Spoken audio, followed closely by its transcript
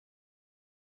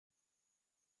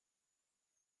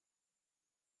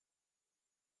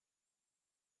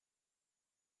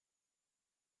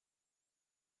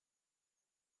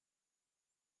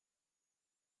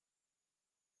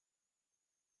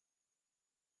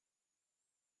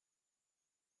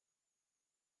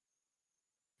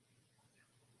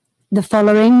The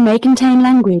following may contain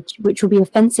language which will be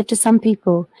offensive to some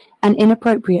people and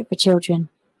inappropriate for children.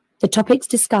 The topics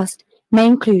discussed may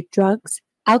include drugs,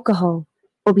 alcohol,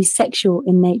 or be sexual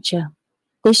in nature.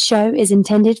 This show is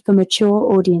intended for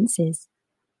mature audiences.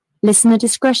 Listener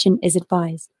discretion is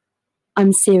advised.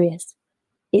 I'm serious.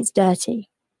 It's dirty.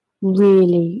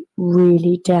 Really,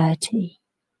 really dirty.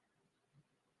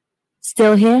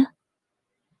 Still here?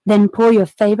 Then pour your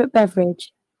favorite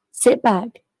beverage, sit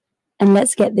back, and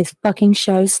let's get this fucking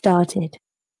show started.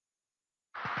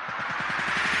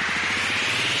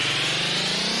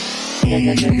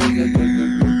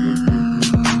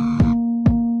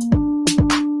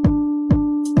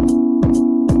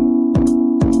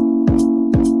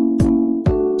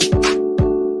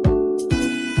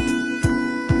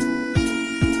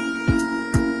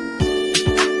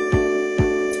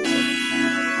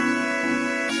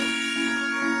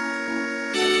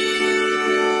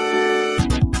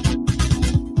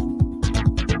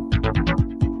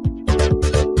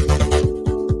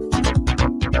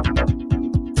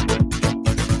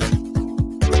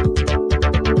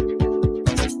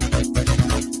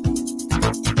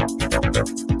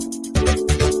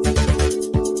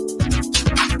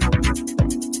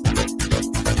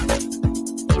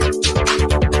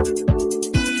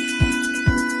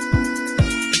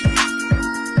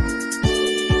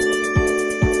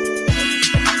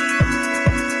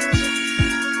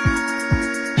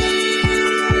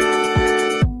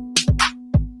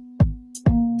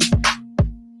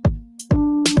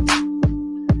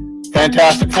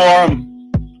 Fantastic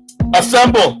Forum,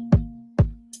 assemble!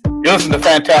 You listen to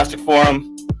Fantastic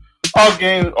Forum, all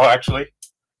games, or actually,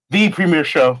 the premier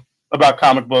show about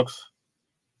comic books.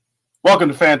 Welcome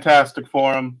to Fantastic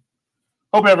Forum.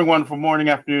 Hope everyone from morning,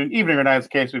 afternoon, evening, or night, as the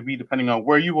case would be, depending on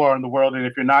where you are in the world. And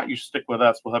if you're not, you should stick with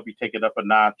us. We'll help you take it up a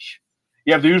notch.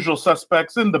 You have the usual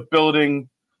suspects in the building.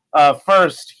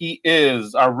 First, he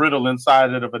is our riddle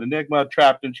inside of an enigma,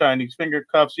 trapped in Chinese finger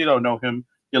cuffs. You don't know him.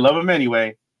 You love him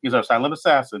anyway. He's our silent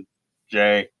assassin,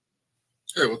 Jay.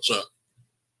 Hey, what's up?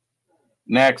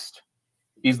 Next,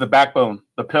 he's the backbone,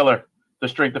 the pillar, the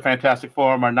strength of Fantastic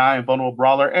Forum, our nigh invulnerable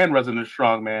brawler and resident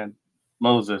strongman,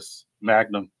 Moses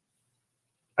Magnum.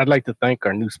 I'd like to thank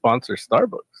our new sponsor,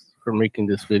 Starbucks, for making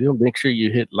this video. Make sure you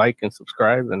hit like and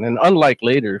subscribe, and then unlike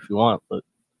later if you want, but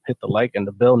hit the like and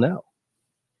the bell now.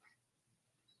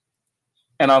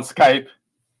 And on Skype,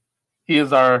 he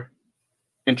is our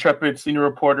intrepid senior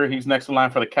reporter. He's next in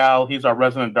line for the cowl. He's our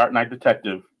resident Dark Knight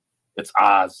detective. It's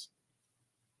Oz.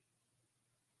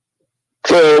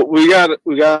 So we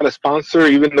got a sponsor,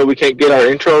 even though we can't get our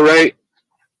intro right.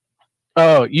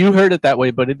 Oh, you heard it that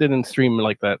way, but it didn't stream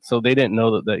like that, so they didn't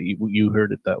know that you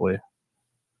heard it that way.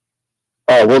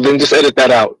 Oh, well then just edit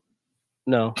that out.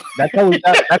 No, that's how we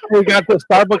got the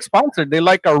Starbucks sponsored. They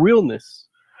like our realness.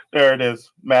 There it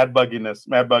is. Mad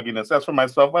bugginess. That's for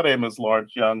myself. My name is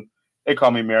Lawrence Young. They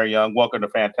call me Mary Young. Welcome to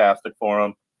Fantastic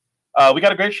Forum. We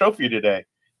got a great show for you today.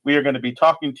 We are going to be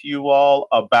talking to you all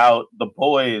about The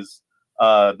Boys,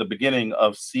 the beginning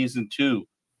of season 2.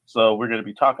 So we're going to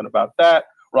be talking about that.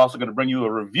 We're also going to bring you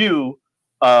a review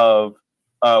of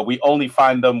We Only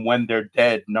Find Them When They're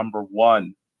Dead,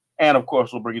 #1. And of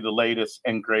course, we'll bring you the latest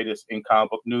and greatest in comic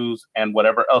book news and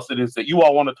whatever else it is that you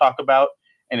all want to talk about.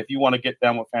 And if you want to get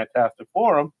down with Fantastic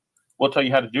Forum, we'll tell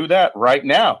you how to do that right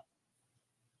now.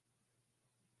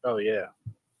 Oh, yeah.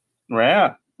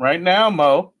 Yeah, right now,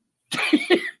 Mo.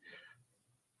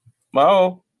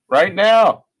 Mo, right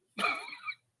now.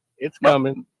 It's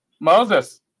coming.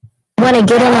 Moses. Want to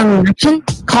get in on the action?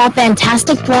 Call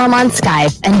Fantastic Forum on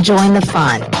Skype and join the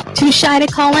fun. Too shy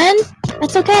to call in?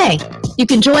 That's okay. You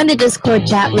can join the Discord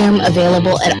chat room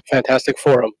available at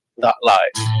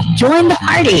fantasticforum.live. Join the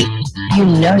party. You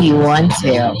know you want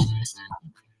to.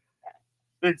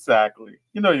 Exactly.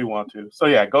 You know you want to. So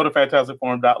yeah, go to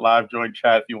fantasticforum.live, join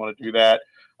chat if you want to do that.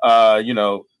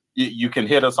 You can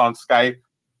hit us on Skype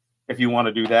if you want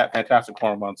to do that. Fantastic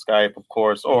Forum on Skype, of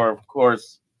course. Or of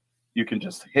course, you can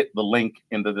just hit the link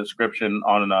in the description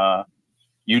on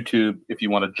YouTube if you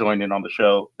want to join in on the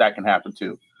show. That can happen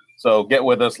too. So get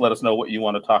with us. Let us know what you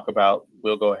want to talk about.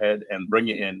 We'll go ahead and bring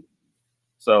you in.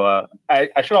 So I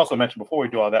should also mention, before we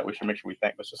do all that, we should make sure we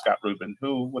thank Mr. Scott Rubin,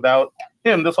 who, without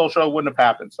him, this whole show wouldn't have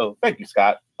happened. So thank you,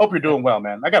 Scott. Hope you're doing well,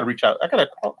 man. I got to reach out. I got to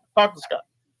talk to Scott.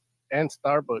 And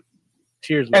Starbucks.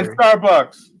 Cheers, Larry. And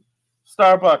Starbucks.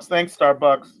 Thanks,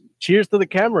 Starbucks. Cheers to the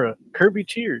camera. Kirby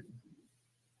cheered.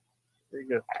 There you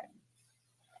go.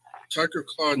 Tiger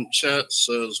Claw in chat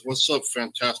says, "What's up,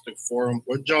 Fantastic Forum?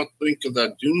 What'd y'all think of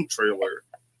that Doom trailer?"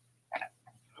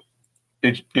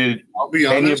 Did I'll be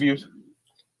any honest, of you?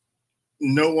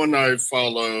 No one I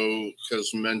follow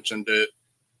has mentioned it.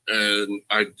 and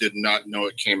I did not know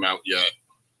it came out yet.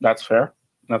 That's fair.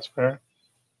 That's fair.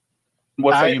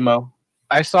 What say you, Mo?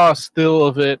 I saw a still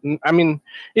of it. And, I mean,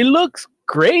 it looks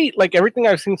great. Like everything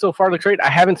I've seen so far looks great. I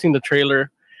haven't seen the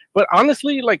trailer, but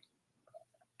honestly, like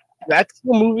that's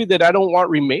the movie that I don't want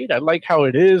remade. I like how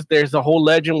it is. There's a whole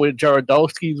legend with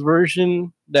Jodorowsky's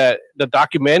version that the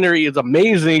documentary is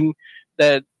amazing.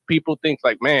 That people think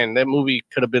like, man, that movie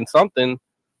could have been something.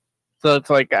 So it's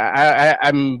like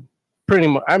I'm pretty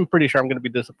sure I'm going to be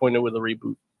disappointed with a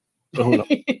reboot. So who knows?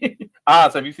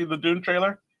 Oz, have you seen the Dune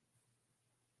trailer?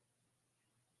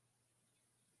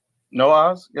 No,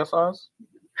 Oz? Yes, Oz?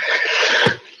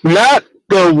 Not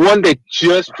the one that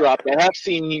just dropped. I have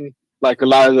seen like a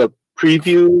lot of the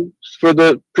previews for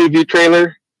the preview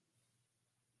trailer.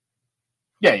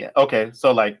 Yeah. Okay.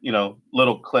 So like,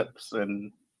 little clips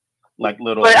and like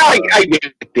little. But I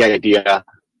get the idea.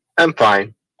 I'm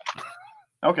fine.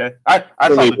 Okay. I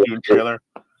saw the Dune trailer.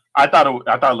 I thought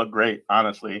it looked great,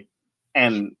 honestly.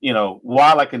 And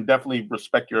while I can definitely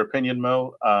respect your opinion,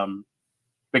 Mo,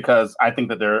 because I think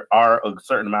that there are a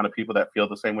certain amount of people that feel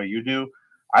the same way you do,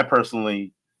 I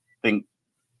personally think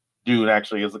Dune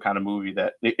actually is the kind of movie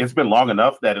that it's been long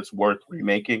enough that it's worth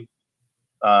remaking.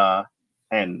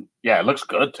 And yeah, it looks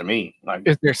good to me. Like,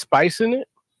 is there spice in it?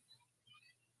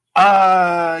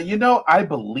 I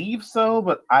believe so,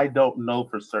 but I don't know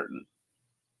for certain.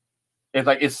 It's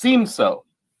like it seems so.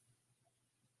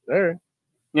 There.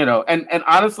 And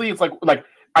honestly, it's like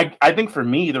I think for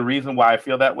me the reason why I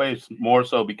feel that way is more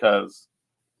so because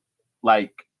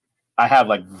like I have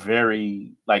like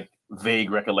very like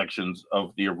vague recollections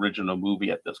of the original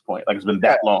movie at this point. Like it's been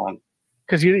that long.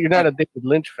 Because you're not a David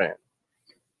Lynch fan.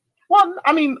 Well,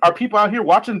 I mean, are people out here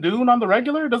watching Dune on the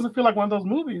regular? It doesn't feel like one of those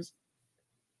movies.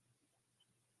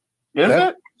 Is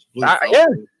it? Yeah.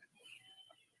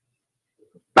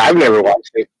 I've never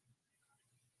watched it.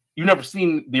 You've never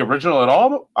seen the original at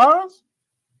all, Oz?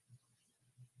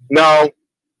 No.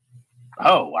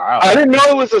 Oh, wow. I didn't know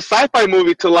it was a sci-fi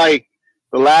movie till like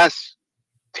the last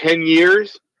 10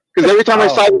 years. Because every time I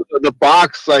saw the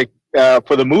box like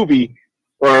for the movie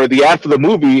or the ad for the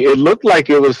movie, it looked like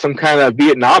it was some kind of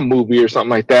Vietnam movie or something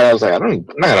like that. I was like, I'm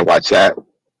not gonna watch that.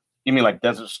 You mean like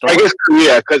Desert Storm? I guess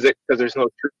Korea, because there's no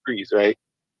trees, right?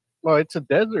 Well, it's a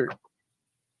desert.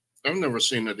 I've never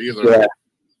seen it either. Yeah.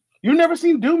 You've never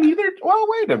seen Doom either? Well,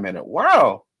 wait a minute.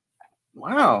 Wow.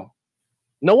 No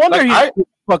wonder Like, he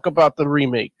fuck about the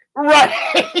remake. Right.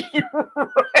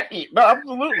 Right. No,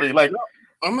 absolutely. Like,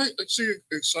 I'm actually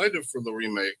excited for the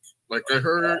remake. Like I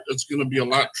heard it's going to be a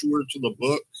lot truer to the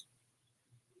book.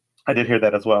 I did hear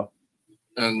that as well.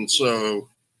 And so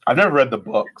I've never read the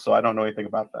book, so I don't know anything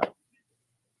about that.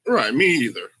 Right, me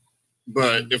either.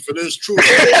 But if it is true,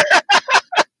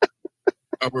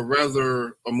 I would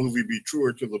rather a movie be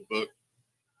truer to the book,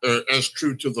 as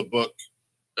true to the book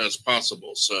as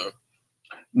possible. So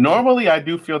normally I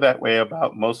do feel that way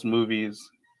about most movies.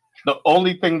 The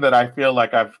only thing that I feel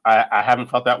like I haven't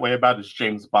felt that way about is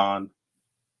James Bond.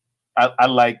 I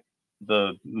like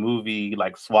the movie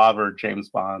like suaver James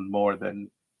Bond more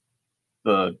than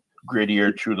the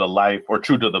grittier true to life or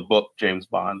true to the book James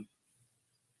Bond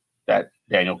that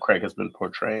Daniel Craig has been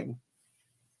portraying.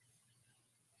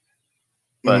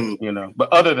 But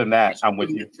but other than that, I'm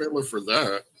with you. Trailer for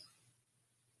that.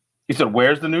 You said,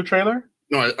 "Where's the new trailer?"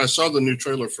 No, I saw the new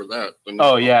trailer for that.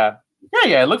 Oh yeah.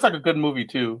 It looks like a good movie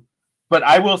too. But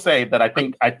I will say that I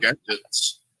think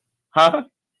gadgets. Huh?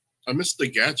 I missed the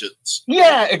gadgets.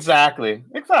 Yeah, exactly.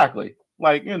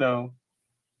 Like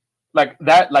like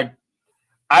that. Like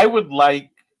I would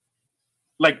like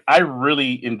I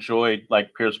really enjoyed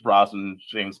like Pierce Brosnan,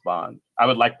 James Bond. I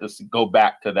would like to go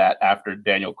back to that after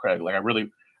Daniel Craig. Like I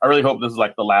really hope this is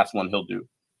like the last one he'll do.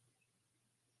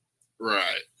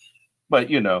 Right. But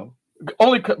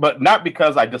but not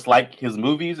because I dislike his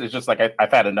movies. It's just like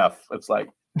I've had enough. It's like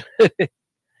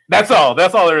that's all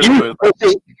there is to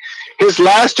it. His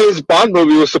last James Bond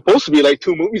movie was supposed to be like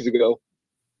 2 movies ago.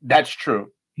 That's true.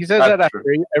 He says that after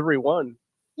every one.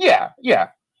 Yeah,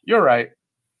 you're right.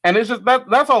 And it's just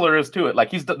that's all there is to it.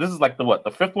 Like this is like the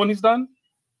 5th one he's done?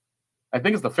 I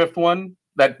think it's the 5th one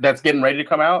that's getting ready to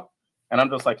come out. And I'm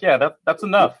just like, yeah, that's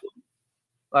enough.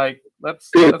 Like does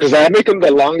that make him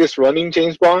the longest running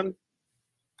James Bond?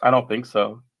 I don't think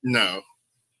so. No.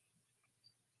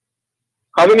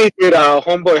 How many did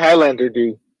Homeboy Highlander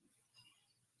do?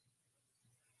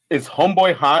 Is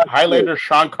Homeboy Highlander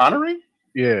Sean Connery?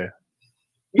 Yeah.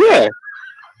 Yeah.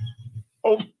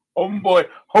 Homeboy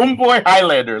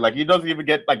Highlander. Like he doesn't even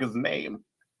get like his name.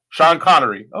 Sean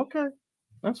Connery. Okay,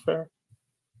 that's fair.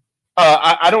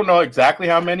 I don't know exactly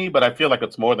how many, but I feel like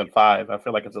it's more than 5. I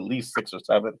feel like it's at least 6 or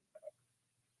 7.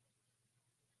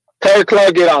 Terry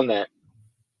Claw, get on that.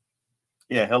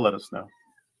 Yeah, he'll let us know.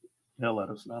 He'll let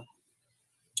us know.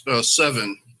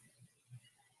 7.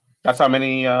 That's how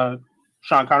many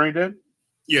Sean Connery did?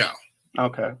 Yeah.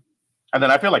 Okay. And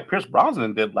then I feel like Pierce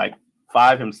Brosnan did like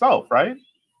 5 himself, right?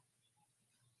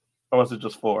 Or was it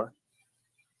just 4?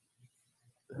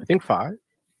 I think 5.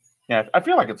 Yeah, I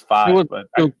feel like it's 5. It was, but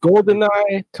it was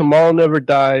GoldenEye, Tomorrow Never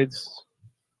Dies,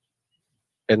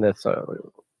 and that's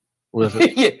was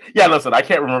it? yeah, listen, I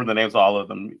can't remember the names of all of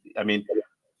them. I mean,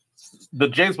 the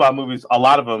James Bond movies, a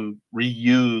lot of them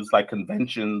reuse like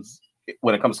conventions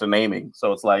when it comes to naming.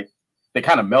 So it's like they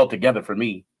kind of meld together for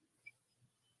me.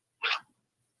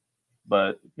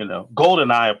 But, you know,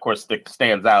 GoldenEye, of course,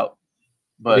 stands out.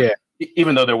 But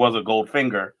even though there was a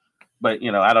Goldfinger, but,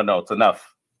 you know, I don't know, it's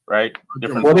enough, right?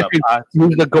 Difference What if enough. you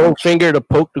use the gold finger to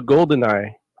poke the golden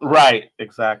eye? Right,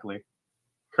 exactly.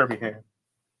 Kirby hand.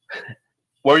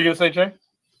 What were you going to say, Jay?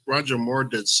 Roger Moore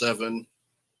did 7.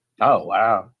 Oh,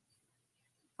 wow.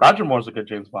 Roger Moore's a good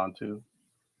James Bond, too.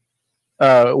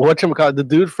 Whatchamacallit, the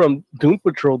dude from Doom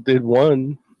Patrol did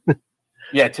 1.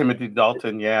 Yeah, Timothy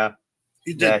Dalton, yeah.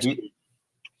 He did. Yeah,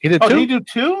 he did 2? Did he do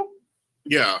 2?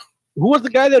 Yeah. Who was the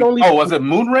guy that only... Oh, was it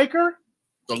Moonraker?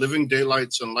 The Living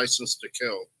Daylights and License to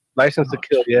Kill. License to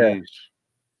Kill, yeah.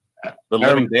 The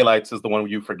Living Daylights is the one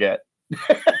you forget.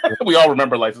 We all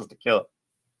remember License to Kill.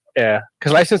 Yeah,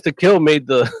 because License to Kill made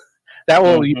the... That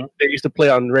one they used to play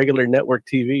on regular network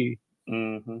TV.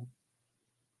 Mm-hmm.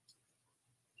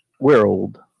 We're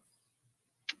old.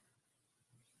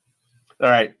 All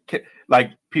right.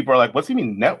 Like, people are like, what's he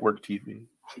mean network TV?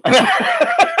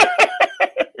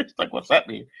 It's like, what's that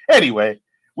mean? Anyway,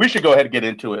 we should go ahead and get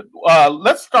into it.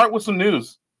 Let's start with some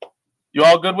news. You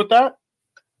all good with that?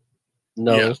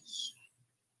 No. Yes.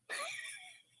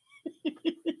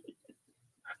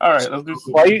 All right, let's do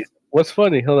some Why? What's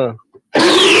funny? Hold on.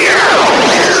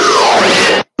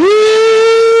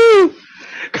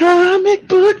 Comic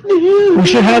book news. We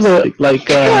should have a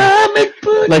Comic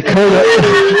book like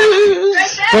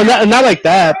well, not like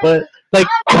that, but like.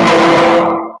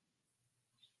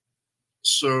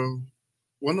 So,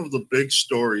 one of the big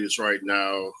stories right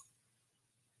now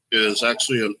is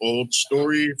actually an old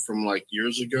story from like year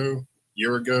ago.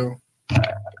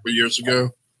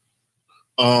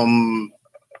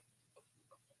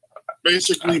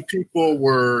 Basically, people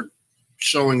were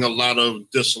showing a lot of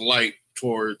dislike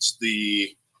towards the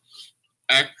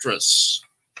actress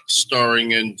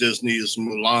starring in Disney's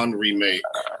Mulan remake.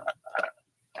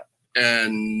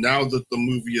 And now that the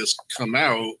movie has come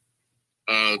out,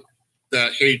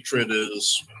 that hatred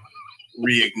is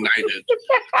reignited.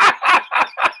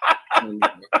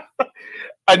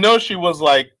 I know she was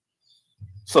like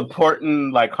supporting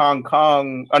like Hong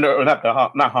Kong,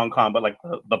 not Hong Kong, but like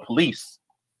the police.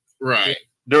 Right.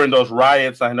 During those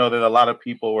riots, I know that a lot of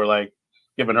people were like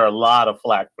giving her a lot of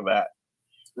flack for that.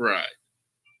 Right.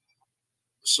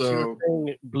 So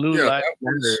Blue Lives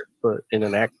Matter, but in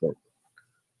an accent.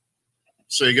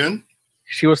 Say again?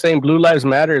 She was saying Blue Lives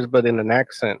Matters, but in an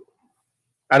accent.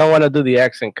 I don't want to do the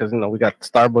accent because, you know, we got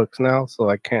Starbucks now, so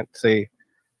I can't say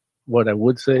what I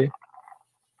would say.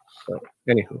 So,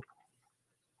 anywho.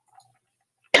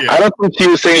 I don't think she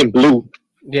was saying blue.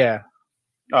 Yeah.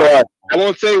 But I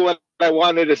won't say what I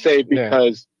wanted to say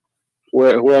because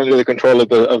we're under the control of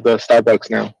the Starbucks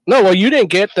now. No, well, you didn't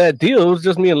get that deal. It was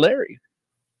just me and Larry.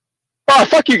 Oh,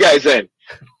 fuck you guys then.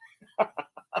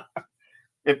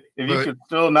 If you could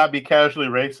still not be casually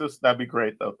racist, that'd be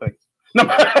great, though. Thanks. No.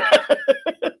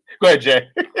 Go ahead, Jay.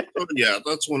 Yeah,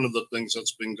 that's one of the things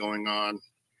that's been going on.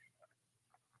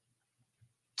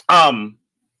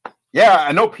 Yeah,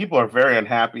 I know people are very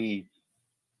unhappy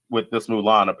with this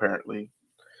Mulan. Apparently,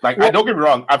 like, I don't get me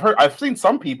wrong. I've seen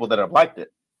some people that have liked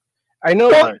it. I know.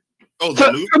 Some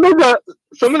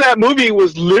of that movie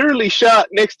was literally shot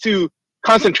next to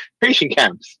concentration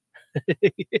camps.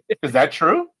 Is that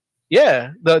true?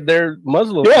 Yeah, they're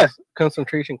Muslim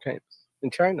concentration camps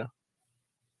in China.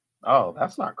 Oh,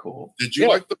 that's not cool. Did you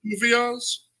like the movie,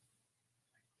 Oz?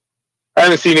 I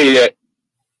haven't seen it yet.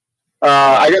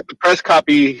 I got the press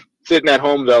copy sitting at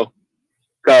home though,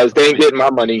 because they ain't getting my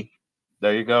money.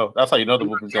 There you go. That's how you know the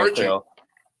movie's gonna fail.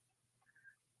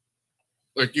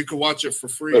 Like, you can watch it for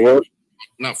free.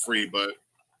 Not free, but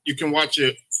you can watch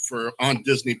it on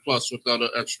Disney Plus without an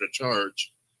extra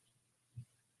charge.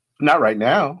 Not right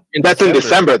now. And that's in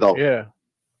December though. Yeah.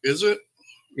 Is it?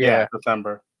 Yeah,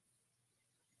 December.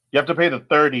 You have to pay the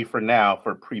 $30 for now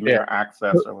for premiere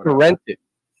access or whatever. To rent it.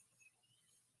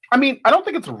 I mean, I don't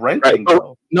think it's renting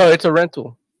though. No, it's a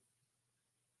rental.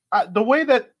 The way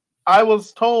that I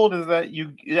was told is that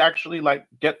you actually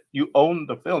you own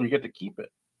the film. You get to keep it.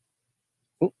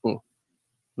 Mm-mm.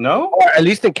 No? Or at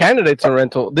least in Canada, it's a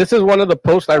rental. This is one of the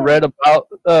posts I read about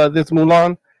this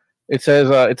Mulan. It says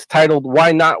it's titled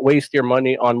 "Why Not Waste Your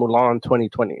Money on Mulan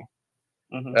 2020."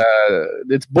 Mhm.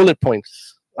 It's bullet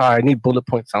points. I need bullet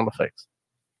point sound effects.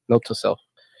 Note to self.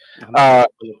 Bullet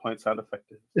point sound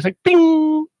effective. It's like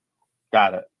ping.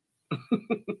 Got it.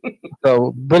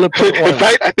 So bullet point In one.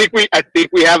 fact, I think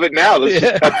we have it now. Let's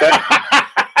just cut that.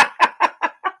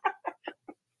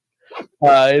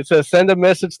 It says send a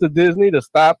message to Disney to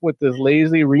stop with this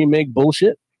lazy remake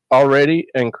bullshit already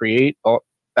and create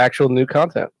actual new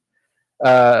content.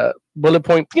 Bullet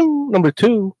point ping, number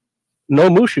 2, no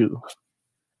Mushu.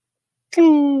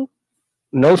 Ping,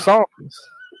 no songs.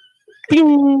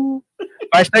 Ping,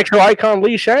 bisexual icon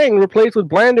Li Shang replaced with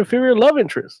bland inferior love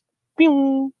interest.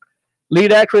 Ping,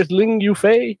 lead actress Liu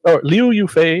Yufei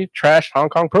trashed Hong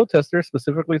Kong protesters,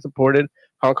 specifically supported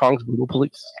Hong Kong's brutal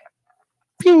police.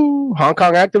 Pew! Hong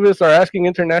Kong activists are asking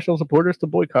international supporters to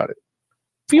boycott it.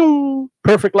 Pew!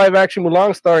 Perfect live action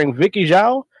Mulan starring Vicky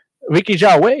Zhao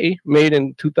Wei, made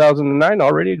in 2009,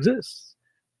 already exists.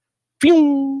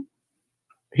 Pew!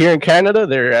 Here in Canada,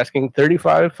 they're asking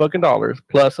 $35 fucking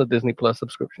plus a Disney Plus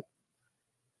subscription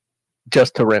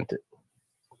just to rent it.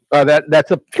 That's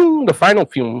a pew. The final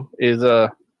fume is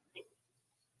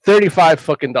 $35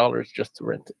 fucking just to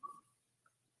rent it.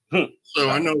 So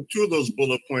I know 2 of those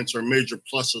bullet points are major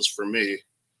pluses for me.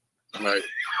 Like,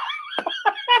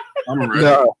 I'm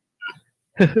ready.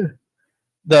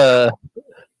 The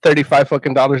 $35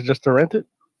 fucking just to rent it.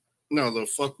 No, the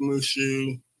fuck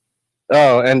Mushu.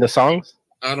 Oh, and the songs.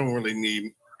 I don't really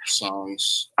need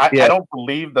songs. I don't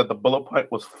believe that the bullet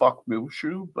point was "fuck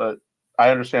Mushu," but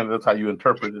I understand that's how you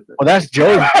interpreted it. Well, that's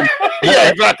Joey. Yeah,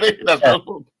 exactly. That's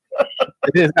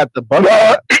It is at the bug.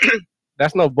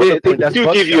 That's no bullet point. They That's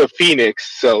do give you a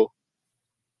phoenix, so.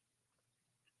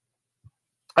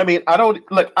 I mean, I don't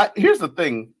look. Here's the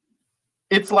thing.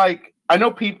 It's like I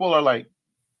know people are like,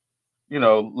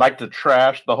 like to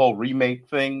trash the whole remake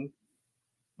thing,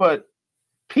 but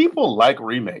people like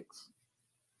remakes.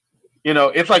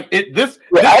 It's like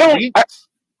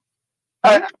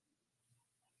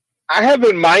I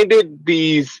haven't minded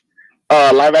these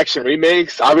live action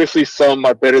remakes. Obviously, some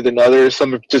are better than others.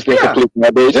 Some have just been complete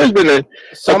garbage. There's been a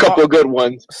couple of good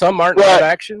ones. Some aren't live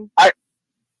action.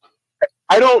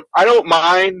 I don't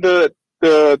mind the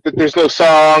there's no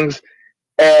songs,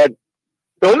 and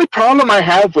the only problem I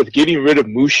have with getting rid of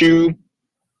Mushu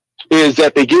is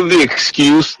that they give the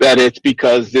excuse that it's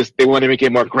because they want to make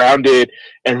it more grounded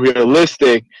and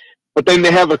realistic, but then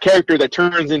they have a character that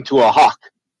turns into a hawk.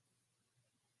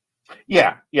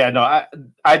 Yeah, no,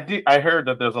 I heard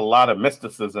that there's a lot of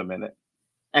mysticism in it,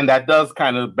 and that does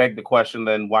kind of beg the question: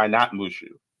 then why not Mushu?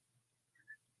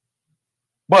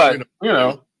 But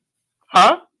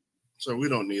huh? So we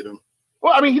don't need him.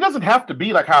 Well, I mean, he doesn't have to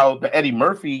be like how the Eddie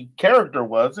Murphy character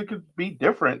was. It could be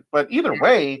different, but either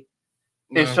way,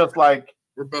 it's just like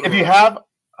if you have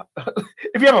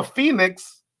a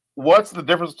phoenix, what's the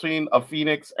difference between a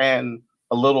phoenix and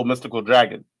a little mystical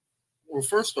dragon? Well,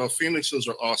 first off, phoenixes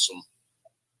are awesome.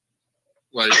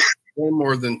 Like, way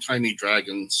more than tiny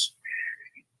dragons.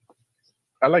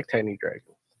 I like tiny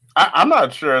dragons. I'm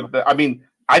not sure that. I mean,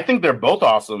 I think they're both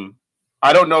awesome.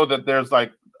 I don't know that there's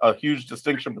like a huge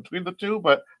distinction between the two,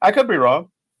 but I could be wrong.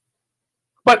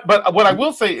 But what I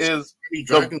will say is, tiny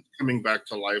dragons coming back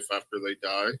to life after they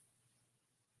die.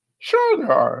 Sure,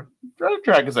 there are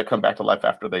dragons that come back to life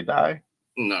after they die.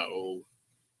 No.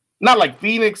 Not like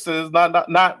phoenixes,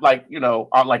 not like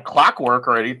on like Clockwork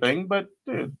or anything. But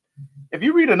dude, if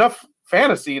you read enough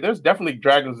fantasy, there's definitely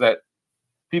dragons that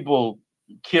people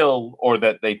kill or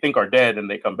that they think are dead and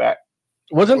they come back.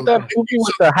 Wasn't that movie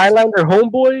with the Highlander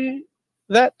homeboy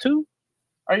that too?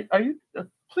 Are you?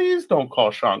 Please don't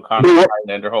call Sean Connery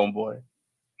Highlander homeboy.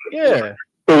 Yeah,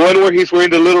 the one where he's wearing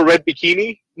the little red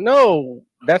bikini. No,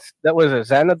 that was a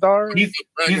Xanadar. He's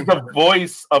the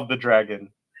voice of the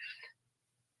dragon.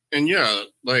 And yeah,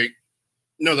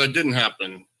 no, that didn't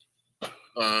happen.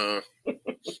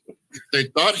 They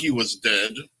thought he was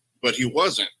dead, but he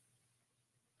wasn't.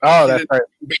 Oh, that's right.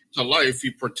 Back to life,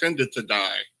 he pretended to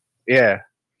die. Yeah,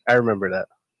 I remember that.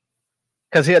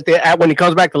 Because when he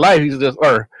comes back to life, he's just,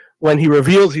 or when he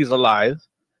reveals he's alive,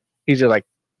 he's just like,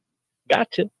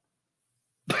 "Gotcha."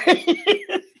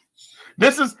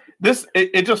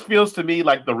 It just feels to me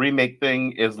like the remake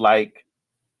thing is like,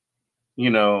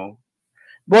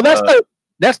 Well,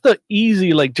 that's the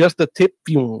easy, like just the tip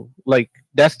fuel. Like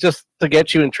that's just to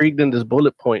get you intrigued in this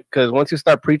bullet point. Because once you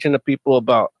start preaching to people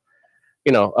about,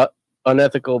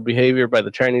 unethical behavior by the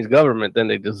Chinese government, then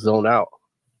they just zone out.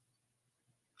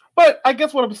 But I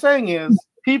guess what I'm saying is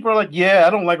people are like, yeah, I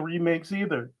don't like remakes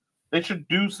either. They should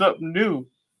do something new.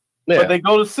 Yeah. But they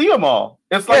go to see them all.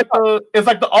 It's like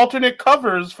the alternate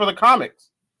covers for the comics.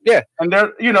 Yeah. And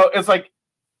they're, it's like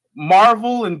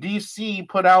Marvel and DC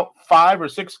put out 5 or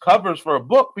 6 covers for a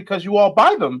book because you all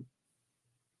buy them.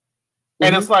 Mm-hmm.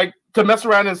 And it's like to mess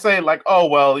around and say like, oh,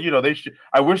 well, they should,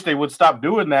 I wish they would stop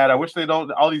doing that. I wish they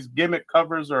don't, all these gimmick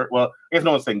covers I guess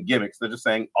no one's saying gimmicks. They're just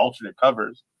saying alternate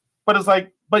covers. But it's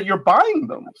like, but you're buying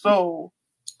them. So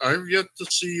I've yet to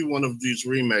see one of these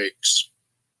remakes.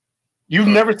 You've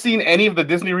never seen any of the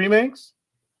Disney remakes?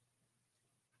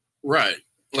 Right.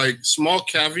 Like, small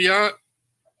caveat,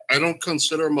 I don't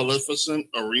consider Maleficent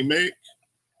a remake.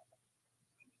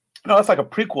 No, it's like a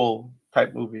prequel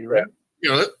type movie, right?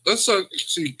 Yeah, that's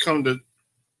actually come to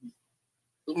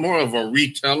more of a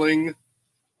retelling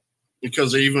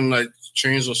because they even like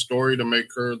changed the story to make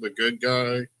her the good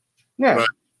guy. Yeah. But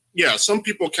yeah, some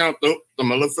people count the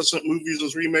Maleficent movies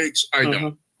as remakes. I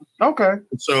don't. Okay.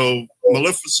 So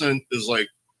Maleficent is like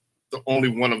the only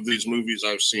one of these movies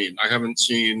I've seen. I haven't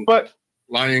seen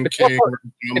Lion King.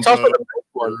 It's also the best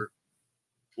one.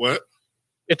 What?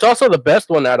 It's also the best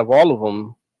one out of all of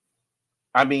them.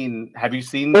 I mean, have you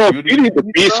seen Beauty and the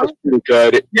Beast was pretty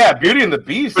good. Yeah, Beauty and the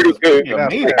Beast pretty good.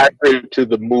 Amazing. Accurate to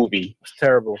the movie. It's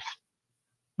terrible.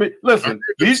 But listen,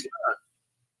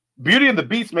 Beauty and the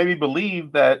Beast made me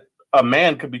believe that a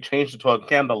man could be changed into a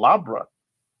candelabra.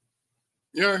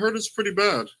 Yeah, I heard it's pretty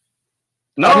bad.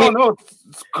 No,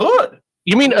 it's good.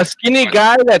 You mean a skinny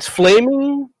guy that's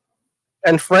flaming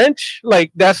and French?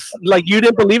 Like that's like you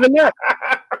didn't believe in that?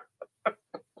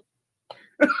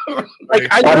 Like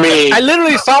I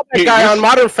literally saw that guy on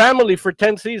Modern Family for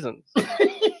 10 seasons.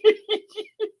 I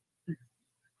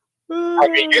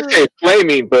mean, you say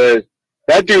flaming, but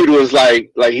that dude was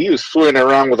like he was swimming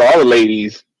around with all the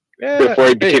ladies before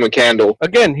he became a candle.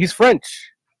 Again, he's French.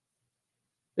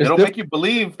 It'll make you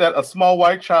believe that a small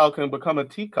white child can become a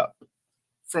teacup.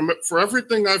 For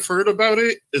everything I've heard about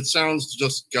it, it sounds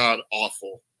just god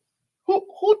awful.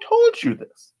 Who told you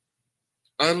this?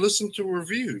 I listened to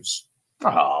reviews.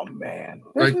 Oh man,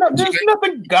 there's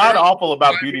nothing god awful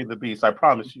about Beauty and the Beast. I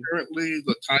promise you. Apparently,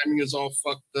 the timing is all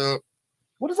fucked up.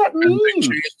 What does that mean? And they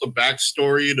changed the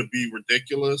backstory to be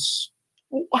ridiculous.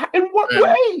 In what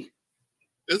way?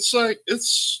 It's like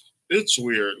it's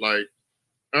weird. Like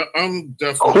I'm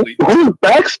definitely. Whose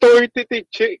backstory did they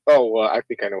change? Oh, well, I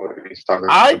think I know what he's talking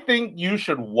about. I think you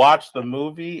should watch the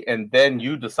movie and then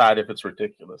you decide if it's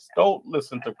ridiculous. Don't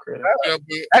listen to Chris. Yeah,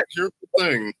 but here's the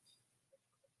thing.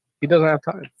 He doesn't have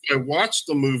time. If I watch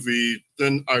the movie,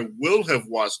 then I will have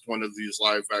watched one of these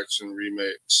live action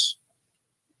remakes.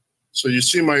 So you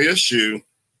see my issue.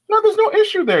 No, there's no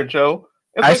issue there, Joe.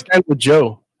 I stand with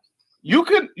Joe. You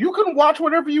can watch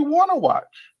whatever you want to watch.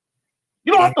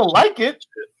 You don't have to like it.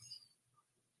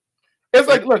 It's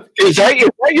like, look, is that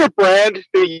your brand?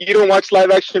 You don't watch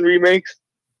live action remakes?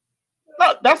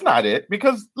 No, that's not it.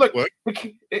 Because look,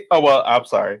 I'm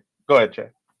sorry. Go ahead, Jay.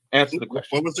 Answer the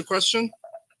question. What was the question?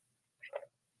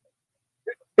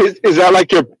 Is that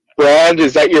like your brand?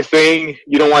 Is that your thing?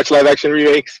 You don't watch live action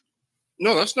remakes?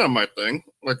 No, that's not my thing.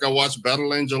 Like I watched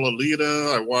Battle Angel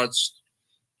Alita. I watched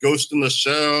Ghost in the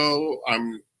Shell.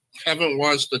 Haven't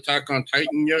watched Attack on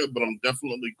Titan yet, but I'm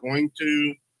definitely going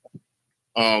to.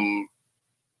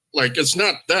 Like it's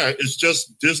not that. It's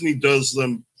just Disney does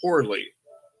them poorly.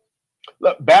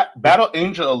 Look, Battle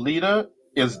Angel Alita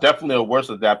is definitely a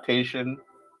worse adaptation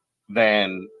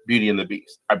than Beauty and the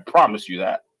Beast. I promise you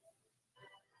that.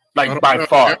 Like by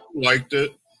far. Amber liked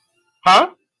it.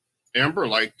 Huh? Amber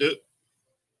liked it.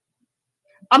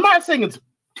 I'm not saying it's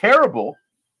terrible.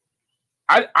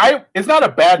 It's not a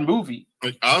bad movie.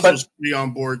 Like Oz was pretty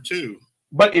on board too.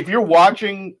 But if you watched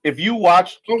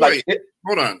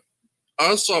hold on.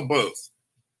 Oz saw both.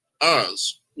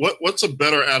 Oz, what's a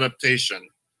better adaptation?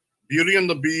 Beauty and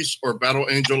the Beast or Battle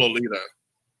Angel Alita?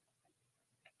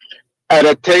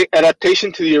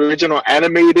 Adaptation to the original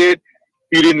animated,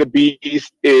 Beauty and the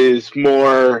Beast is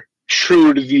more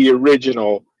true to the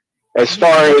original. As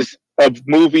far as a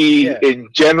movie in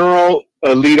general,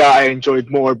 Alita I enjoyed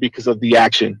more because of the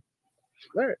action.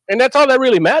 Right. And that's all that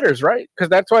really matters, right? Because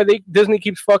that's why Disney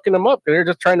keeps fucking them up. They're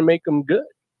just trying to make them good.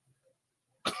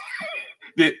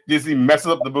 Disney messes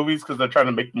up the movies because they're trying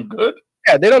to make them good?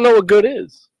 Yeah, they don't know what good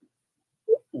is.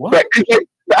 What? Right.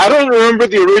 I don't remember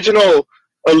the original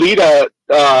Alita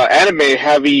anime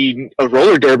having a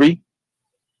roller derby.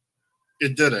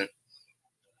 It didn't.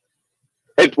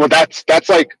 Well, that's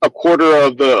like a quarter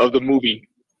of the movie.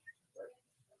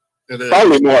 It is.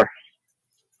 Probably more.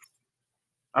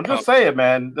 I'm just saying,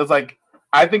 man. There's I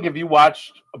think if you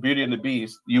watched Beauty and the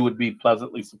Beast, you would be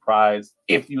pleasantly surprised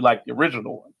if you like the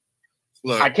original one.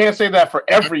 Look, I can't say that for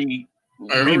every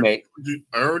remake.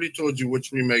 I already told you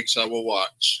which remakes I will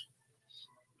watch.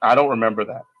 I don't remember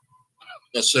that.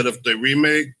 I said if they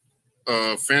remake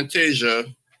Fantasia,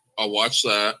 I'll watch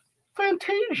that.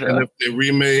 Fantasia. And if they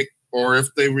remake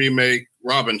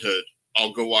Robin Hood,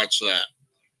 I'll go watch that.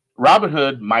 Robin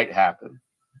Hood might happen.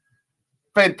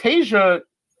 Fantasia,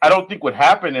 I don't think would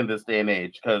happen in this day and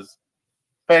age because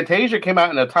Fantasia came out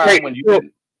in a time when you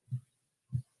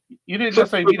didn't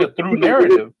necessarily need a through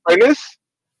narrative.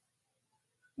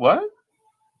 What?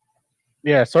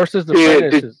 Yeah, Sorcerer's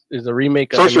Apprentice is a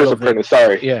remake of Sorcerer's Apprentice,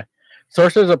 sorry. Yeah.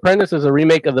 Sorcerer's Apprentice is a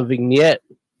remake of the vignette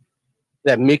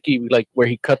that Mickey, like, where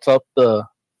he cuts up the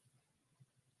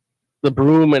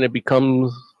broom and it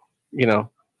becomes, you know.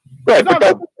 Right, but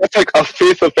that's like a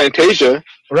fifth of Fantasia.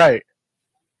 Right.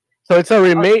 So it's a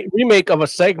remake of a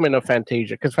segment of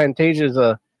Fantasia, because Fantasia is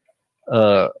a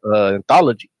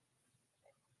anthology.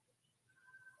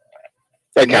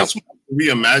 That counts. That's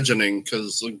reimagining,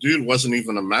 because the dude wasn't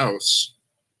even a mouse.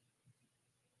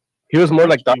 He was more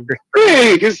like Dr.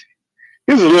 Hey, he's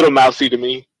a little mousy to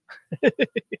me.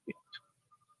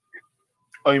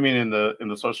 Oh, you mean in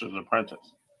the Sorcerer's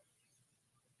Apprentice?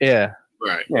 Yeah.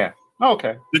 Right. Yeah. Oh,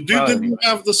 okay. The dude didn't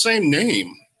have the same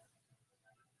name.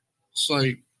 It's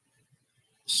like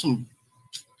some.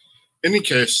 Any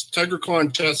case, Tiger Claw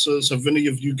and Chat says, have any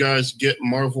of you guys get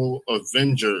Marvel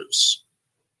Avengers?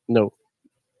 No.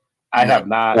 I have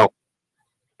not. No.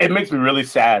 It makes me really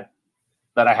sad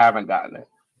that I haven't gotten it.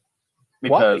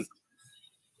 Because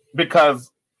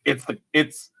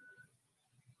it's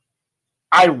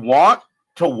I want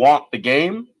the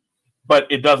game, but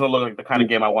it doesn't look like the kind of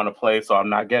game I want to play, so I'm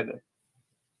not getting it.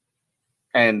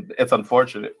 And it's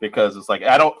unfortunate because it's like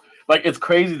it's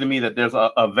crazy to me that there's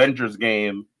a Avengers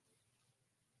game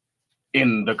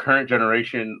in the current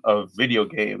generation of video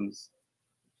games,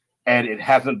 and it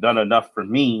hasn't done enough for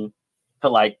me to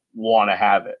like want to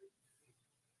have it.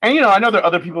 And I know there are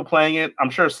other people playing it. I'm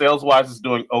sure sales wise it's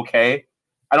doing okay.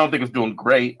 I don't think it's doing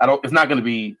great. It's not going to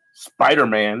be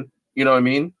Spider-Man. You know what I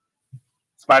mean?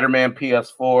 Spider-Man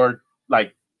PS4,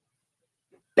 like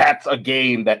that's a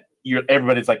game that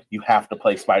everybody's like, you have to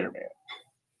play Spider-Man.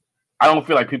 I don't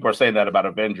feel like people are saying that about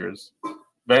Avengers.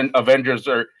 Avengers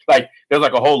are like there's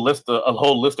like a whole list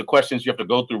of questions you have to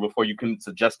go through before you can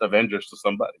suggest Avengers to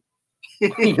somebody.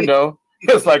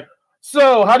 It's like,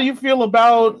 so how do you feel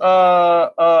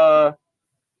about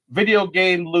video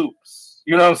game loops?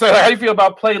 You know what I'm saying? Like, how do you feel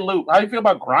about play loop? How do you feel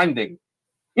about grinding?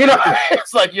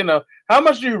 It's like, how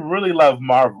much do you really love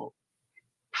Marvel?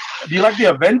 Do you like the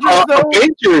Avengers though?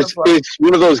 Avengers is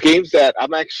one of those games that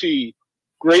I'm actually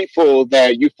grateful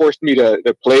that you forced me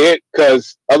to play it,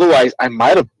 because otherwise I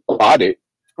might have bought it.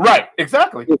 Right,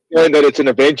 exactly. And that it's an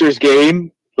Avengers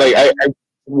game. Like I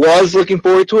was looking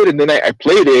forward to it, and then I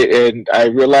played it, and I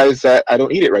realized that I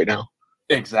don't need it right now.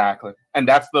 Exactly, and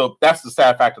that's the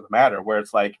sad fact of the matter, where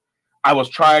it's like I was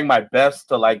trying my best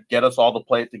to like get us all to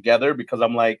play it together, because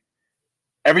I'm like,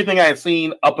 everything I had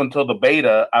seen up until the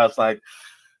beta, I was like,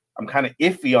 I'm kind of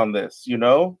iffy on this,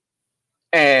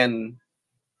 and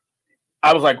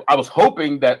I was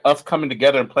hoping that us coming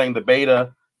together and playing the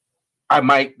beta, I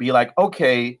might be like,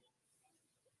 okay,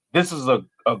 this is a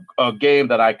game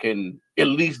that I can at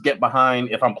least get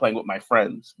behind if I'm playing with my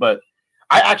friends. But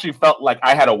I actually felt like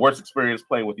I had a worse experience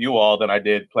playing with you all than I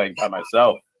did playing by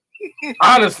myself.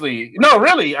 Honestly, no,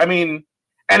 really. I mean,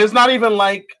 and it's not even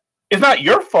like, it's not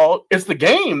your fault. It's the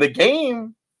game. The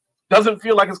game doesn't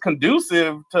feel like it's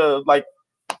conducive to like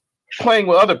playing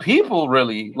with other people,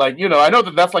 really. Like, I know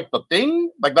that's like the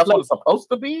thing, like that's what it's supposed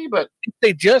to be, but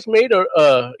they just made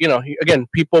again,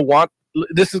 people want,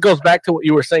 this goes back to what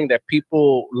you were saying, that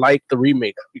people like the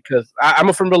remake, because I'm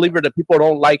a firm believer that people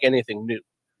don't like anything new.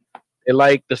 They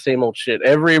like the same old shit.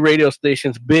 Every radio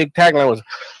station's big tagline was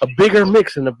a bigger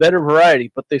mix and a better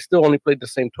variety, but they still only played the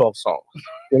same 12 songs.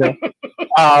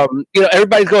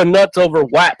 Everybody's going nuts over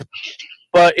WAP,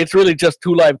 but it's really just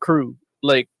Two Live Crew.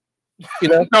 Like,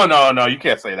 No, you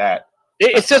can't say that.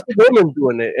 It's just women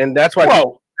doing it, and that's why.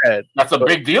 Well, that's a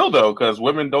big deal though, because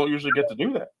women don't usually get to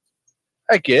do that.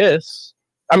 I guess.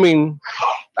 I mean,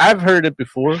 I've heard it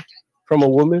before from a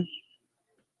woman.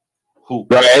 Who?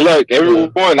 Right, look,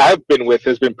 everyone I've been with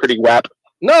has been pretty WAP.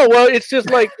 No, well, it's just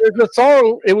like the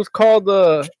song. It was called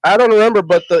I don't remember,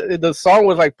 but the song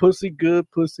was like "Pussy good,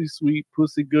 pussy sweet,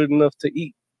 pussy good enough to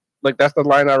eat." Like that's the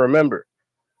line I remember.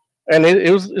 And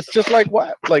it's just like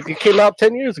what? Like it came out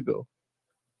 10 years ago.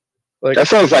 Like that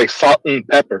sounds like Salt and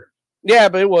Pepper. Yeah,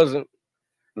 but it wasn't.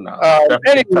 No,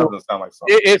 anyway, doesn't sound like salt.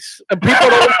 It's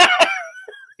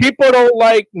people don't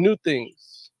like new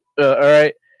things. All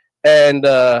right, and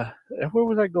where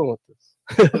was I going with this?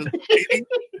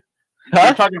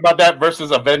 You're talking about that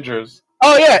versus Avengers.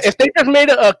 Oh yeah, if they just made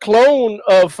a clone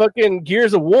of fucking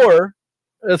Gears of War,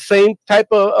 the same type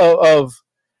of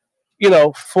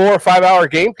 4 or 5 hour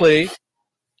gameplay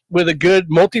with a good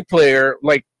multiplayer,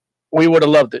 like we would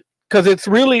have loved it. Because it's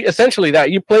really essentially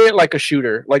that you play it like a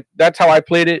shooter. Like that's how I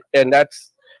played it, and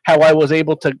that's how I was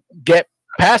able to get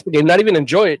past the game, not even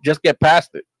enjoy it, just get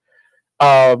past it.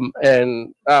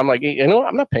 And I'm like,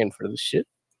 I'm not paying for this shit.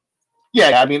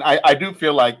 Yeah, I mean, I do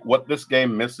feel like what this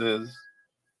game misses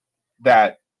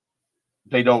that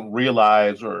they don't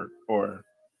realize or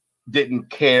didn't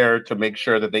care to make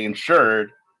sure that they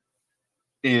ensured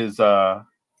is the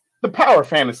power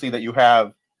fantasy that you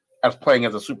have as playing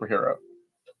as a superhero.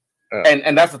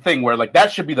 And that's the thing where like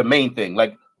that should be the main thing.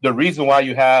 Like the reason why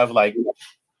you have like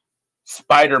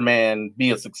Spider-Man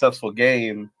be a successful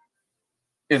game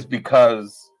is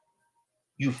because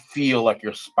you feel like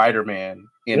you're Spider-Man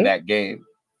in that game.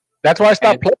 That's why I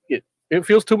stopped playing it. It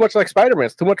feels too much like Spider-Man.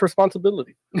 It's too much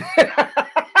responsibility.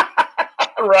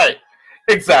 Right.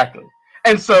 Exactly.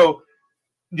 And so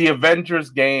the Avengers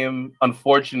game,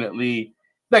 unfortunately,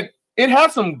 like it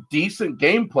has some decent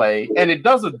gameplay and it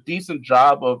does a decent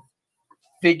job of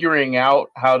figuring out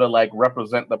how to like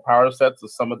represent the power sets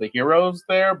of some of the heroes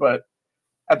there. But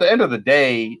at the end of the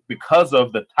day, because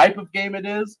of the type of game it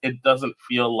is, it doesn't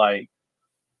feel like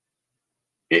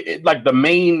it like the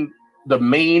main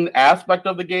aspect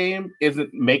of the game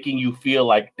isn't making you feel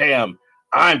like, damn,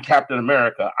 I'm Captain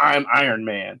America, I'm Iron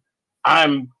Man,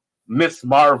 I'm Miss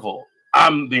Marvel,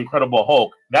 I'm the Incredible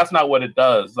Hulk. That's not what it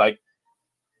does. Like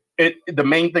the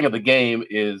main thing of the game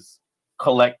is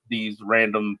collect these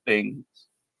random things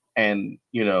and,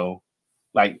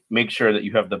 like make sure that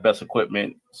you have the best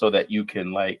equipment so that you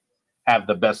can like have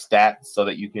the best stats so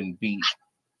that you can beat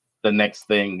the next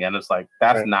thing. And it's like,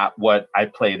 that's not what I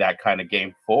play that kind of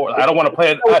game for. I don't want to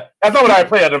play it. That's not what I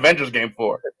play an Avengers game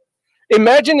for.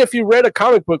 Imagine if you read a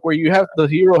comic book where the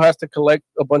hero has to collect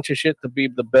a bunch of shit to be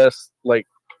the best, like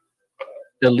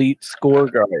elite score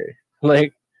guy.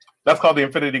 Like that's called the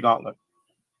Infinity Gauntlet.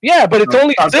 Yeah, but it's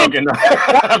only. I'm joking.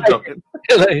 I'm joking.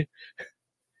 Like,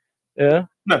 yeah.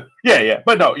 No, yeah.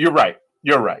 But no, you're right.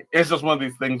 You're right. It's just one of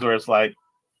these things where it's like,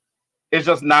 it's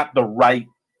just not the right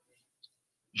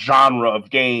genre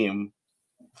of game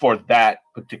for that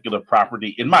particular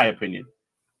property, in my opinion.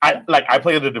 I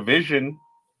play the Division.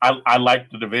 I like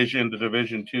the Division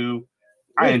 2.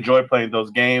 I enjoy playing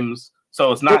those games.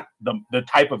 So it's not the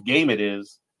type of game it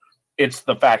is. It's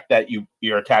the fact that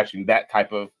you're attaching that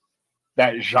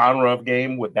genre of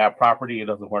game with that property. It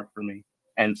doesn't work for me.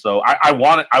 And so I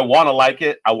want to like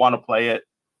it. I want to play it,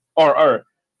 or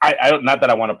I don't. Not that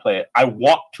I want to play it. I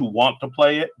want to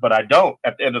play it, but I don't.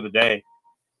 At the end of the day,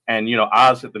 and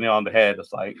Oz hit the nail on the head.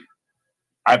 It's like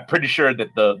I'm pretty sure that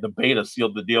the beta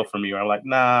sealed the deal for me. Or I'm like,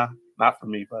 nah, not for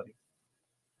me, buddy.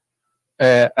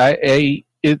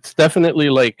 It's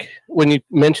definitely like when you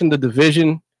mentioned the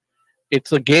Division,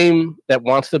 it's a game that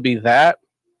wants to be that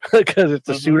because it's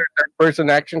a shooter, third-person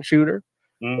action shooter.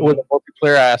 With a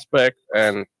multiplayer aspect,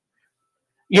 and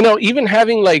even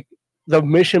having like the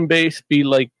mission base be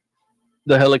like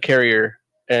the helicarrier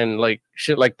and like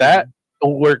shit like that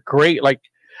work great. Like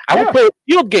I would play a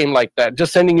field game like that,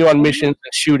 just sending you on missions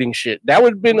and shooting shit. That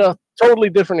would have been a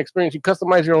totally different experience. You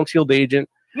customize your own shield agent.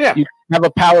 Yeah, you have a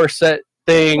power set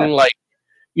thing like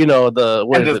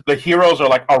the heroes are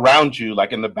like around you,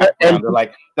 like in the background.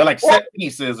 They're like set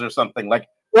pieces or something. Like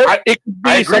I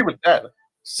agree with that.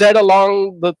 Set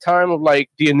along the time of like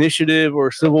the Initiative or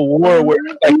Civil War, where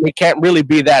like they can't really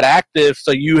be that active,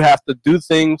 so you have to do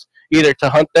things either to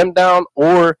hunt them down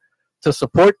or to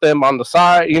support them on the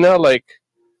side. Like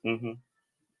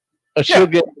a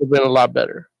shield game would have been a lot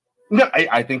better. No,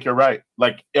 I think you're right.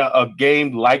 Like a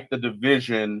game like the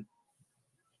Division,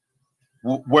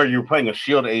 where you're playing a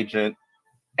shield agent,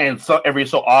 and so every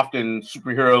so often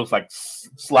superheroes like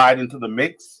slide into the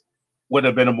mix, would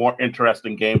have been a more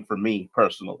interesting game for me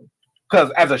personally.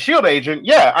 Because as a shield agent,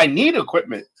 I need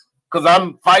equipment because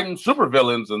I'm fighting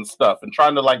supervillains and stuff and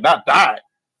trying to like not die.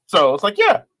 So it's like,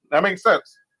 that makes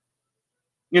sense.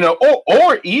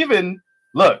 Or even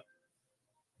look,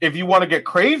 if you want to get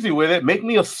crazy with it, make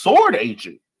me a sword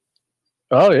agent.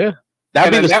 Oh yeah,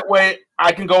 that way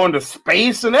I can go into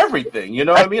space and everything. You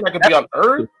know what I mean? I could be on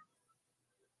Earth.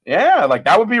 Yeah, like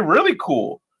that would be really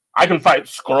cool. I can fight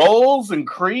Skrulls and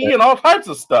Kree and all types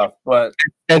of stuff, but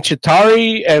and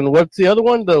Chitauri and what's the other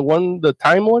one? The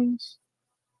time ones?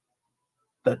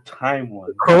 The time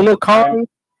one. Chronocons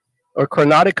or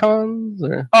Chronoticons?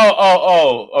 Or?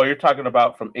 Oh! You're talking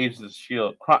about from Agents of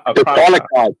Shield.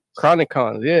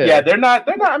 Chronicons, yeah. Yeah, they're not.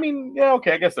 I mean,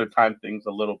 okay. I guess they're time things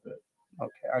a little bit.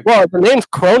 Okay. Well, the name's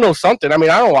Chrono something. I mean,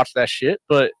 I don't watch that shit,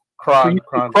 but Chrono.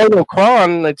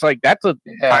 Chrono, it's like that's a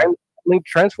Yeah. time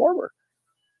transformer.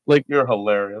 Like You're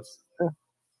hilarious.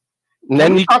 And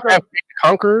then you talk have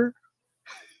Conqueror.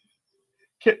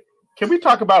 Can we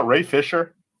talk about Ray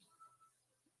Fisher?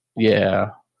 Yeah,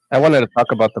 I wanted to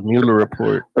talk about the Mueller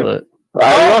report, but We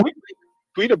can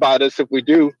tweet about us if we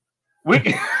do.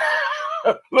 We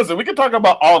listen. We can talk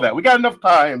about all that. We got enough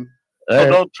time. So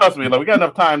don't trust me. Like we got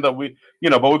enough time that we,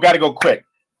 but we've got to go quick.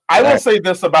 I will say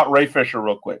this about Ray Fisher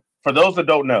real quick. For those that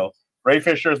don't know, Ray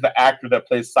Fisher is the actor that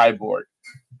plays Cyborg.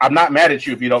 I'm not mad at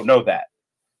you if you don't know that.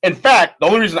 In fact, the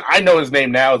only reason I know his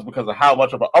name now is because of how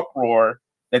much of an uproar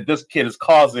that this kid is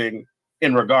causing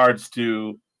in regards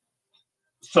to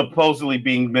supposedly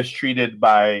being mistreated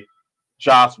by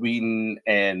Joss Whedon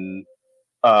and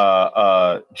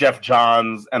Jeff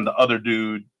Johns and the other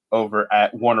dude over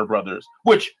at Warner Brothers.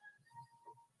 Which,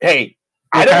 hey,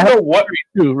 I don't know what.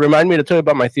 Remind me to tell you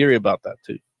about my theory about that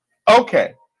too.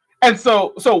 Okay, and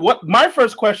so what? My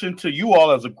first question to you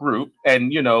all as a group,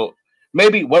 and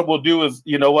maybe what we'll do is,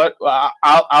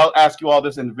 I'll ask you all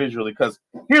this individually, because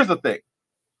here's the thing.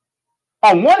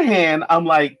 On one hand, I'm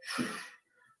like,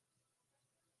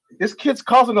 this kid's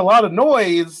causing a lot of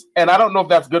noise, and I don't know if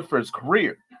that's good for his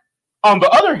career. On the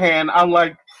other hand, I'm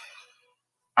like,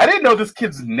 I didn't know this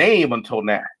kid's name until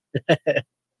now.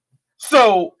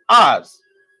 So, Oz,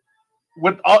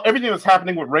 with everything that's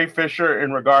happening with Ray Fisher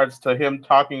in regards to him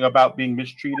talking about being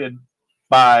mistreated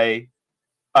by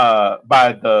the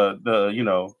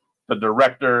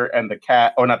director and the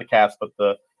cast, or not the cast, but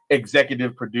the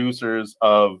executive producers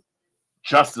of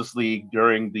Justice League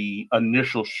during the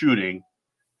initial shooting,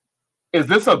 is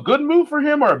this a good move for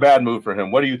him or a bad move for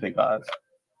him? What do you think, Oz?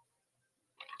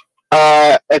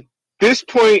 At this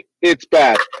point, it's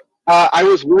bad. I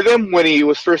was with him when he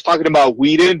was first talking about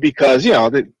Whedon because,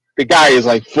 the guy is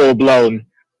like full blown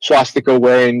swastika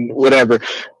wearing whatever.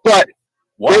 But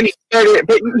then he started,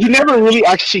 but he never really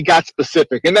actually got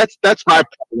specific. And that's my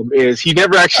problem is he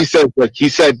never actually said, like, he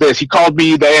said this, he called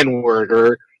me the N-word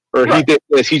or right. He did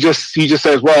this. He just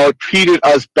says, well, it treated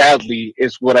us badly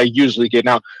is what I usually get.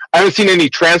 Now, I haven't seen any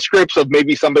transcripts of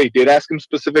maybe somebody did ask him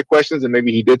specific questions and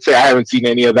maybe he did say, I haven't seen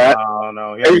any of that.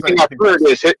 No. Everything I've heard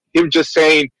is him just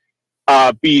saying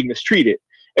being mistreated.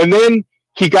 And then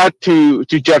he got to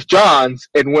Jeff Johns,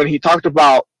 and when he talked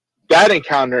about that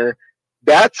encounter,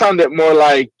 that sounded more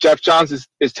like Jeff Johns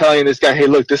is telling this guy, hey,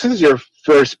 look, this is your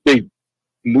first big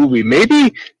movie.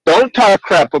 Maybe don't talk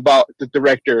crap about the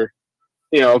director,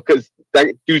 because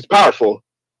that dude's powerful.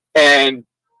 And,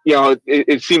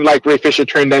 it seemed like Ray Fisher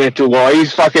turned that into, well,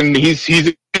 he's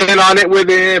in on it with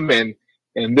him and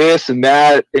this and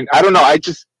that. And I don't know.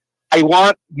 I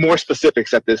want more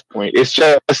specifics at this point. It's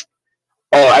just,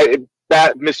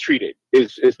 that mistreated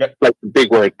is like the big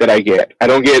word that I get. I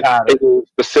don't get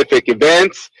specific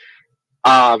events.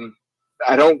 I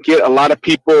don't get a lot of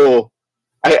people.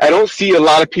 I don't see a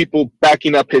lot of people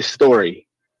backing up his story.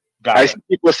 I see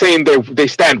people saying they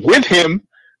stand with him,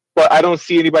 but I don't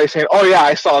see anybody saying, "Oh yeah,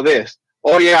 I saw this.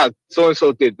 Oh yeah, so and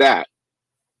so did that."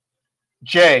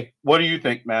 Jay, what do you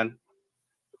think, man?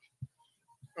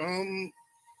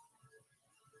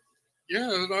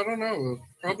 Yeah, I don't know.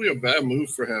 Probably a bad move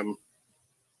for him.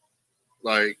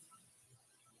 Like,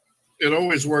 it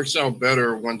always works out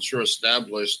better once you're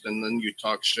established and then you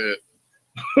talk shit.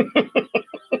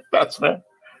 That's fair.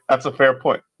 That's a fair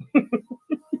point.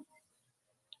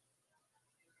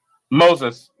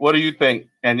 Moses, what do you think?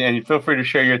 And you feel free to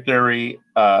share your theory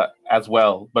as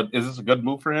well. But is this a good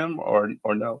move for him or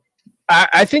no?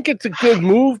 I think it's a good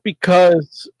move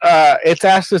because it's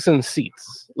asses and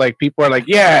seats. Like, people are like,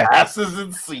 yeah, asses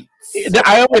and seats.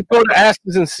 I always go to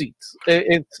asses and seats.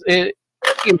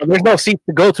 There's no seats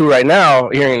to go to right now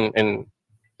here in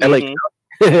LA.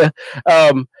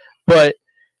 Mm-hmm. But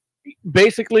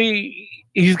basically,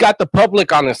 he's got the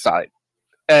public on his side,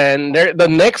 and the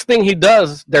next thing he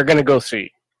does, they're gonna go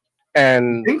see.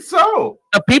 And I think so.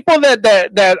 The people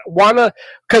that wanna,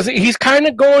 because he's kind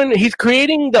of he's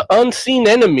creating the unseen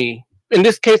enemy. In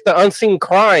this case, the unseen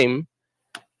crime,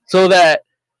 so that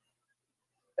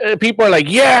people are like,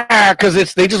 yeah, because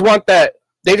they just want that.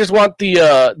 They just want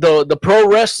the pro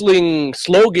wrestling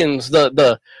slogans,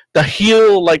 the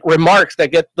heel like remarks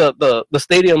that get the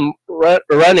stadium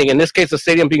running. In this case, the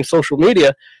stadium being social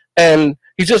media, and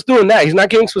he's just doing that. He's not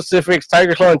giving specifics.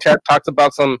 Tiger Claw and Chat talks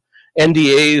about some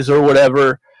NDAs or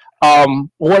whatever.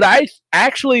 What I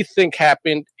actually think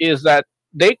happened is that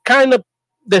they kind of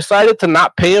decided to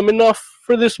not pay him enough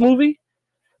for this movie,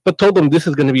 but told him this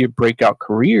is going to be a breakout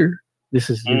career. You're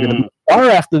going to be far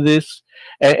after this.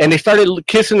 And they started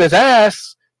kissing his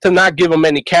ass to not give him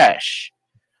any cash.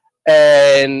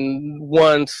 And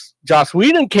once Joss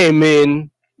Whedon came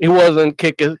in, he wasn't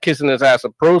kissing his ass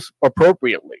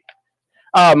appropriately.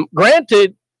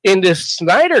 Granted, in this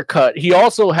Snyder cut, he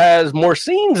also has more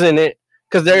scenes in it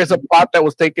because there's a plot that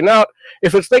was taken out.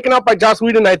 If it's taken out by Joss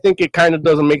Whedon, I think it kind of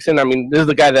doesn't make sense. I mean, this is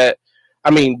the guy that,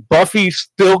 Buffy's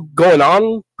still going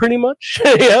on pretty much.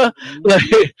 Yeah, like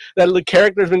that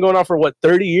character's been going on for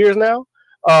 30 years now.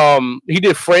 He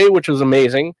did Frey, which was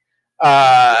amazing.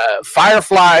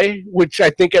 Firefly, which I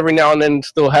think every now and then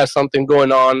still has something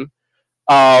going on.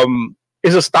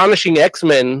 Is Astonishing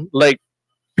X-Men. Like,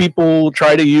 people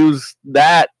try to use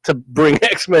that to bring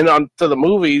X-Men onto the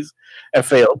movies and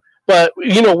fail. But,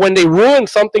 when they ruin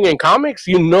something in comics,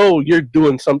 you're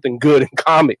doing something good in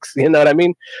comics. You know what I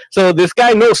mean? So this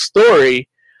guy knows story.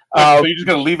 So you're just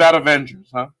going to leave out Avengers,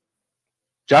 huh?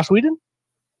 Joss Whedon?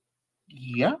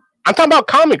 Yeah. I'm talking about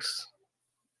comics.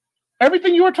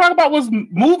 Everything you were talking about was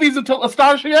movies until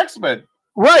Astonishing X-Men.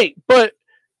 Right, but...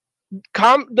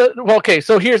 okay,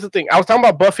 so here's the thing. I was talking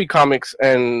about Buffy comics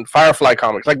and Firefly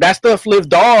comics. Like, that stuff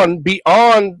lived on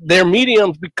beyond their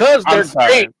mediums because they're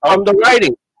great on the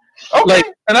writing. Okay,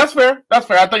 and that's fair. That's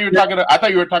fair. I thought you were talking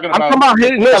about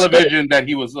television that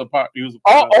he was a part.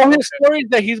 All his stories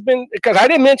that he's been, because I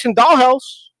didn't mention Dollhouse.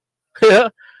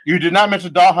 You did not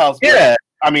mention Dollhouse. Yeah,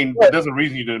 there's a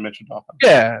reason you didn't mention Dollhouse.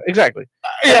 Yeah, exactly.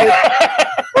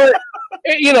 But,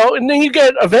 and then you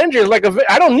get Avengers. Like,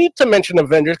 I don't need to mention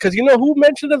Avengers because who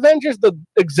mentioned Avengers? The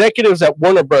executives at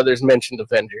Warner Brothers mentioned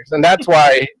Avengers, and that's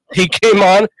why he came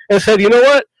on and said, "You know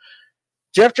what?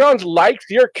 Jeff Johns likes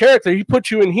your character. He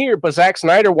put you in here, but Zack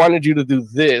Snyder wanted you to do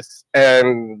this,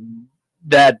 and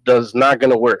that does not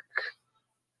going to work.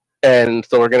 And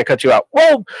so we're going to cut you out."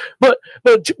 Well, but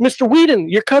Mr. Whedon,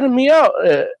 you're cutting me out,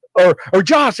 or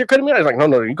Joss, you're cutting me out. He's like,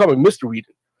 no, you call me Mr.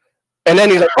 Whedon. And then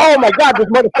he's like, "Oh my God, this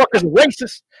motherfucker's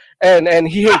racist, and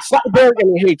he hates Cyborg,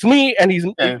 and he hates me, and he's."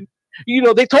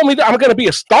 They told me that I'm going to be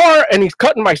a star, and he's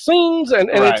cutting my scenes, and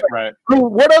it's like, right.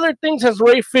 What other things has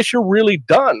Ray Fisher really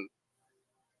done?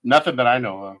 Nothing that I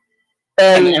know of.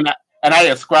 And I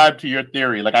ascribe to your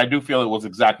theory. Like, I do feel it was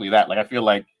exactly that. Like, I feel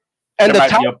like there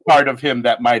might be a part of him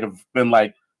that might have been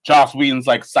like, Joss Whedon's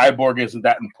like, Cyborg isn't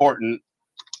that important,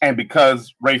 and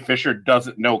because Ray Fisher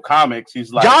doesn't know comics,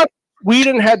 he's like, Joss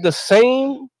Whedon had the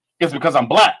same. It's because I'm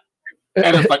black,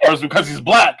 and it's like, or it's because he's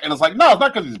black, and it's like, no, it's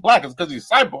not because he's black. It's because he's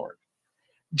Cyborg.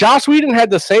 Joss Whedon had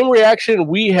the same reaction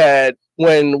we had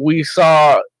when we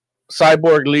saw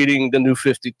Cyborg leading the New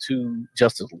 52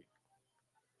 Justice League.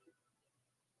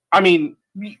 I mean,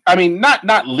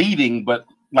 not leading, but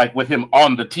like with him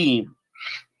on the team.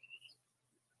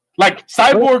 Like,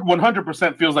 Cyborg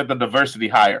 100% feels like the diversity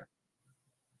hire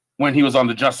when he was on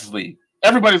the Justice League.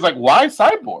 Everybody's like, why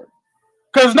Cyborg?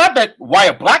 Because not that why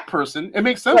a black person. It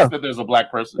makes sense that there's a black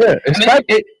person. Yeah,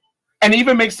 and it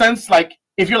even makes sense, like,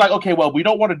 if you're like, okay, well, we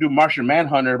don't want to do Martian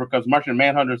Manhunter because Martian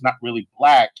Manhunter is not really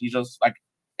black. He's just like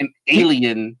an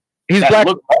alien. He's black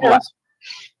on Mars.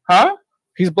 Huh?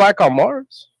 He's black on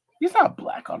Mars. He's not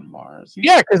black on Mars.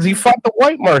 Yeah, because he fought the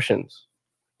white Martians.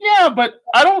 Yeah, but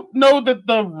I don't know that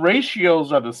the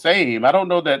ratios are the same. I don't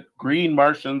know that green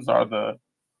Martians are the...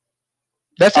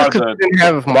 That's just because we didn't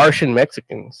have Martian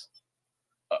Mexicans.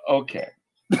 Okay.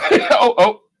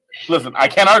 Listen, I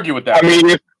can't argue with that. I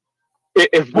mean,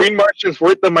 if green Martians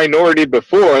were the minority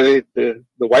before, the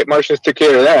white Martians took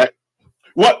care of that.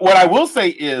 What I will say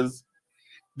is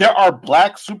there are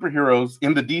black superheroes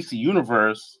in the DC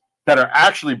universe that are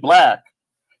actually black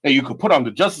that you could put on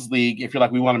the Justice League if you're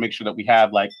like, we want to make sure that we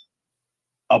have like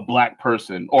a black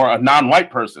person or a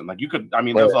non-white person. Like, you could,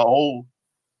 there's a whole,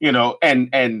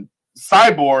 and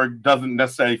Cyborg doesn't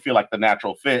necessarily feel like the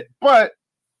natural fit, but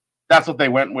that's what they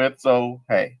went with. So,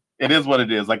 hey, it is what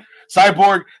it is. Like,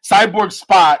 Cyborg's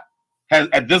spot has,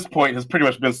 at this point, has pretty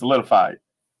much been solidified.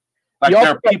 Like, there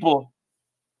are people.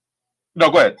 No,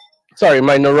 go ahead. Sorry,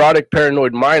 my neurotic,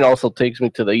 paranoid mind also takes me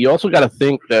to the... You also got to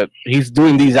think that he's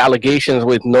doing these allegations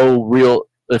with no real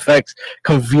effects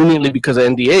conveniently because of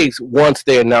NDAs once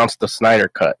they announced the Snyder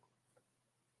Cut.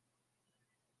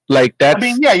 Like, that's...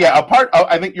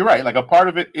 I think you're right. Like, a part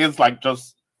of it is, like,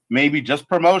 maybe just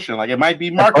promotion. Like, it might be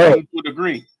marketing to a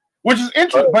degree, which is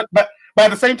interesting. But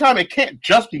at the same time, it can't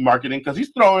just be marketing because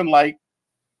he's throwing, like,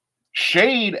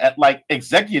 shade at, like,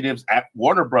 executives at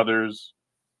Warner Brothers.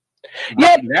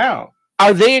 Right now,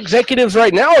 are they executives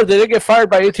right now, or did they get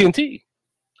fired by AT&T?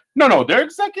 No, they're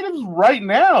executives right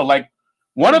now. Like,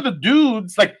 one of the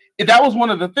dudes, like, that was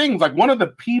one of the things. Like, one of the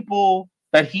people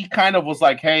that he kind of was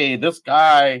like, hey, this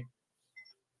guy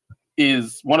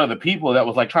is one of the people that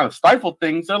was like trying to stifle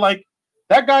things. They're like,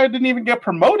 that guy didn't even get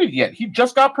promoted yet. He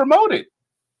just got promoted.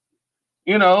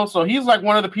 You know, so he's like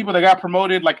one of the people that got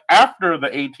promoted like after the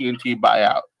AT&T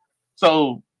buyout.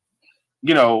 So,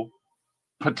 you know,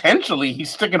 potentially he's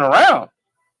sticking around.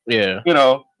 Yeah. You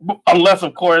know, unless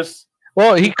of course,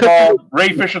 well, he could call Ray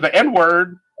Fisher the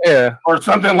N-word. Yeah. Or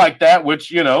something like that, which,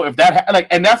 you know, if that like,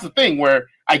 and that's the thing where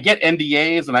I get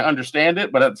NDAs and I understand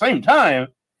it, but at the same time,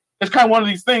 it's kind of one of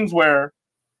these things where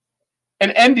an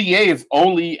NDA is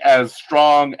only as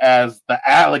strong as the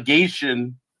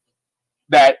allegation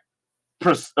that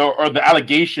or the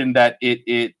allegation that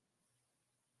it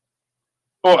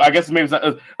I guess maybe it's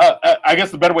not, I guess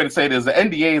the better way to say it is the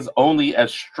NDA is only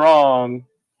as strong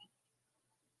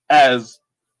as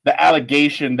the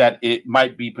allegation that it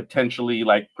might be potentially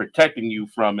like protecting you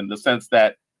from, in the sense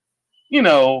that, you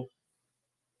know,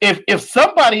 if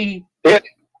somebody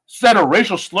said a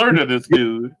racial slur to this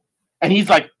dude and he's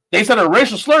like, they said a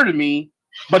racial slur to me,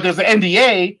 but there's an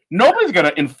NDA, nobody's going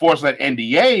to enforce that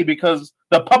NDA because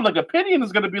the public opinion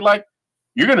is going to be like,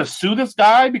 you're going to sue this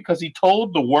guy because he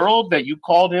told the world that you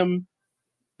called him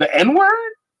the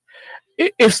N-word?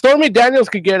 If Stormy Daniels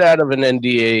could get out of an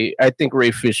NDA, I think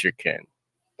Ray Fisher can.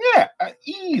 Yeah,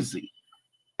 easy.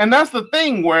 And that's the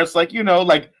thing where it's like, you know,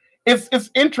 like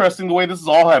it's interesting the way this is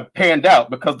all have panned out,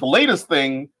 because the latest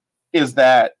thing is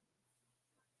that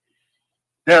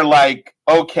they're like,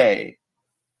 okay,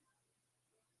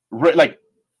 like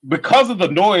because of the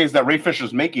noise that Ray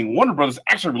Fisher's making, Warner Brothers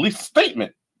actually released a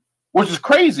statement, which is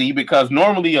crazy because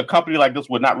normally a company like this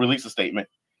would not release a statement.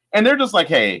 And they're just like,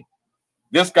 hey,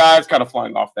 this guy's kind of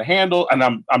flying off the handle, and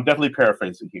I'm definitely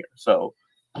paraphrasing here. So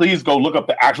please go look up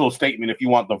the actual statement if you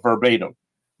want the verbatim.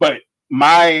 But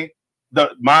my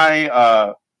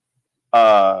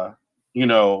you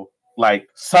know, like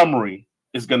summary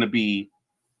is going to be,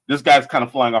 this guy's kind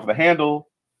of flying off the handle.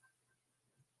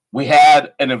 We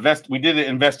did an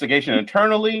investigation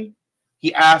internally.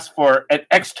 He asked for an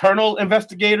external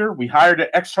investigator. We hired an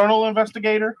external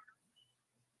investigator,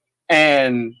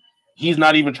 and he's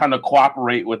not even trying to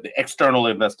cooperate with the external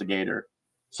investigator.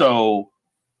 So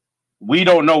we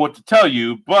don't know what to tell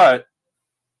you, but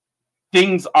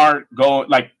things aren't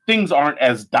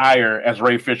as dire as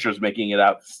Ray Fisher's making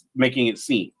it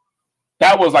seem.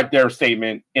 That was like their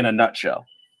statement in a nutshell.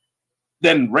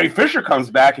 Then Ray Fisher comes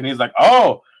back and he's like,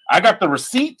 oh, I got the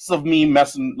receipts of me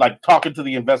talking to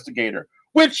the investigator,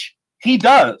 which he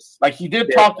does. Like, he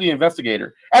did talk to the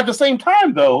investigator. At the same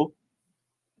time, though,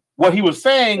 what he was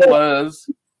saying was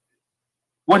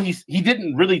he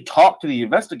didn't really talk to the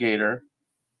investigator.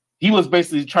 He was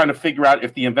basically trying to figure out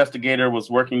if the investigator was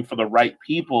working for the right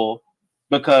people,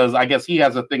 because I guess he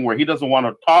has a thing where he doesn't want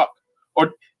to talk,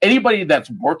 or anybody that's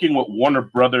working with Warner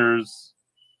Brothers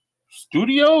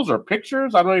Studios or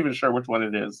Pictures. I'm not even sure which one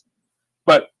it is.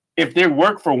 But if they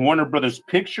work for Warner Brothers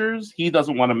Pictures, he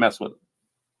doesn't want to mess with them.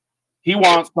 He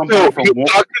wants somebody from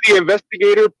Warner. Talk to the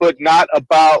investigator, but not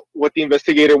about what the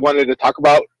investigator wanted to talk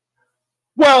about.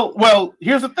 Well,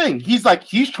 here's the thing. He's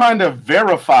trying to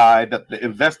verify that the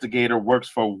investigator works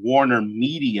for Warner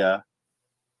Media,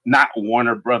 not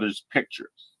Warner Brothers Pictures.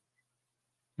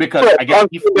 Because I guess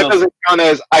he feels, that doesn't count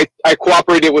as I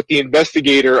cooperated with the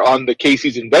investigator on the case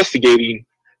he's investigating.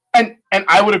 And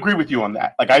I would agree with you on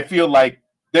that. Like, I feel like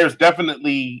there's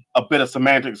definitely a bit of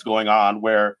semantics going on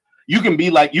where you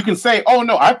can say, oh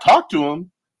no, I've talked to him.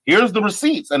 Here's the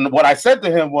receipts. And what I said to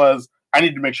him was, I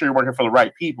need to make sure you're working for the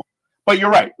right people. But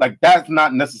you're right. Like, that's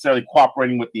not necessarily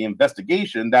cooperating with the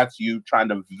investigation. That's you trying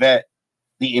to vet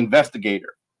the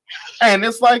investigator. And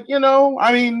it's like, you know,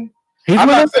 I mean, I'm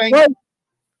not saying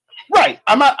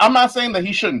that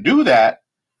he shouldn't do that.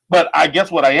 But I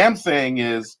guess what I am saying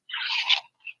is,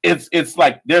 it's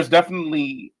like there's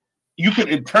definitely, you can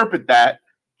interpret that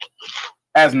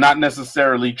as not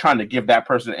necessarily trying to give that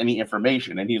person any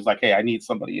information. And he's like, hey, I need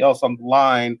somebody else on the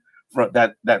line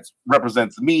that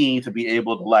represents me to be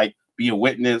able to like be a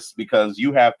witness, because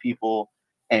you have people,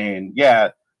 and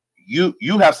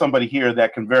you have somebody here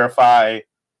that can verify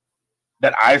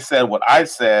that I said what I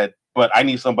said, but I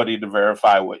need somebody to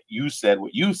verify what you said,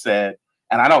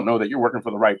 and I don't know that you're working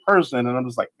for the right person. And I'm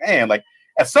just like, man, like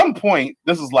at some point,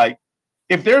 this is like,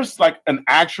 if there's like an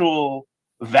actual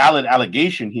valid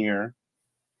allegation here,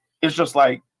 it's just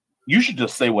like, you should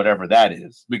just say whatever that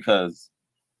is, because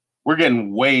we're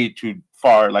getting way too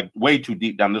far, like way too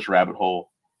deep down this rabbit hole.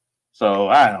 So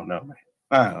I don't know, man.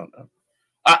 I don't know.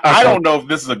 I don't know if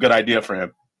this is a good idea for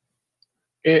him.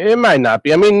 It might not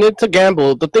be. I mean, it's a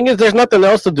gamble. The thing is, there's nothing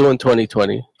else to do in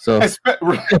 2020. So, and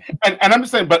I'm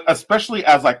just saying, but especially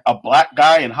as like a black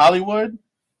guy in Hollywood,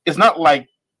 it's not like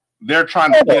they're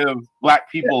trying to give black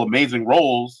people amazing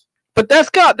roles. But that's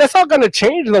all going to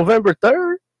change November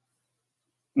 3rd.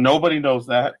 Nobody knows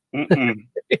that.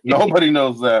 Nobody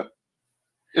knows that.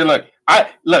 And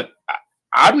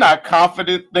I'm not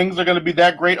confident things are going to be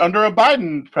that great under a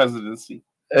Biden presidency.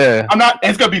 I'm not.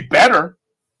 It's going to be better,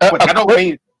 but that don't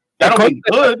mean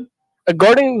good.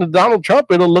 According to Donald Trump,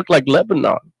 it'll look like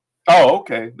Lebanon. Oh,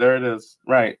 okay. There it is.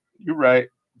 Right. You're right.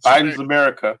 Biden's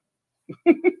America.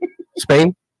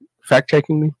 Spain, fact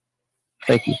checking me.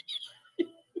 Thank you.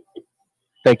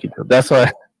 Thank you. That's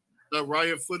why. The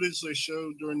riot footage they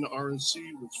showed during the RNC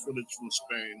was footage from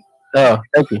Spain. Oh,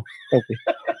 thank you.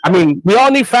 I mean, we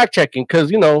all need fact checking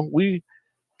because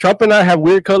Trump and I have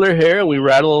weird color hair and we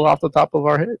rattle off the top of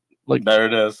our head. Like there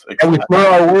it is. And we slur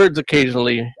our words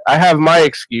occasionally. I have my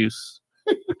excuse.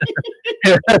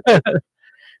 So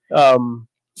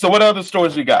what other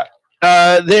stories we got?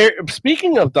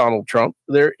 Speaking of Donald Trump,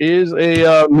 there is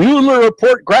a Mueller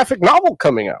Report graphic novel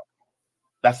coming out.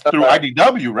 That's through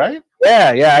IDW, right?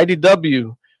 Yeah,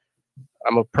 IDW.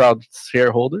 I'm a proud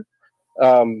shareholder.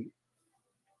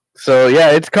 So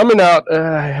yeah, it's coming out.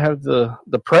 I have the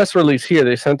press release here.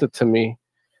 They sent it to me.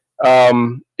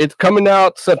 It's coming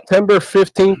out September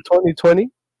 15th, 2020.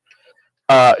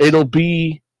 It'll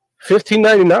be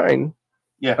 $15.99.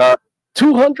 Yeah.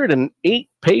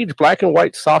 208-page black and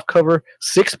white softcover,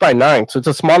 6x9. So it's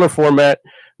a smaller format,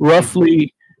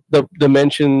 roughly the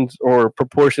dimensions or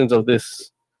proportions of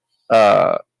this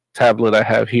tablet I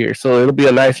have here. So it'll be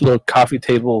a nice little thick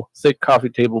coffee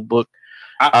table book.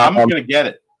 I'm gonna get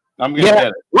it. Get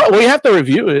it. Well, we have to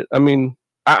review it. I mean,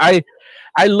 I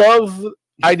love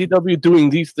IDW doing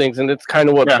these things, and it's kind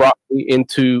of what brought me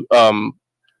into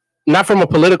not from a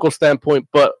political standpoint,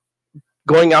 but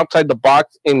going outside the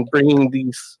box and bringing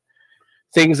these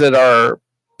things that are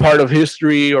part of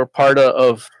history or part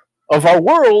of our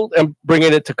world and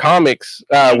bringing it to comics.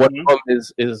 One of them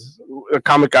is a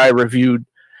comic I reviewed.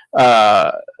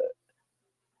 I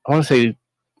want to say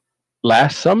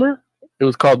last summer. It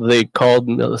was called "They Called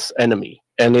Us Enemy,"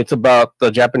 and it's about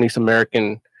the Japanese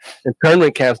American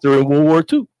internment camps during World War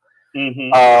II.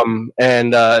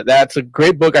 And that's a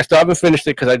great book. I still haven't finished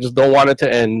it because I just don't want it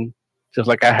to end. Just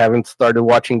like I haven't started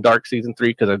watching Dark Season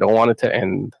 3 because I don't want it to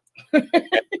end.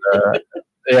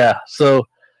 So,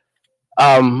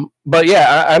 but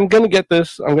yeah, I'm going to get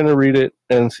this. I'm going to read it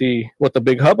and see what the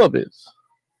big hubbub is.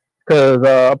 Because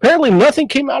apparently nothing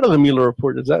came out of the Mueller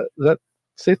report. Is that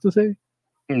safe to say?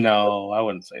 No, I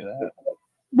wouldn't say that.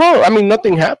 Well, I mean,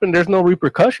 nothing happened. There's no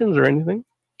repercussions or anything.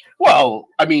 Well,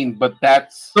 I mean, but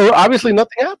so obviously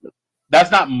nothing happened.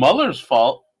 That's not Mueller's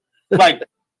fault. No,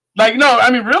 I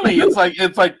mean, really, it's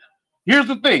like, here's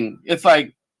the thing. It's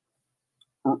like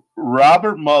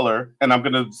Robert Mueller, and I'm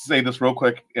going to say this real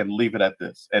quick and leave it at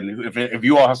this. And if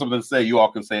you all have something to say, you all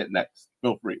can say it next.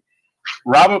 Feel free.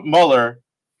 Robert Mueller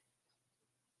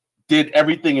did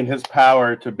everything in his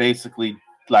power to basically,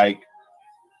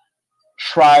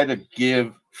 try to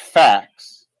give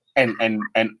facts and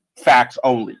facts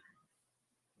only.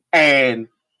 And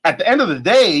at the end of the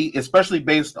day, especially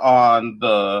based on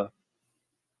the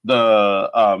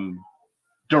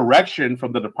direction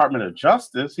from the Department of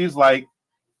Justice, he's like,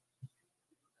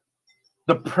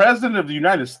 the president of the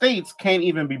United States can't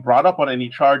even be brought up on any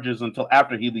charges until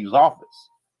after he leaves office.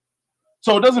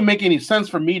 So it doesn't make any sense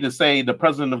for me to say the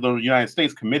president of the United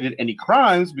States committed any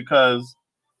crimes, because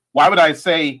why would I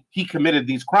say he committed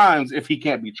these crimes if he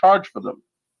can't be charged for them?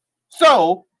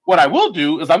 So what I will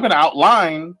do is I'm going to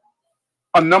outline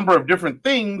a number of different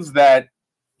things that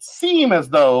seem as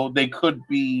though they could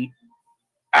be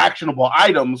actionable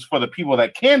items for the people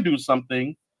that can do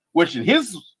something, which in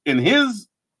his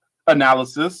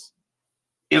analysis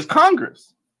is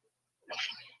Congress.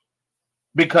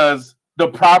 Because the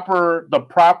proper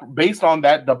based on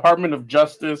that Department of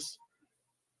Justice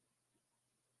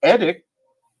edict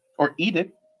or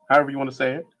edict, however you want to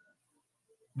say it,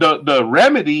 the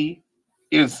remedy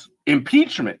is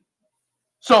impeachment.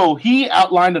 So he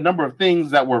outlined a number of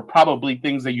things that were probably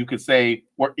things that you could say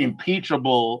were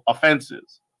impeachable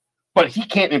offenses. But he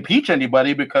can't impeach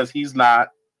anybody because he's not,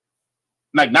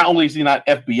 not only is he not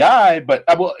FBI, but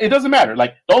it doesn't matter.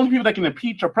 The only people that can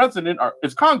impeach a president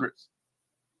is Congress.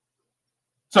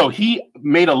 So he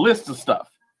made a list of stuff,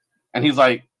 and he's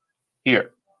like,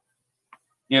 here,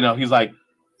 he's like,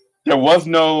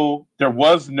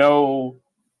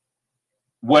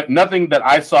 nothing that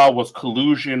I saw was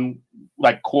collusion,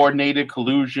 coordinated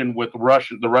collusion with the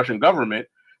Russian government.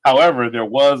 However, there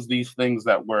was these things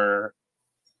that were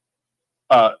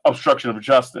obstruction of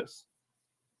justice,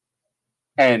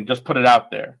 and just put it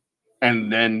out there.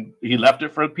 And then he left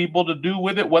it for people to do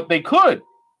with it what they could,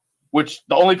 which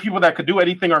the only people that could do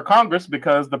anything are Congress,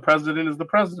 because the president is the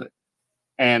president.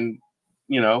 And,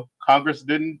 Congress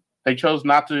didn't They chose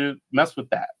not to mess with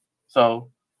that. So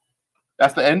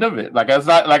that's the end of it. Like it's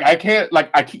not like I can't it's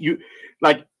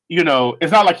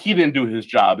not like he didn't do his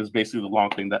job. Is basically the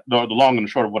long and the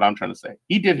short of what I'm trying to say.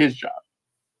 He did his job.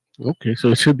 Okay, so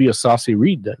it should be a saucy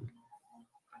read then.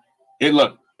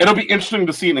 It'll be interesting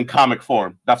to see it in comic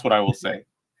form. That's what I will say.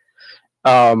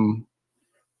 The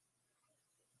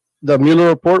Mueller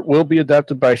Report will be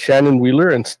adapted by Shannon Wheeler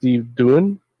and Steve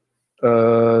Doohan.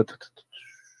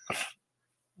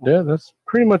 Yeah, that's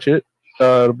pretty much it.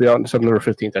 It'll be out on September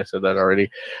 15th. I said that already.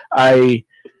 I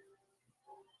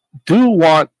do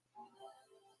want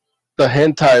the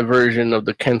hentai version of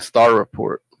the Ken Starr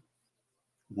Report.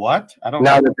 What? I don't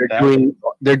know. Now that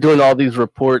they're doing all these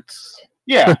reports.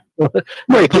 Yeah.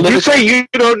 Wait, did you say you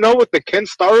don't know what the Ken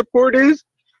Starr Report is?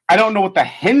 I don't know what the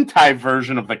hentai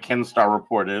version of the Ken Starr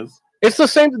Report is. It's the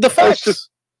same. The facts.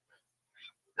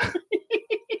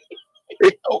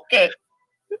 Okay.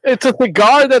 It's a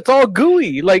cigar that's all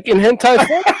gooey, like in hentai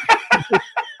form.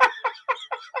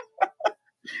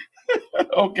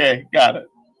 Okay, got it.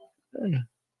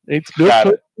 It's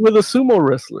good with a sumo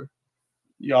wrestler.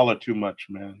 Y'all are too much,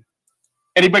 man.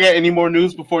 Anybody got any more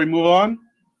news before we move on?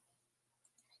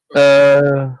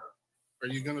 Are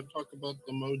you going to talk about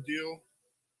the Mo deal?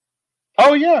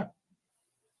 Oh, yeah.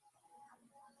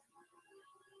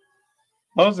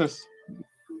 Moses.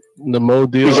 The Mo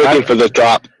deal. He's looking for the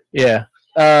drop. Yeah.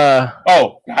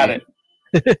 Got it.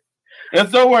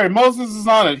 Don't worry. Moses is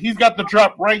on it. He's got the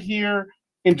drop right here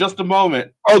in just a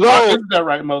moment. Although, is that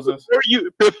right, Moses?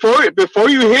 Before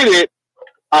you hit it,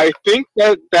 I think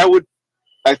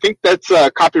that's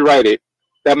copyrighted.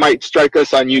 That might strike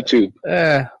us on YouTube.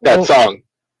 That song.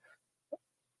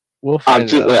 We'll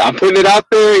find it. I'm putting it out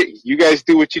there. You guys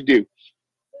do what you do.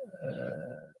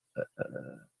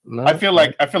 No, I feel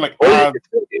like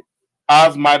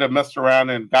Oz might have messed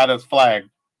around and got us flagged.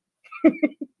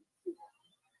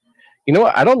 You know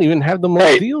what? I don't even have the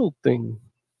Mo deal thing.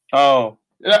 Oh,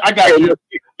 I got you.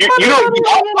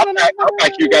 I'll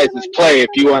back you guys' play if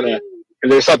you want to. If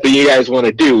there's something you guys want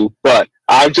to do, but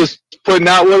I'm just putting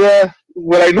out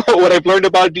what I know, what I've learned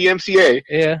about DMCA.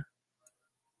 Yeah.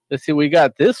 Let's see. We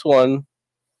got this one.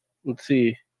 Let's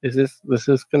see. Is this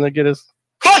gonna get us?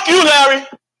 Fuck you, Larry.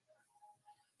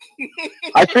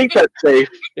 I think that's safe.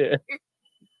 Yeah.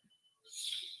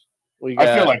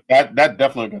 I feel like that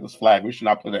definitely got us flagged. We should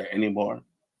not play that anymore.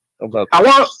 I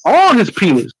want all his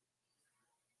penis.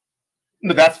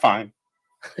 No, that's fine.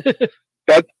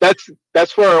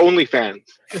 That's for our OnlyFans.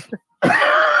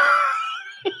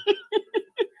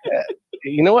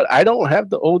 You know what? I don't have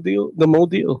the Mo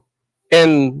deal,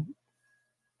 and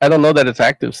I don't know that it's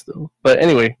active still. But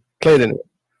anyway, play it anyway.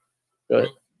 Go ahead.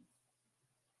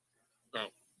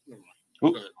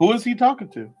 Who is he talking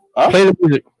to? Play the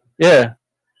music. Yeah.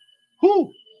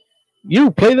 Who?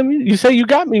 You play the music. You say you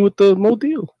got me with the Mo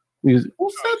deal music. Who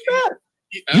said that?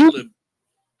 You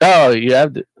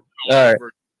have it. All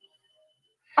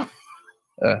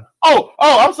right.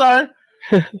 I'm sorry.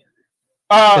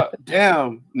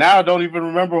 Damn. Now I don't even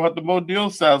remember what the Mo deal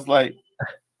sounds like.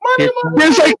 Money.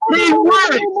 There's like 3 words.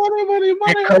 Money. Here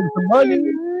comes the money.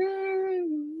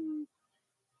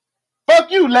 Fuck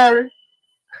you, Larry.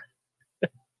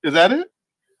 Is that it?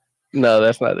 No,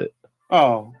 that's not it.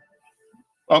 Oh.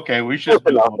 Okay, we should.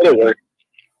 It'll work.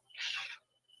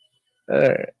 All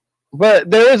right.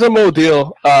 But there is a Mo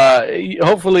deal.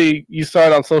 Hopefully you saw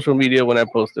it on social media when I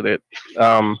posted it.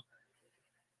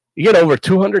 You get over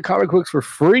 200 comic books for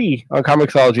free on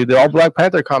Comixology. They're all Black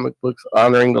Panther comic books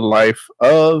honoring the life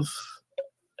of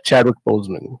Chadwick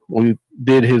Boseman. We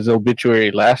did his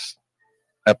obituary last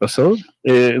episode.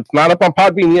 It's not up on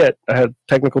Podbean yet. I had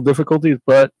technical difficulties,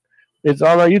 but it's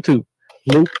on our YouTube.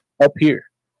 Link up here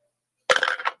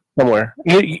somewhere.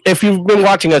 If you've been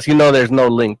watching us, you know there's no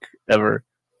link ever.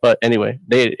 But anyway,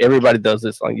 everybody does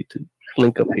this on YouTube.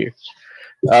 Link up here.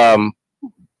 But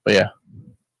yeah.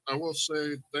 I will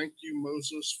say thank you,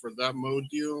 Moses, for that Mo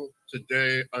deal.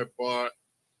 Today I bought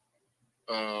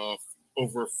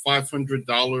over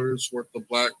 $500 worth of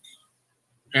Black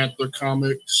Panther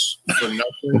comics for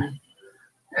nothing.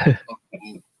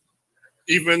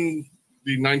 Even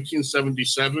the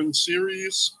 1977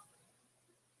 series,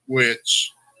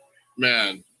 which,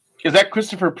 man. Is that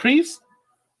Christopher Priest?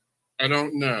 I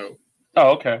don't know.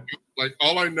 Oh, okay. Like,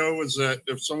 all I know is that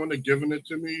if someone had given it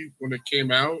to me when it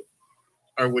came out,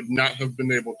 I would not have been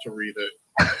able to read it.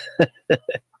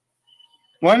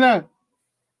 Why not?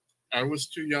 I was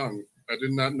too young. I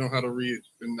did not know how to read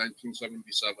in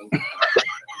 1977.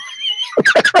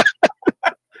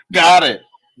 Got it.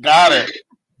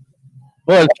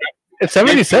 Well, it's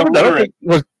 77.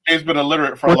 He's been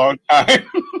illiterate for a long time.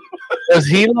 Was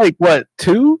he like what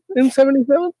 2 in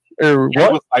 77 or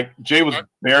what? Jay was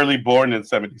barely born in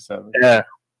 77. Yeah.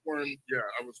 I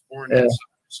was born in 77.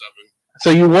 So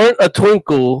you weren't a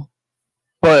twinkle,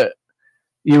 but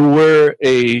you were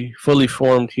a fully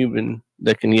formed human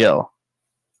that can yell.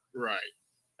 Right.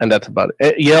 And that's about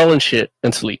it. Yell and shit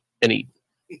and sleep and eat.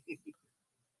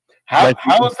 How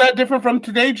is that different from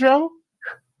today, Joe?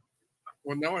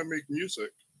 Well, now I make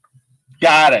music.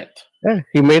 Got it. Yeah,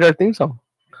 he made our theme song.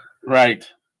 Right.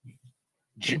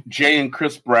 Jay and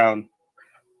Chris Brown.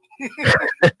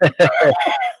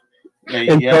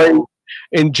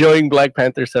 Enjoying Black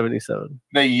Panther 77.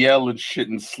 They yell and shit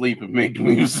and sleep and make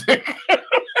music.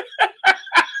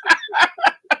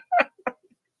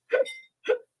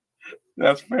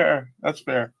 That's fair.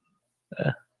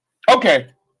 Yeah. Okay.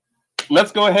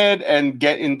 Let's go ahead and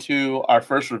get into our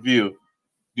first review.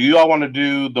 Do you all want to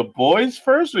do The Boys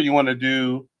first, or you want to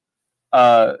do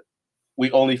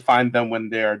We Only Find Them When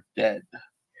They're Dead?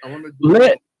 I want to do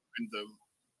them.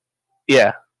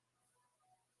 Yeah.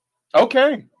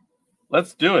 Okay.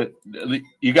 Let's do it.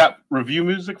 You got review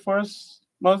music for us,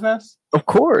 Moses? Of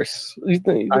course.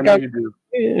 I know you do.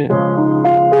 Yeah.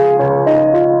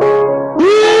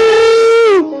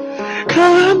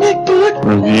 Comic book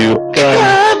Review.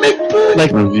 comic book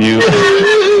Like review.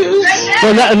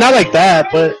 Well, not like that,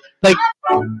 but like.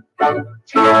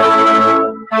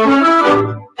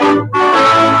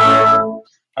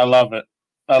 I love it.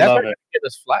 I That's love why it. you get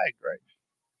this flag, right?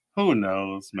 Who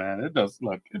knows, man? It doesn't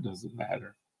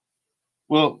matter.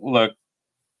 Well, look,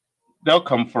 they'll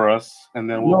come for us, and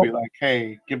then we'll be like,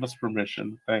 "Hey, give us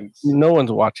permission, thanks." No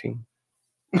one's watching.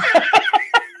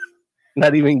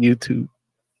 Not even YouTube.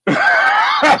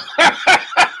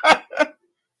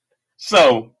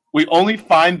 So we only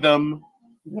find them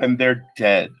when they're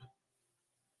dead.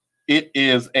 It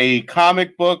is a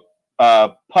comic book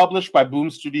published by Boom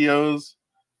Studios,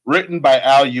 written by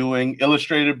Al Ewing,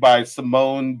 illustrated by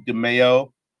Simone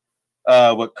DeMeo,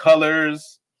 with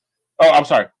colors. Oh, I'm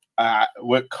sorry.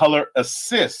 With color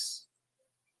assists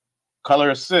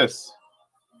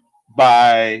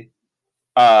by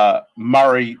Marisara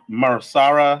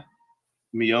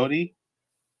Miotti,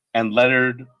 and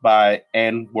lettered by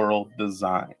N World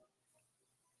Design.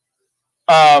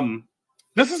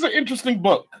 This is an interesting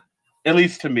book, at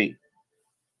least to me,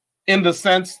 in the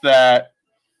sense that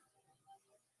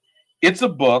it's a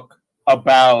book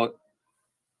about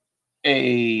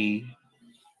a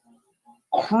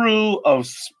crew of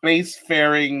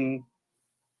spacefaring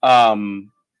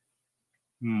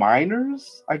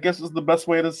miners, I guess is the best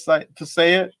way to say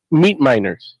it. Meat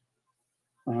miners.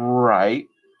 Right.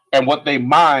 And what they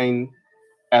mine,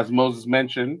 as Moses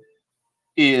mentioned,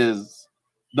 is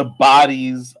the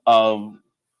bodies of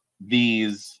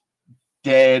these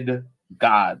dead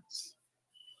gods.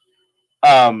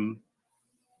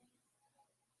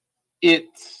 It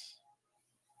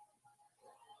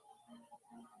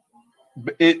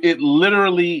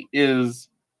literally is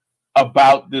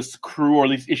about this crew, or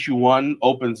at least issue 1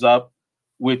 opens up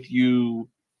with you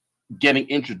getting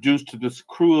introduced to this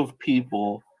crew of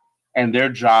people, and their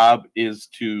job is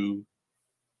to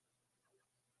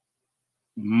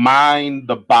mine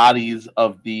the bodies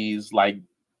of these like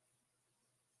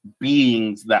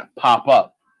beings that pop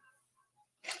up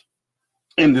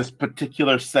in this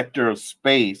particular sector of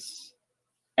space,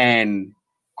 and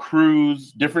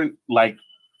crews, different like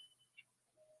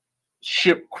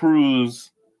ship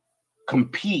crews,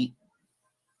 compete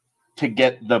to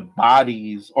get the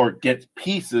bodies or get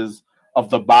pieces of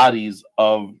the bodies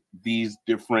of these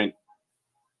different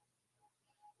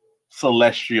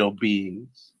celestial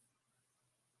beings.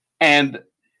 And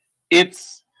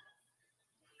it's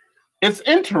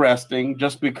interesting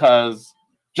just because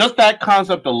just that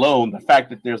concept alone, the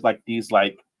fact that there's like these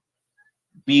like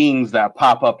beings that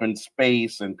pop up in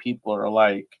space and people are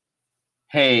like,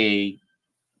 hey,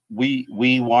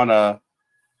 we want to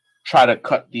try to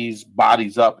cut these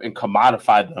bodies up and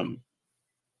commodify them.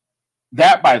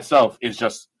 That by itself is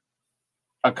just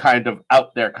a kind of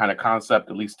out there kind of concept,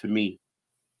 at least to me.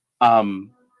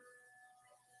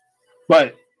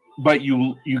 But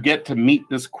you get to meet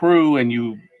this crew, and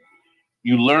you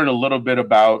learn a little bit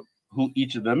about who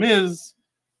each of them is,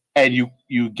 and you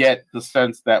get the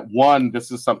sense that, one,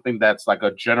 this is something that's like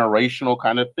a generational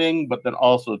kind of thing, but then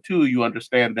also, two, you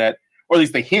understand that, or at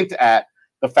least they hint at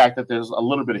the fact that there's a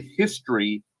little bit of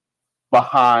history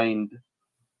behind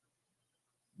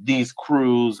these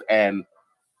crews and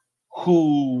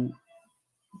who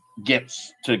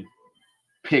gets to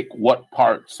pick what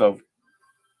parts of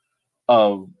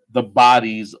the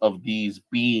bodies of these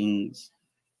beings,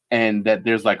 and that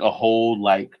there's like a whole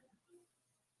like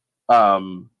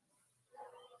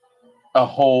a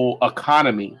whole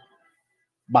economy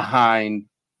behind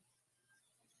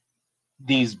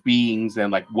these beings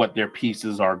and like what their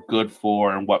pieces are good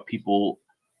for and what people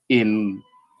in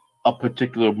a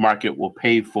particular market will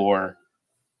pay for.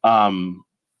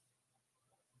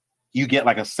 You get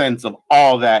like a sense of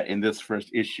all that in this first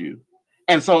issue.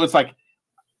 And so it's like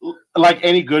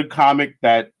any good comic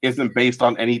that isn't based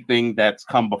on anything that's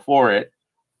come before it,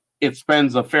 it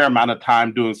spends a fair amount of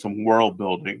time doing some world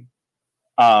building.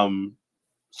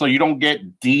 So you don't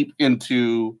get deep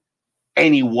into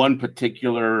any one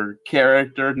particular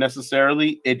character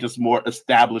necessarily. It just more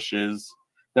establishes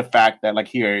the fact that, like,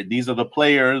 here, these are the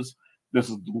players, this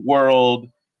is the world,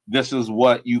 this is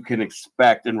what you can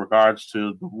expect in regards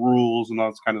to the rules and all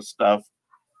this kind of stuff.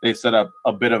 They set up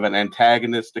a bit of an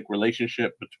antagonistic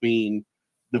relationship between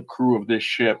the crew of this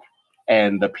ship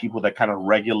and the people that kind of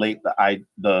regulate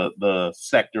the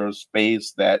sector of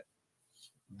space that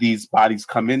these bodies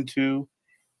come into.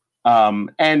 And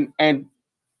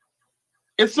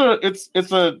it's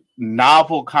a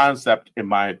novel concept in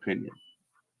my opinion.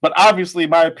 But obviously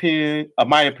my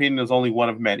opinion is only one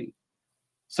of many.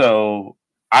 So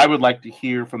I would like to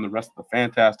hear from the rest of the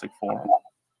Fantastic Forum.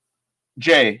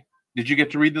 Jay, did you get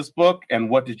to read this book, and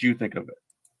what did you think of it?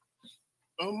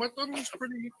 I thought it was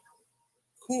pretty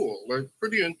cool, like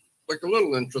a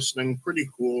little interesting, pretty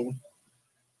cool.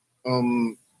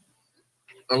 I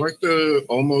like the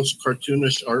almost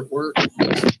cartoonish artwork.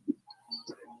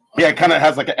 Yeah, it kind of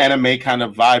has like an anime kind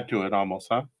of vibe to it, almost,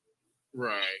 huh?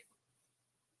 Right.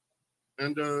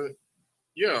 And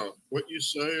yeah, what you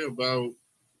say about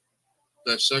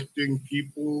dissecting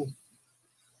people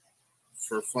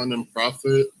for fun and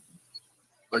profit,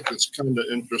 like, it's kind of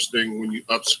interesting when you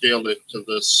upscale it to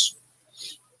this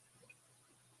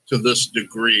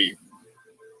degree.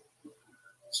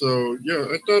 So yeah,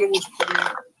 I thought it was pretty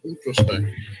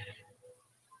interesting.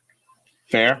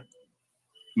 Fair.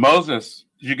 Moses,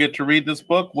 did you get to read this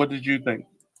book? What did you think?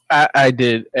 I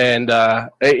did, and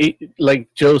like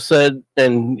Joe said,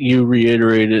 and you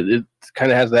reiterated, it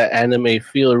kind of has that anime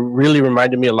feel. It really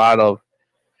reminded me a lot of,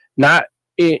 not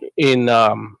in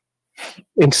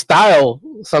style,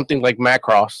 something like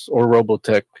Macross or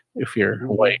Robotech, if you're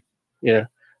white, yeah.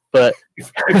 But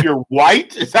if you're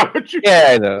white, is that what you? Yeah,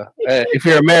 I know. If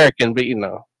you're American, but you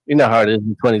know how it is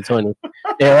in 2020.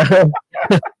 Yeah.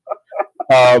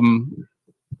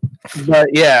 But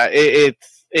yeah,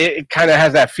 it kind of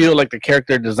has that feel, like the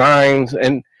character designs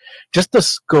and just the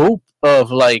scope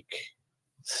of like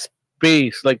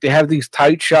space. Like they have these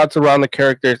tight shots around the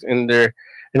characters and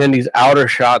then these outer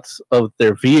shots of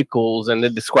their vehicles, and they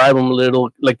describe them a little,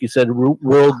 like you said,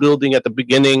 world building at the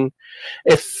beginning.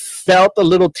 It felt a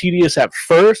little tedious at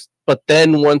first, but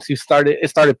then once it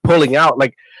started pulling out.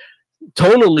 Like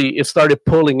tonally, it started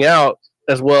pulling out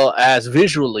as well as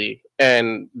visually,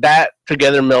 and that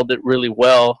together melded really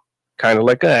well, kind of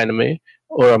like an anime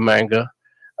or a manga.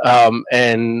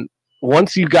 And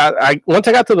once I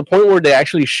got to the point where they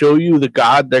actually show you the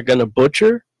god they're gonna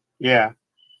butcher, yeah,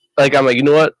 like I'm like, you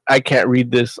know what? I can't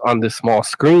read this on this small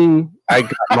screen. I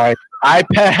got my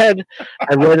iPad.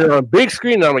 I read it on a big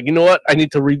screen. And I'm like, you know what? I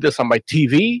need to read this on my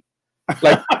TV.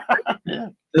 Like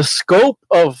the scope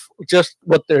of just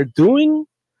what they're doing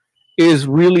is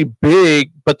really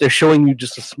big, but they're showing you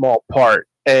just a small part.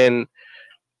 And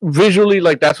visually,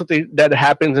 like that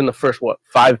happens in the first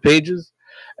 5 pages,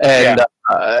 and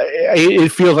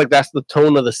it feels like that's the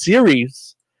tone of the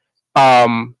series.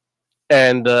 And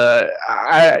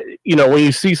when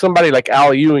you see somebody like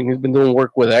Al Ewing, who's been doing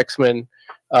work with X-Men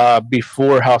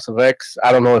before House of X,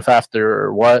 I don't know if after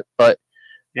or what, but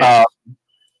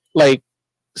like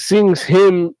seeing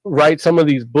him write some of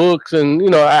these books, and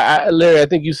Larry, I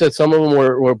think you said some of them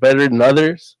were better than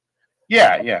others.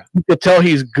 Yeah. You could tell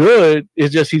he's good.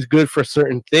 It's just he's good for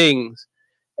certain things,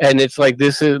 and it's like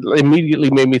this is immediately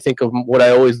made me think of what I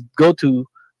always go to.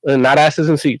 Not asses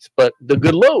and seats, but the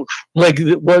good load. Like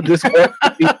what this.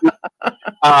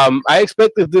 I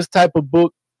expected this type of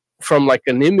book from like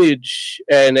an Image,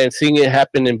 and then seeing it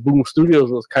happen in Boom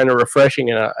Studios was kind of refreshing,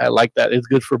 and I like that. It's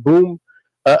good for Boom.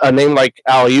 A name like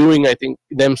Al Ewing, I think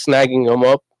them snagging him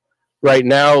up right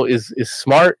now is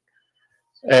smart,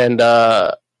 and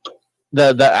I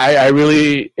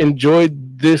really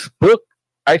enjoyed this book.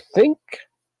 I think.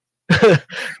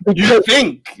 You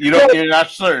think you're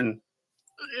not certain.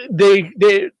 They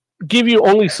give you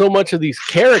only so much of these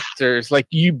characters. Like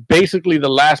you basically, the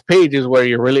last page is where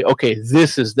you're really okay.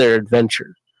 This is their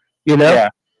adventure, Yeah.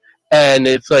 And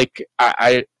it's like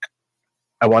I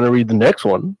want to read the next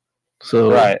one,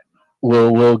 so right.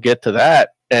 We'll get to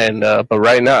that. And but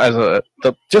right now,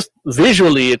 just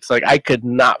visually, it's like I could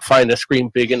not find a screen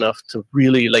big enough to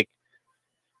really like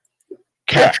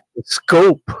capture the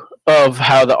scope of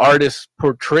how the artist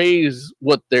portrays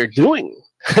what they're doing.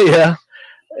 Yeah,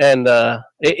 and I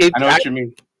know what you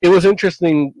mean. it was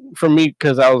interesting for me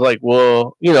because I was like,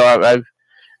 well,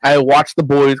 I watched The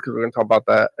Boys because we're gonna talk about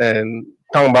that and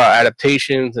talking about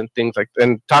adaptations and things like that,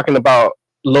 and talking about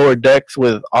Lower Decks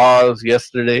with Oz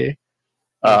yesterday,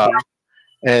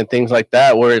 and things like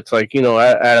that, where it's like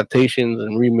adaptations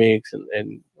and remakes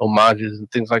and homages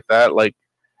and things like that. Like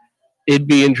it'd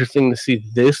be interesting to see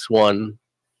this one,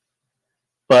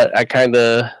 but I don't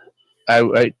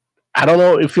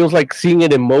know. It feels like seeing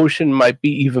it in motion might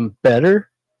be even better.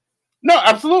 No,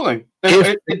 absolutely.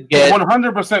 It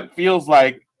 100% feels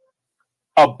like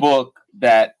a book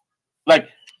that, like,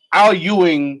 Al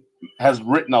Ewing has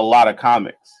written a lot of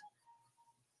comics.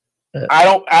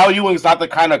 Al Ewing's not the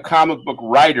kind of comic book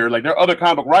writer. Like, there are other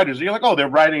comic book writers. You're like, oh, they're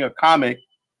writing a comic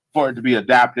for it to be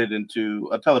adapted into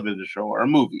a television show or a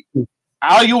movie.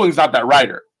 Al Ewing's not that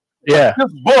writer. Yeah.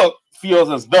 This book feels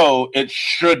as though it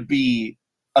should be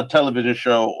a television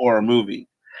show or a movie.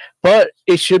 But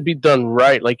it should be done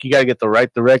right. Like, you got to get the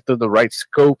right director, the right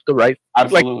scope, the right...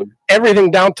 Absolutely. Like,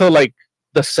 everything down to, like,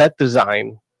 the set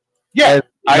design. Yeah, and,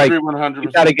 I agree 100%.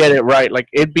 You got to get it right. Like,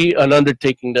 it'd be an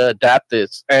undertaking to adapt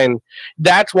this. And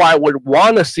that's why I would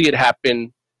want to see it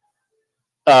happen.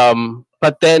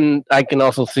 But then I can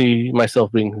also see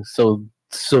myself being so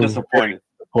disappointed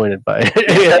by it.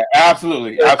 Yeah,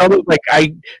 absolutely.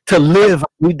 Like, to live, I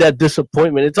need that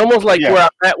disappointment. It's almost like where I'm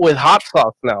at with hot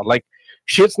sauce now. Like,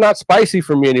 shit's not spicy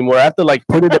for me anymore. I have to, like,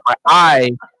 put it in my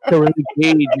eye to really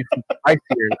gauge if it's spicy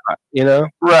or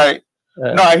not, Right.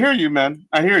 No, I hear you, man.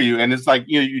 I hear you. And it's like,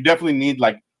 you definitely need,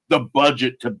 like, the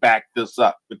budget to back this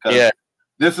up, because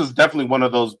this is definitely one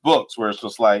of those books where it's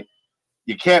just like,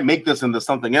 you can't make this into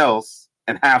something else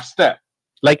and half step.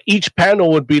 Like, each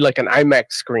panel would be like an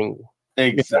IMAX screen.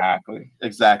 Exactly.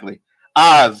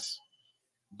 Oz,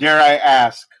 dare I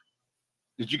ask,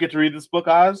 did you get to read this book,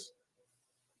 Oz?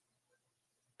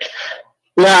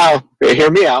 Now, hear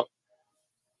me out.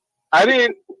 I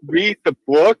didn't read the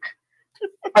book,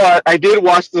 but I did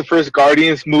watch the first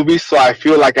Guardians movie, so I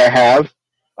feel like I have.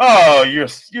 Oh, you're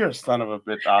a son of a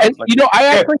bitch, Oz. And,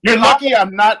 you're lucky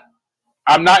I'm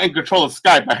not in control of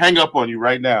Skype. I hang up on you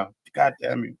right now. God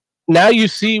damn you. Now you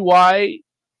see why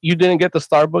you didn't get the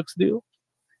Starbucks deal?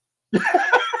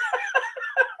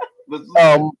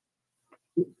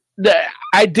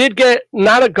 I did get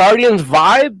not a Guardians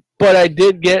vibe, but I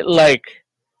did get like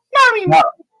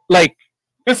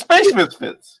it's Space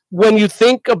Misfits. When you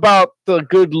think about the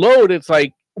Good Load, it's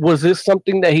like, was this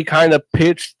something that he kind of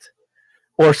pitched,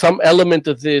 or some element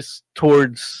of this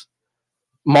towards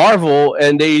Marvel,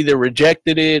 and they either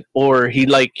rejected it, or he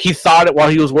thought it while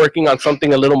he was working on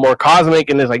something a little more cosmic,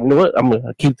 and it's like, you know what, I'm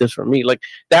gonna keep this for me. Like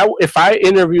that, if I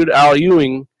interviewed Al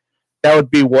Ewing, that would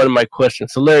be one of my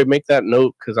questions. So Larry, make that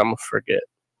note, because I'm gonna forget.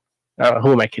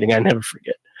 Who am I kidding? I never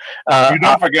forget. You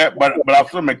don't forget, but I'll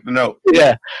still make the note.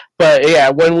 Yeah, but yeah,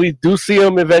 when we do see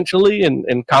him eventually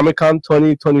in Comic-Con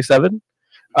 2027,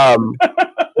 I'm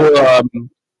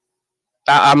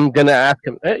gonna ask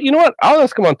him. You know what? I'll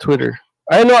ask him on Twitter.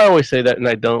 I know I always say that, and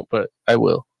I don't, but I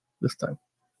will this time.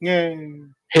 Yay!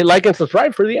 Hit like and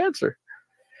subscribe for the answer.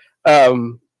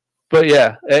 But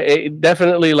yeah, it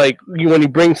definitely, like, when you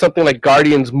bring something like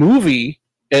Guardians movie,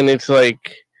 and it's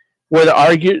like where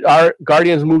our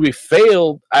Guardians movie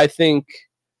failed, I think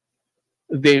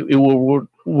it will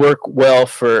work well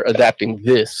for adapting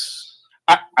this.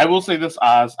 I will say this,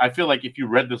 Oz. I feel like if you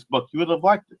read this book, you would have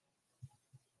liked it,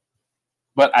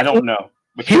 but I don't know.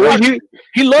 But you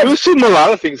assume a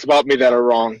lot of things about me that are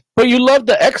wrong. But you love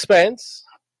The Expanse.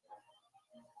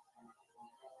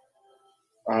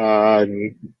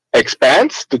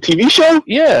 Expanse, the TV show?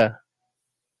 Yeah.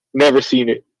 Never seen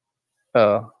it.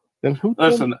 Then who?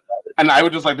 Listen, and I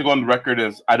would just like to go on the record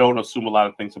as I don't assume a lot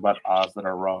of things about Oz that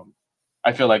are wrong.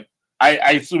 I feel like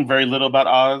I assume very little about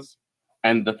Oz,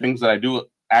 and the things that I do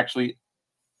actually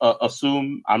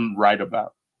assume I'm right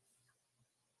about.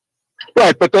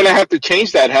 Right, but then I have to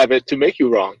change that habit to make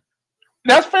you wrong.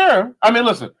 That's fair. I mean,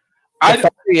 listen,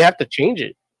 you have to change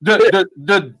it.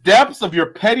 The depths of your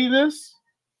pettiness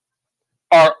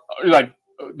are like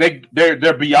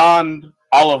they're beyond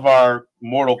all of our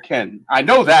mortal ken. I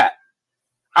know that.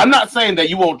 I'm not saying that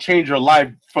you won't change your life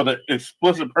for the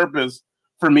explicit purpose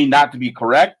for me not to be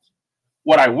correct.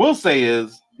 What I will say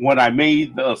is, when I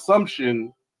made the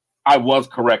assumption, I was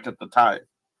correct at the time.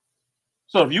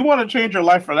 So if you want to change your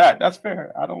life for that, that's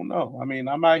fair. I don't know. I mean,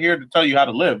 I'm not here to tell you how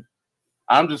to live.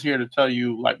 I'm just here to tell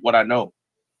you, like, what I know.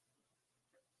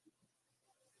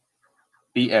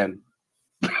 The end.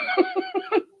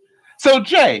 So,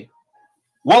 Jay,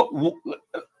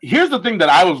 Here's the thing that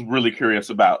I was really curious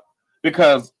about,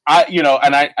 because you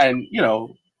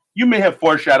may have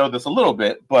foreshadowed this a little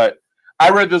bit, but I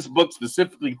read this book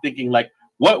specifically thinking like,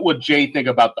 what would Jay think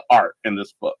about the art in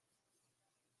this book?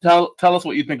 Tell us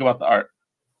what you think about the art.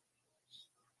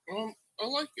 I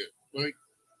like it. Like,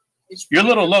 you're a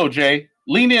little low, Jay.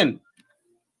 Lean in.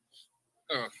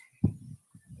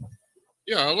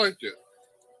 Yeah, I like it.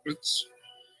 It's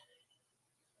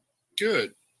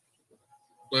good.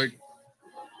 Like,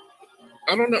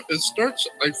 I don't know. It starts.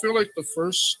 I feel like the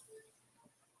first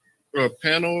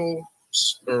panel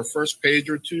or first page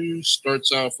or two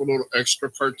starts off a little extra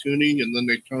cartoony, and then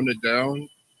they tone it down.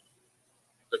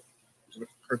 Is it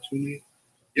cartoony?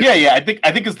 Yeah. I think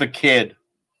it's the kid.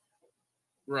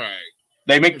 Right.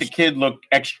 They make the kid look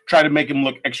extra. Try to make him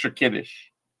look extra kiddish.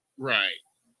 Right.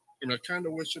 And I kind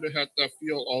of wish it had that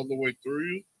feel all the way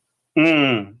through.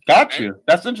 Got you.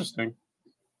 That's interesting.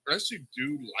 I actually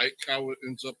do like how it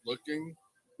ends up looking.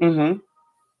 Mm-hmm.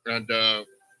 And I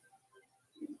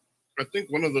think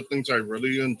one of the things I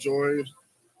really enjoyed,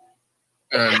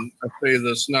 and I say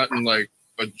this not in like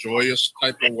a joyous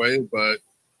type of way, but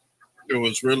it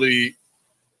was really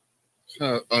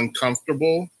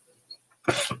uncomfortable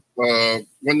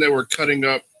when they were cutting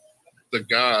up the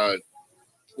god.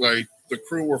 Like, the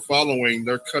crew were following,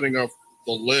 they're cutting off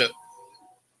the lip.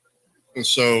 And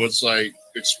so it's like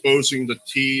exposing the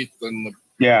teeth and the...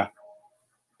 Yeah.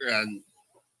 And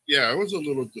yeah, it was a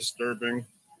little disturbing.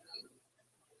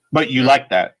 But you like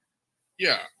that?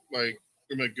 Yeah, like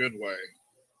in a good way.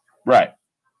 Right.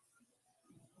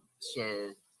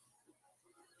 So,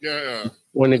 yeah.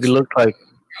 When it looked like...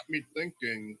 Got me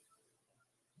thinking,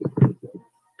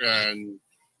 and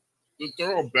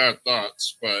they're all bad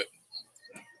thoughts, but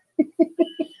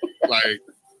like,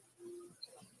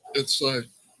 it's like,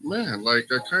 man, like,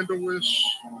 I kind of wish,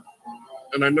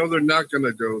 and I know they're not going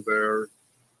to go there,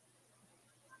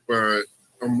 but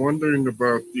I'm wondering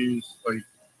about these, like,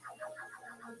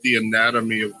 the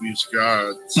anatomy of these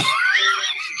gods.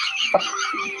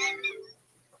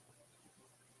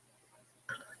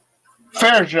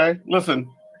 Fair, Jay. Listen,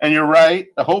 and you're right.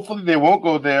 Hopefully they won't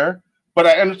go there, but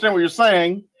I understand what you're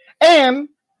saying. And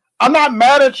I'm not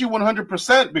mad at you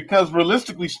 100% because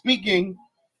realistically speaking,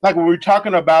 like when we're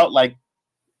talking about like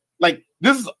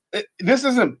this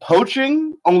isn't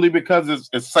poaching only because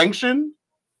it's sanctioned,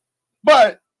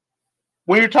 but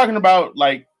when you're talking about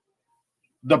like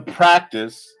the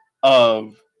practice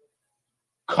of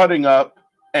cutting up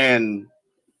and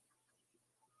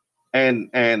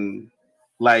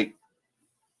like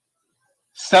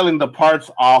selling the parts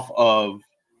off of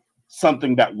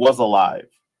something that was alive.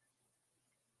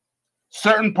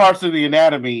 Certain parts of the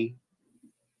anatomy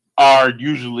are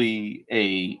usually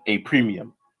a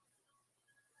premium.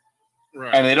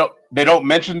 Right. And they don't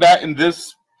mention that in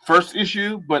this first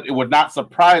issue, but it would not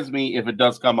surprise me if it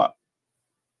does come up.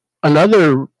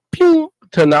 Another pew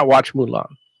to not watch Mulan.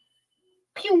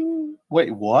 Pew.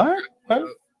 Wait, what? What?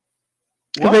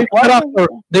 They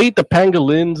eat the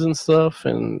pangolins and stuff,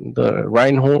 and the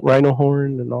rhino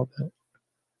horn and all that.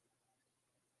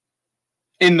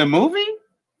 In the movie?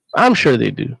 I'm sure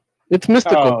they do. It's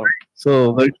mystical, Oh. right?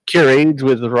 So they cure AIDS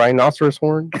with the rhinoceros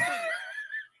horn.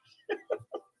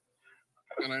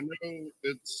 And I know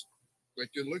it's like,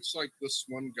 it looks like this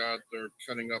one god they're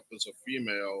cutting up as a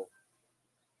female,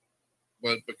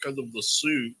 but because of the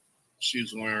suit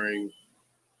she's wearing,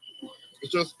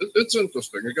 it's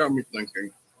interesting. It got me thinking.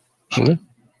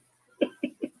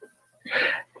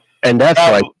 And that's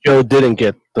why Joe didn't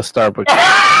get the Starbucks.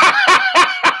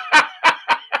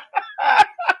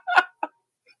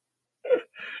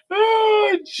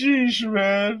 Oh, jeez,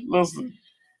 man. Listen.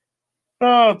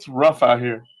 Oh, it's rough out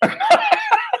here.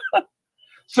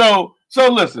 So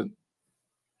listen.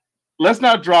 Let's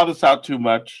not draw this out too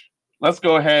much. Let's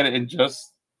go ahead and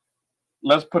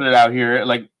let's put it out here.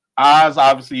 Like, Oz,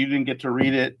 obviously you didn't get to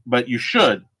read it, but you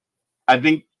should. I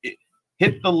think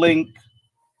hit the link,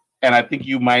 and I think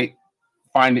you might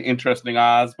find it interesting,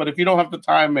 Oz. But if you don't have the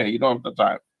time, man, you don't have the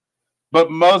time.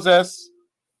 But Moses,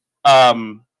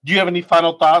 do you have any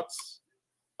final thoughts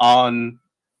on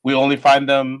We Only Find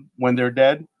Them When They're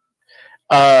Dead?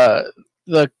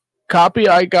 The copy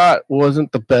I got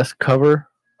wasn't the best cover.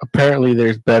 Apparently,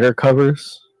 there's better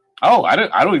covers. Oh, I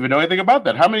don't even know anything about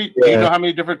that. How many? Do you know how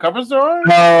many different covers there are?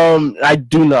 I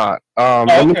do not.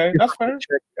 Okay, that's fair.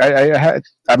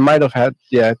 I might have had.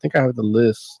 Yeah, I think I have the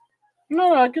list.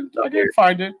 No, I can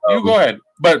find it. You go ahead.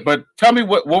 But tell me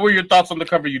what were your thoughts on the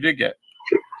cover you did get?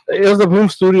 It was the Boom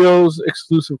Studios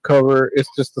exclusive cover. It's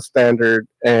just the standard,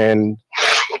 and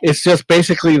it's just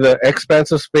basically the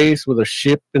expanse of space with a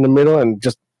ship in the middle and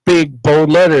just big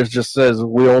bold letters just says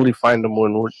we only find them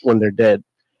when they're dead.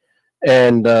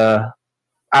 And I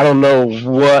don't know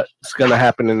what's gonna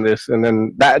happen in this. And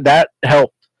then that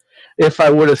helped. If I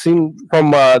would have seen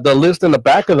from the list in the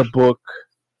back of the book,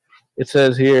 it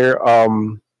says here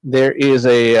there is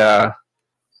a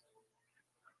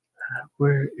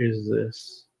where is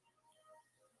this?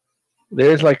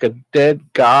 There's like a dead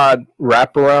god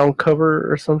wraparound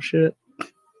cover or some shit.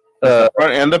 Front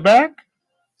and the back?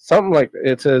 Something like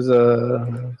it says.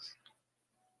 Man,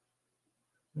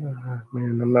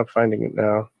 I'm not finding it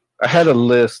now. I had a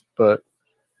list, but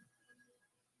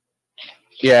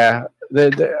yeah,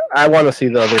 I want to see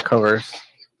the other covers.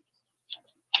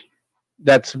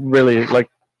 That's really like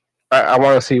I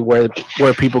want to see where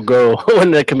people go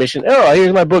when they commission. Oh,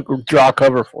 here's my book. Draw a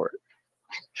cover for it.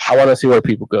 I want to see where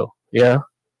people go. Yeah,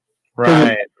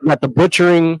 Right. You got the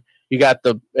butchering. You got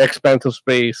the expansive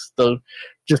space. The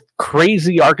just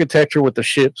crazy architecture with the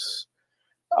ships.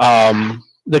 The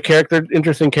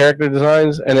interesting character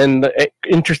designs, and then the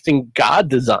interesting god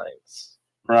designs.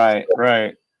 Right.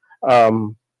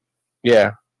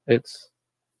 Yeah,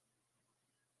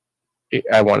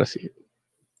 I want to see it.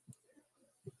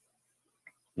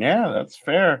 Yeah, that's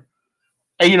fair.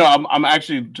 And I'm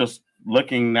actually just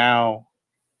looking now,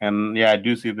 and yeah, I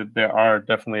do see that there are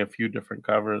definitely a few different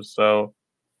covers. So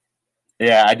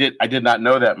yeah, I did not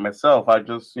know that myself. I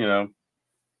just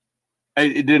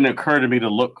it didn't occur to me to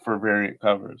look for variant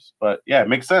covers. But yeah, it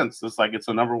makes sense. It's like it's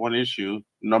a number one issue.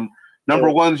 Number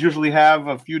ones usually have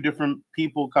a few different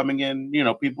people coming in.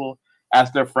 People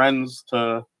ask their friends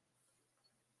to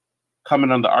come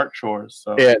in on the art chores.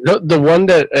 So yeah, the one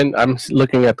that, and I'm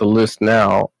looking at the list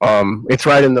now. It's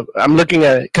right in the. I'm looking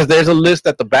at it because there's a list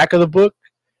at the back of the book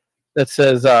that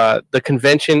says the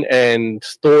convention and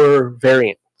store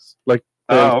variants. Like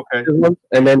okay.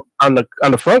 And then on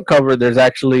the front cover, there's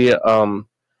actually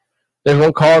there's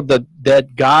one called the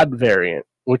Dead God variant,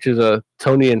 which is a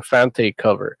Tony Infante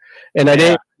cover. And I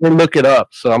didn't look it up,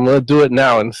 so I'm gonna do it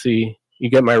now and see. You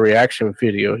get my reaction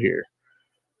video here.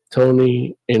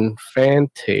 Tony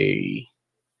Infante,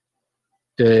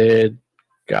 Dead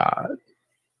God.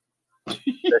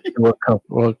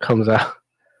 what comes out?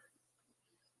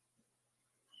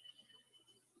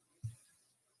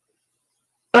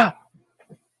 Ah.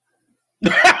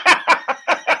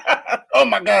 Oh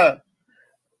my God!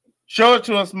 Show it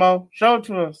to us, Mo. Show it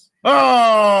to us.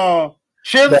 Oh,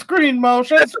 share the screen, Mo.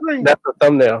 Share the screen. That's the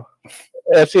thumbnail.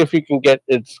 Let's see if you can get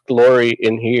its glory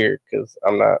in here, because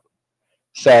I'm not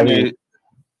savvy. Yeah.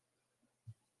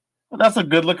 Well, that's a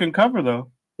good looking cover,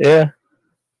 though. Yeah.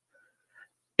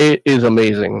 It is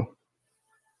amazing.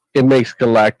 It makes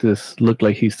Galactus look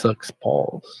like he sucks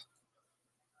balls.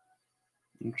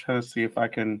 I'm trying to see if I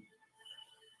can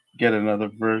get another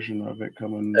version of it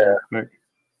coming real quick.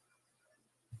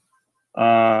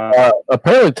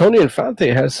 Apparently, Tony Infante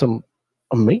has some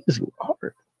amazing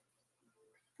art.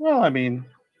 Well, I mean,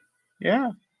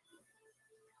 yeah.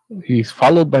 He's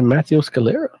followed by Matthew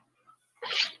Scalera.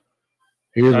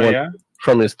 Here's one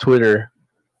from his Twitter.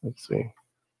 Let's see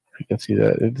if you can see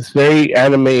that. It's very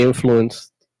anime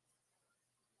influenced.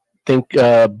 Think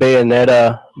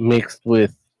Bayonetta mixed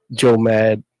with Joe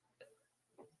Mad.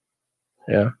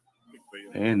 Yeah.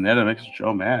 Bayonetta mixed with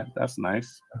Joe Mad. That's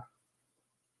nice.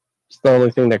 It's the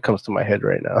only thing that comes to my head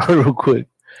right now, real quick.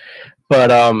 But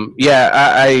yeah,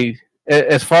 I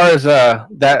as far as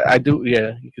that, I do.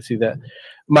 Yeah, you can see that.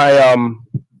 My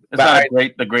it's not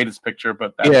the greatest picture,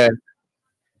 but yeah,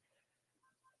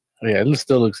 it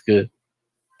still looks good.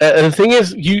 The thing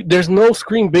is, there's no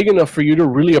screen big enough for you to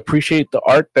really appreciate the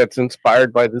art that's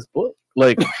inspired by this book.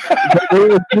 Like,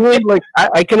 like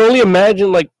I can only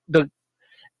imagine like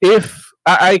if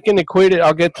I can equate it.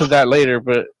 I'll get to that later,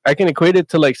 but I can equate it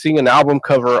to like seeing an album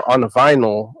cover on a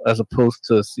vinyl as opposed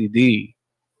to a CD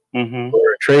or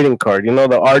a trading card.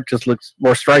 The art just looks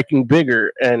more striking,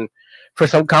 bigger, and for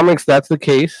some comics that's the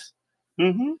case.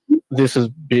 This is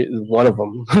one of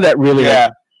them that really.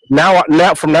 Yeah. Now,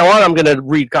 from now on, I'm gonna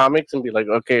read comics and be like,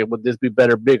 okay, would this be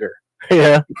better, bigger?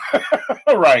 Yeah.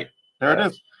 Right. There it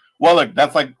is. Well, look,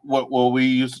 that's like what we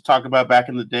used to talk about back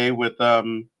in the day with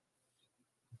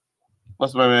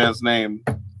what's my man's name?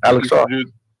 Alex Ross.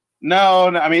 No,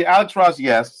 I mean Alex Ross.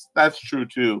 Yes, that's true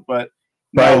too. But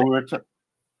no, we were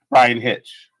Brian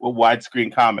Hitch with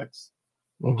Widescreen Comics,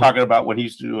 talking about when he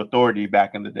used to do Authority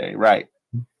back in the day. Right.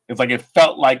 It's like it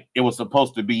felt like it was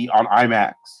supposed to be on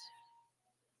IMAX.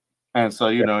 And so,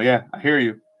 I hear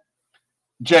you.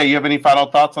 Jay, you have any final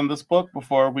thoughts on this book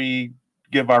before we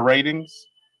give our ratings?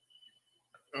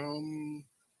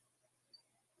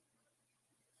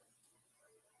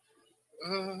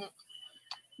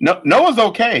 No, Noah's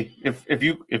okay. If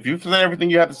you said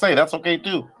everything you have to say, that's okay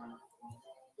too.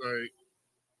 Like,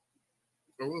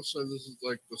 I will say this is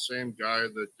like the same guy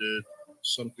that did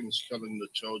Something's Killing the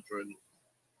Children.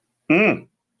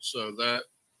 So that,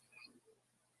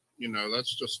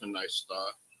 that's just a nice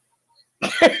thought.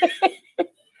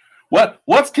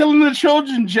 What's killing the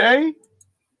children, Jay?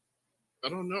 I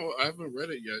don't know. I haven't read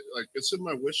it yet. Like, it's in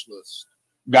my wish list.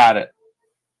 Got it.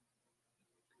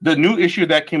 The new issue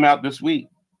that came out this week,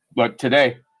 like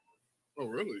today. Oh,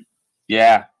 really?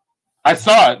 Yeah. I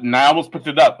saw it and I almost picked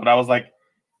it up, but I was like,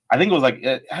 I think it was like,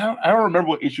 I don't remember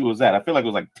what issue it was at. I feel like it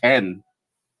was like 10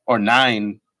 or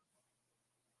 9.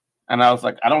 And I was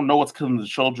like, I don't know what's killing the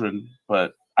children,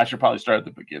 but I should probably start at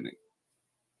the beginning.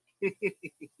 You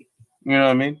know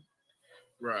what I mean?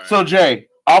 Right. So, Jay,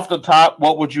 off the top,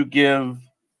 what would you give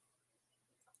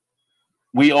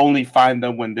We Only Find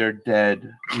Them When They're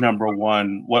Dead,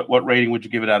 #1? What rating would you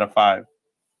give it out of 5?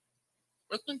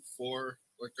 I think 4.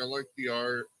 Like, I like the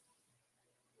art,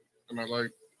 and I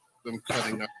like them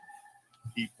cutting up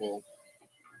people.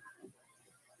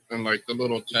 And, like, the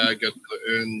little tag at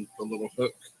the end, the little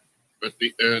hook at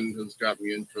the end has got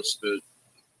me interested.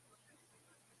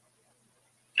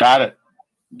 Got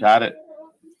it.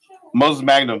 Moses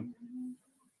Magnum,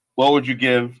 what would you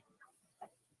give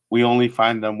We Only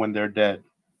Find Them When They're Dead?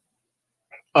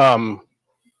 I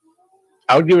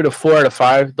would give it a 4 out of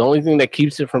 5. The only thing that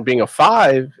keeps it from being a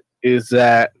 5 is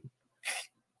that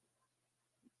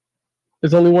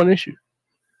there's only one issue.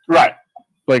 Right.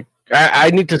 Like,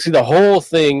 I need to see the whole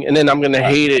thing, and then I'm going to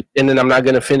hate it, and then I'm not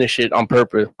going to finish it on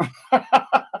purpose.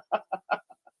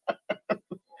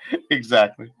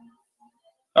 Exactly.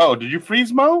 Oh, did you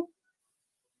freeze Mo?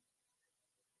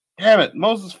 Damn it,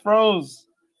 Moses froze.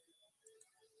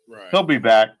 Right. He'll be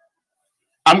back.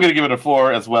 I'm going to give it a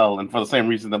 4 as well, and for the same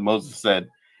reason that Moses said.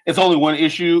 It's only one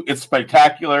issue. It's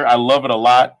spectacular. I love it a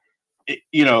lot.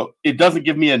 It doesn't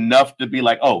give me enough to be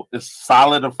like, oh, it's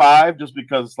solid a 5, just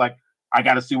because it's like, I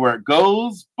got to see where it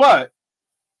goes. But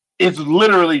it's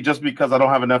literally just because I don't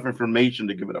have enough information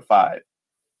to give it a 5.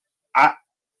 I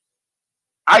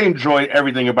enjoyed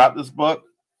everything about this book.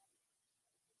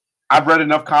 I've read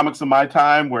enough comics in my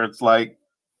time where it's like,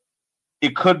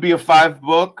 it could be a 5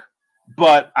 book,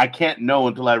 but I can't know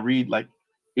until I read like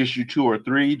issue 2 or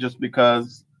 3, just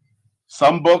because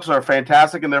some books are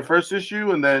fantastic in their first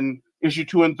issue, and then issue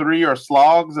 2 and 3 are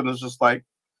slogs, and it's just like,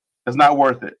 it's not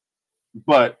worth it.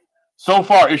 But so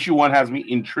far, issue 1 has me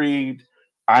intrigued.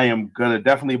 I am gonna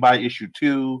definitely buy issue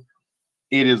 2.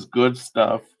 It is good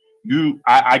stuff.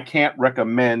 I can't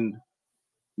recommend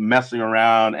messing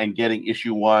around and getting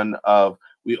issue 1 of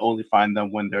We Only Find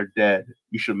Them When They're Dead.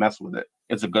 You should mess with it.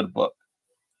 It's a good book.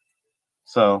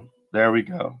 So there we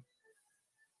go.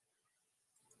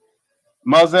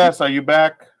 Moses, are you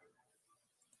back?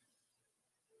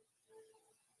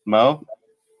 Mo?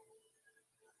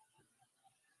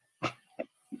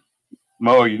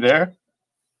 Mo, are you there?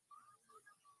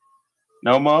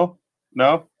 No, Mo?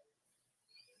 No?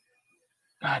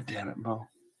 God damn it, Mo.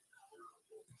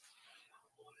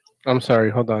 I'm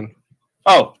sorry. Hold on.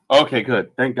 Oh, okay,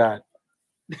 good. Thank God.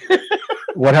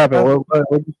 What happened? What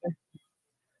did you say?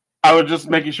 I was just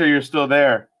making sure you're still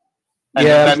there. And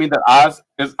Yeah. does that mean that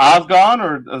is Oz gone,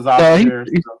 or is Oz No, here?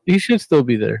 he should still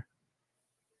be there.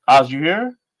 Oz, you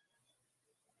here?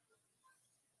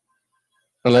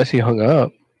 Unless he hung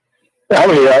up. I'm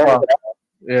here.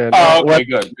 Yeah. Oh, no, okay,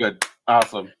 good.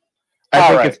 Awesome.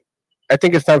 I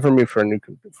think it's time for me for a new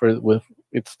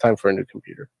it's time for a new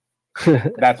computer.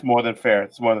 That's more than fair.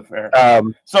 It's more than fair.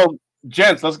 So,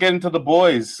 gents, let's get into The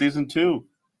Boys season 2.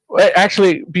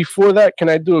 Actually, before that, can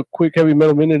I do a quick heavy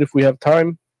metal minute if we have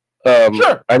time?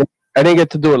 Sure. I didn't get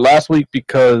to do it last week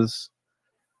because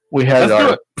we had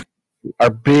our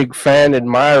big fan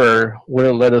admirer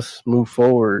wouldn't let us move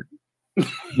forward.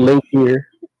 Luke here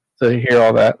to hear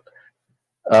all that.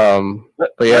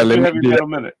 But yeah, let me do that.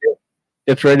 Minute.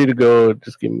 It's ready to go.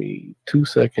 Just give me 2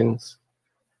 seconds.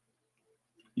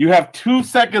 You have 2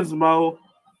 seconds, Mo.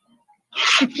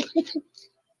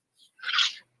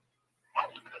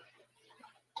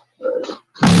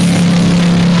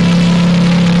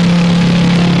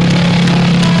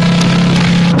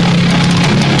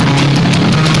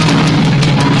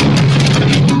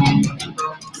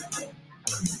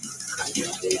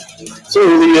 So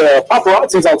the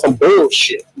paparazzi's on some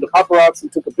bullshit. The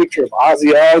paparazzi took a picture of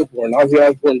Ozzy Osbourne. Ozzy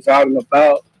Osbourne's out and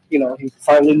about. You know, he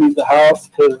finally leaves the house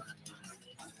because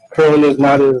curling is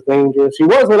not as dangerous. He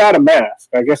was without a mask.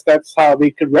 I guess that's how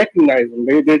they could recognize him.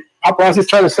 Paparazzi's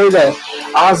trying to say that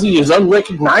Ozzy is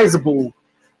unrecognizable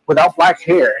without black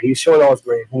hair. He's showing all his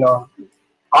gray, you know.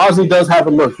 Ozzy does have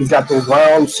a look. He's got those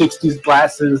round '60s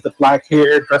glasses, the black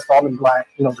hair, dressed all in black.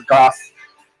 You know, the goth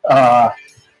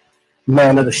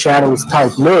man of the shadows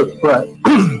type look. But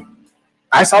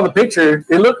I saw the picture.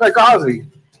 It looked like Ozzy.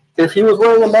 If he was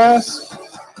wearing a mask,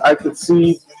 I could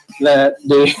see that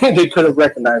they could have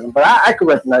recognized him. But I could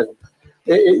recognize him.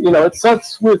 It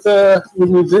sucks with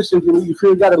musicians. You feel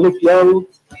you got to look young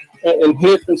and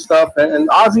hip and stuff. And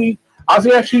Ozzy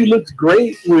actually looks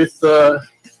great with.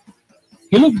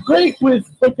 He looks great with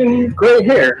fucking gray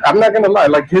hair. I'm not gonna lie.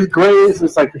 Like his grays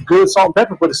is like a good salt and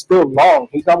pepper, but it's still long.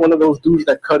 He's not one of those dudes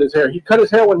that cut his hair. He cut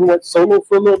his hair when he went solo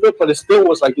for a little bit, but it still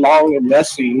was like long and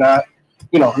messy, not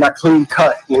clean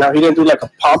cut. He didn't do like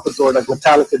a pompadour like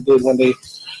Metallica did when they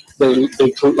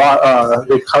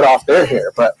cut off their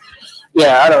hair. But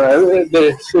yeah, I don't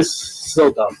know. It's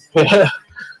so dumb.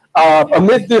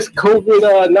 Amid this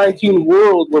COVID-19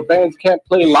 world where bands can't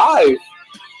play live,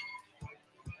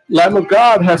 Lamb of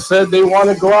God has said they want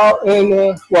to go out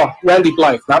and, Randy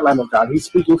Blythe, not Lamb of God. He's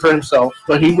speaking for himself,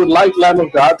 but he would like Lamb of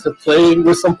God to play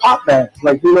with some pop bands.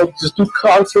 Like, just do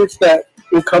concerts that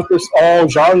encompass all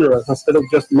genres instead of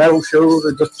just metal shows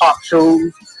or just pop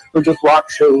shows or just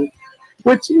rock shows,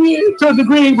 which to a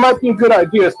degree might be a good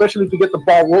idea, especially to get the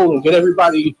ball rolling, get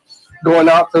everybody going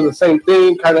out to the same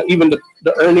thing, kind of even the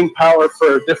earning power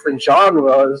for different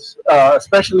genres,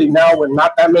 especially now when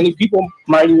not that many people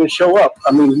might even show up.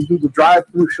 I mean, you do the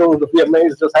drive-through shows, the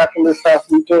VMAs just happened this past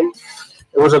weekend.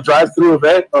 It was a drive-through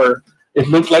event, or it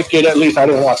looked like it, at least. I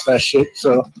didn't watch that shit,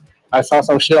 so I saw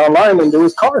some shit online and there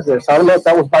was cars there. So I don't know if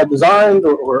that was by design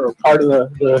or part of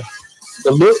the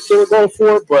look they were going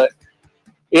for, but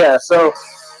yeah, so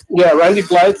yeah, Randy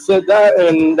Blythe said that,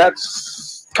 and that's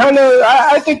kind of,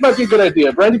 I think might be a good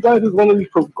idea. Randy Blythe is one of these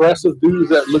progressive dudes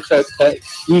that looks at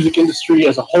music industry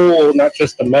as a whole, not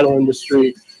just the metal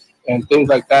industry and things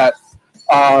like that.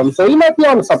 So he might be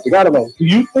onto something. I don't know. Do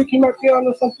you think he might be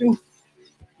onto something?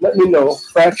 Let me know.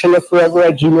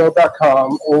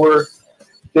 fractionofforever@gmail.com, or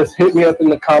just hit me up in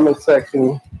the comment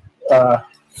section.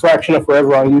 Fraction of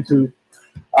Forever on YouTube.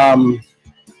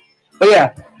 But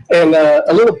yeah, and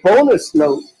a little bonus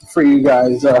note for you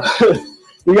guys.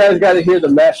 You guys got to hear the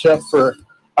mashup for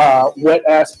Wet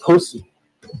Ass Pussy.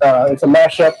 It's a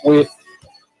mashup with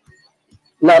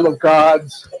Lamb of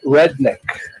God's Redneck.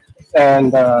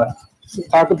 And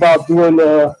talk about doing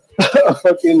a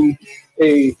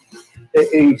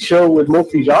show with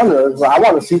multi-genres. I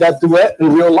want to see that duet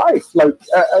in real life. Like,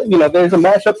 there's a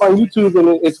mashup on YouTube,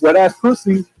 and it's Wet Ass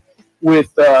Pussy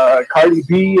with Cardi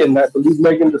B and I believe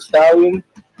Megan Thee Stallion.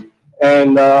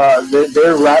 And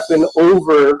they're rapping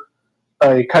over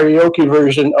a karaoke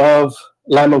version of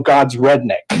Lamb of God's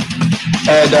Redneck.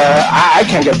 And I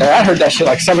can't get that. I heard that shit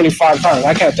like 75 times.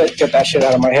 I can't get that shit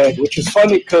out of my head, which is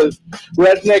funny because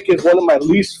Redneck is one of my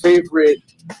least favorite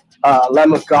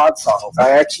Lamb of God songs. I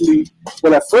actually,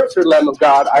 when I first heard Lamb of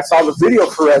God, I saw the video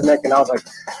for Redneck and I was like,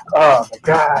 oh my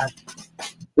God,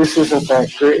 this isn't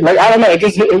that great. Like, I don't know, it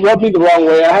rubbed me the wrong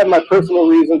way. I had my personal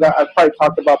reasons. I've probably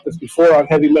talked about this before on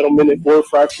Heavy Metal Minute or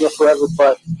Fraction of Forever,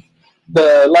 but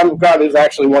the Lamb of God is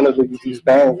actually one of these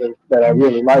bands that I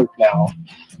really like now.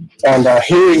 And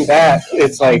hearing that,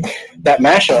 it's like that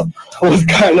mashup was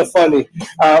kind of funny.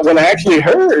 When I actually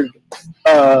heard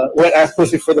Wet Ass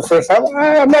Pussy for the first time,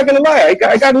 I'm not gonna lie,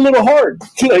 I got a little hard.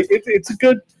 Like it's a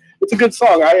good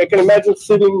song. I can imagine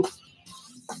sitting,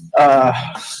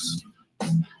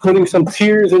 putting some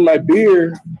tears in my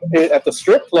beer at the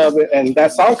strip club, and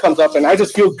that song comes up, and I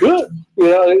just feel good.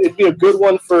 It'd be a good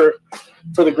one for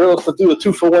the girls to do a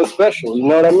 2-for-1 special. You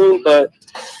know what I mean? But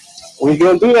we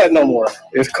don't do that no more.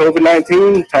 It's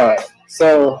COVID-19 time.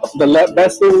 So the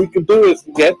best thing we could do is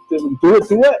do a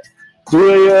duet.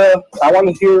 I want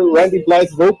to hear Randy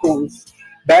Blythe's vocals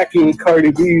backing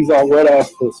Cardi B's on Wet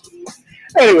Ass Pussy.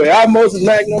 Anyway, I'm Moses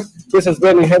Magnum. This has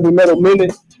been the Heavy Metal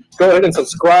Minute. Go ahead and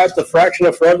subscribe to Fraction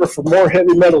of Forever for more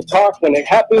heavy metal talk when it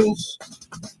happens.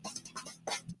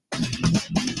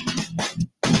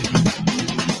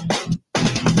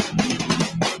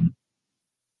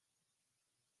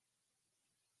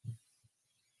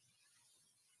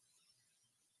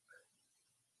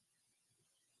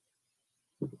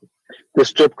 The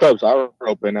strip clubs are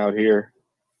open out here.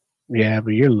 Yeah,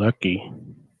 but you're lucky.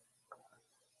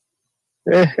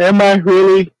 Am I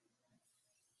really?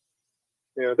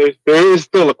 There is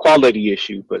still a quality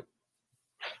issue, but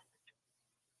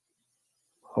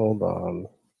Hold on.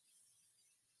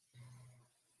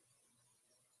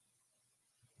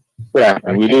 yeah,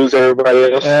 and we lose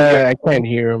everybody else. I can't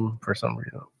hear him for some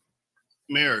reason.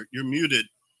 Mayor, you're muted.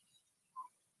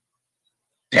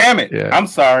 Damn it! Yeah. I'm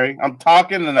sorry. I'm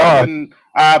talking and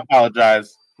I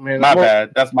apologize. Man, My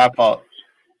bad. That's my fault.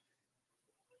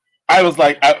 I was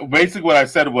like, basically what I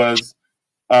said was,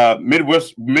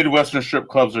 Midwestern strip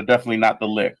clubs are definitely not the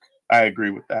lick. I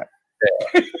agree with that.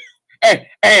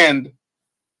 and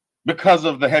because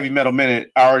of the Heavy Metal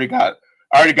Minute, I already got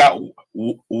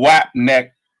WAP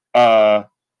neck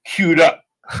queued up.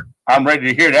 I'm ready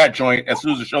to hear that joint as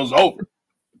soon as the show's over.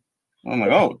 I'm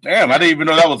like, oh damn, I didn't even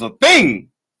know that was a thing.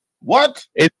 What?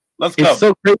 Let's go. It's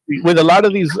so crazy with a lot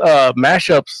of these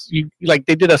mashups. Like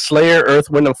they did a Slayer, Earth,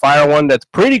 Wind, and Fire one that's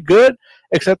pretty good,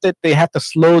 except that they have to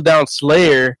slow down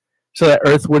Slayer so that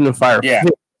Earth, Wind, and Fire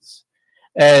fits.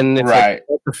 And it's right, like,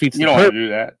 that defeats you the don't want purpose. to do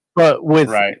that. But with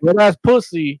Red Ass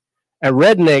Pussy and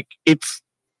Redneck, it's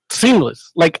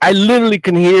seamless. Like I literally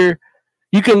can hear.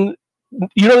 You don't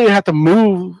even have to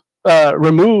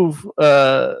remove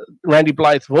Randy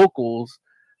Blythe's vocals.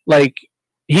 Like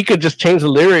he could just change the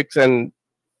lyrics and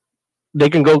they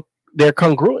can go. They're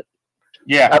congruent.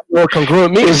 Yeah, or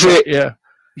congruent means Is it? Yeah.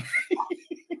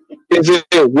 Is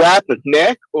it WAP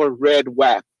neck or red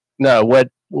WAP? No,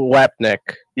 WAP neck.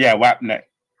 Yeah, WAP neck.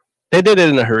 They did it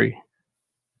in a hurry.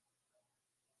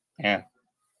 Yeah.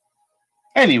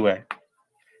 Anyway,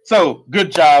 so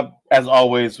good job as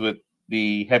always with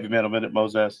the Heavy Metal Minute,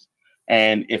 Moses.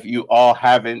 And if you all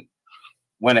haven't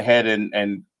went ahead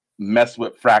and messed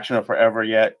with Fraction of Forever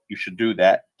yet, you should do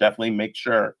that. Definitely make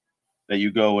sure that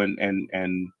you go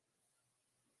and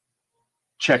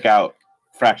check out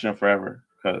Fraction of Forever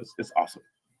because it's awesome.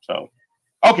 So,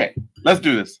 okay, let's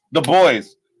do this. The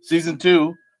Boys season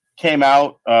 2 came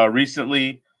out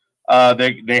recently.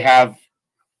 They have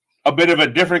a bit of a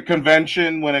different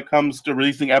convention when it comes to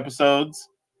releasing episodes,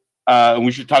 and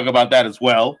we should talk about that as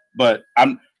well. But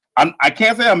I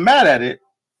can't say I'm mad at it.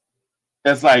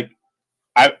 It's like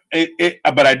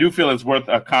but I do feel it's worth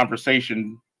a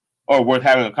conversation or worth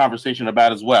having a conversation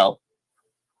about as well.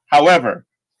 However,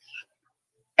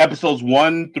 episodes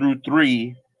 1 through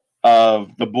 3 of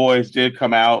The Boys did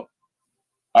come out.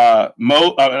 Oz,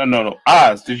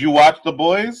 did you watch The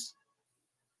Boys?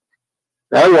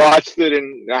 I watched it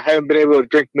and I haven't been able to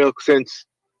drink milk since.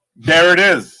 There it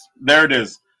is.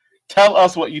 Tell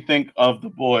us what you think of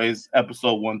The Boys,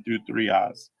 episode 1 through 3,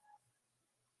 Oz.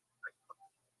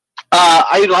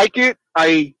 I like it.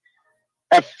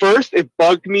 At first it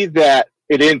bugged me that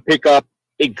it didn't pick up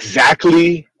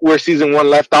exactly where season 1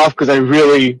 left off because I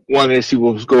really wanted to see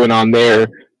what was going on there.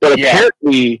 But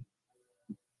apparently,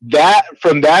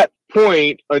 from that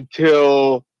point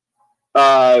until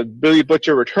Billy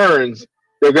Butcher returns,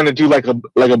 they're gonna do like a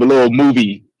little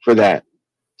movie for that.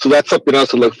 So that's something else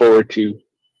to look forward to.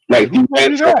 Like the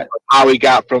events of how we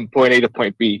got from point A to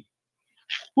point B.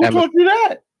 Who told you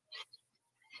that?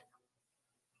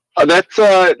 That's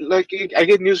like I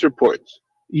get news reports.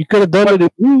 You could have done it in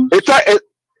news.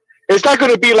 It's not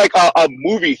going to be like a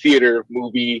movie theater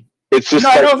movie. It's just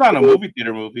I know it's not a movie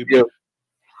theater movie. Yeah.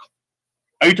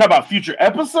 Are you talking about future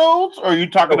episodes, or are you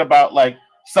talking about like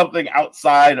something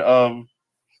outside of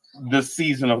this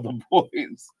season of The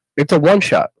Boys? It's a one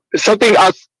shot. Something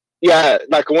else. Yeah,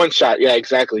 like a one shot. Yeah,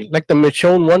 exactly. Like the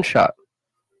Michonne one shot.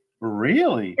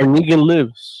 Really? And Negan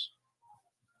lives.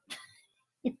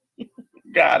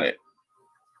 Got it.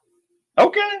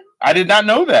 Okay. I did not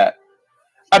know that.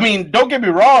 I mean, don't get me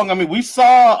wrong. I mean, we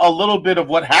saw a little bit of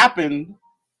what happened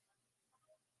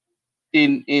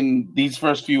in these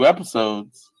first few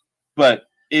episodes, but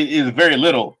it is very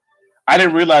little. I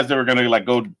didn't realize they were going to like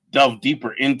go delve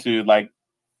deeper into like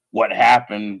what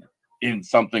happened in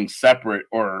something separate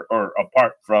or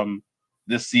apart from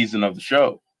this season of the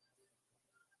show.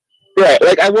 Right.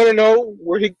 Like I want to know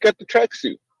where he got the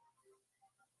tracksuit.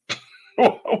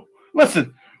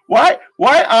 Listen, why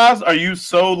Oz are you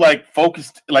so like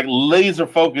focused, like laser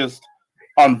focused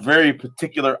on very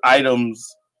particular items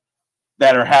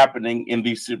that are happening in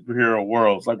these superhero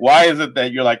worlds? Like, why is it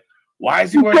that you're like, why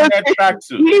is he wearing that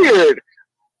tracksuit? Weird.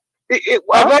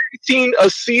 I've already seen a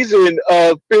season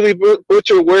of Billy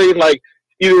Butcher wearing like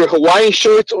either Hawaiian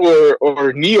shirts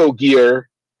or Neo gear,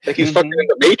 like he's fucking in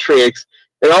the Matrix,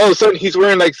 and all of a sudden he's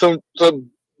wearing like some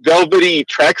velvety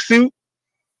tracksuit.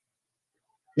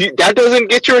 That doesn't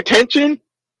get your attention?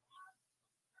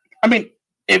 I mean,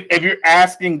 if you're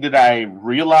asking, did I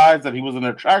realize that he was in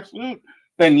a tracksuit?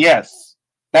 Then yes,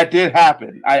 that did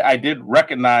happen. I did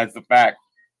recognize the fact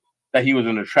that he was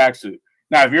in a tracksuit.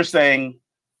 Now, if you're saying,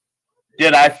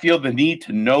 did I feel the need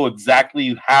to know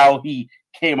exactly how he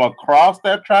came across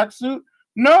that tracksuit?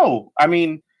 No. I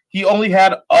mean, he only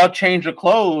had a change of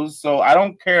clothes, so I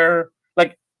don't care.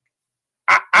 Like,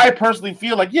 I personally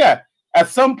feel like, yeah, at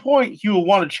some point, he will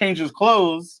want to change his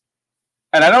clothes,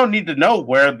 and I don't need to know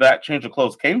where that change of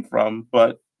clothes came from,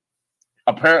 but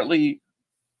apparently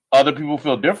other people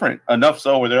feel different, enough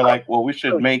so where they're like, well, we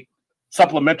should make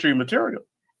supplementary material.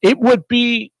 It would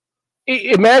be.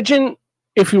 Imagine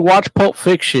if you watch Pulp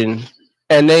Fiction,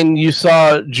 and then you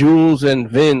saw Jules and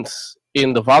Vince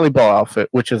in the volleyball outfit,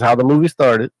 which is how the movie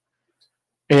started,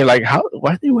 and you're like,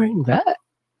 why are they wearing that?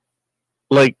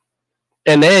 Like,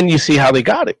 and then you see how they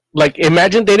got it. Like,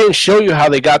 imagine they didn't show you how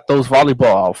they got those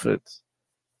volleyball outfits,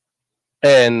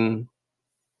 and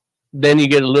then you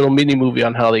get a little mini movie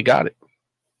on how they got it.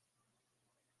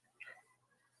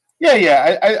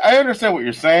 Yeah, I understand what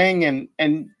you're saying,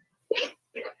 and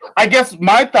I guess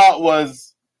my thought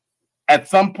was, at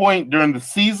some point during the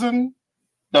season,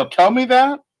 they'll tell me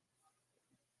that,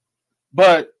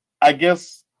 but I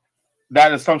guess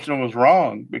that assumption was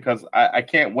wrong because I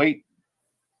can't wait,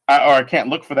 or I can't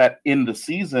look for that in the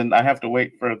season. I have to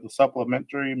wait for the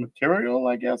supplementary material,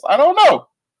 I guess. I don't know.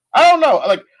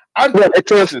 Like,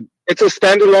 it's a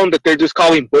standalone that they're just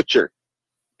calling Butcher.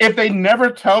 If they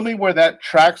never tell me where that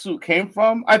tracksuit came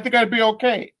from, I think I'd be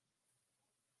okay.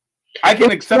 I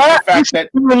can accept the fact that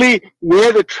really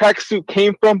where the tracksuit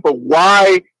came from, but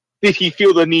why did he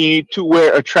feel the need to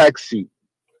wear a tracksuit?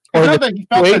 Or that he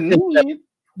felt the need.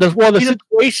 The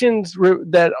situations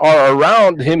that are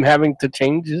around him having to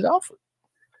change his outfit.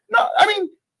 No, I mean,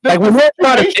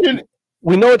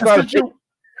 we know it's not a thing.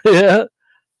 Yeah.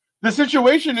 The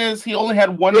situation is he only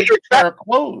had one pair of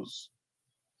clothes.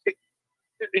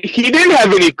 He didn't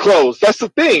have any clothes. That's the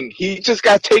thing. He just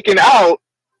got taken out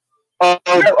of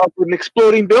an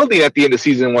exploding building at the end of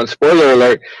season 1. Spoiler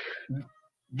alert.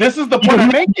 This is the point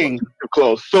I'm making.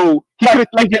 Clothes. So he could have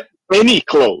taken any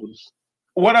clothes.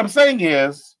 What I'm saying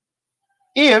is,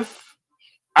 if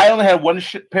I only had one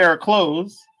pair of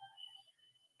clothes,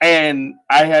 and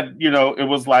I had, it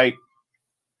was like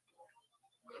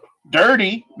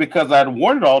dirty because I'd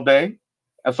worn it all day,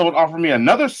 and someone offered me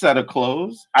another set of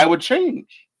clothes, I would change.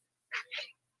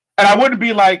 And I wouldn't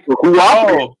be like, who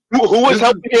was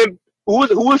helping him?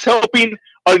 Who was helping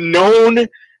a known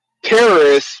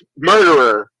terrorist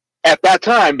murderer at that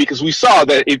time? Because we saw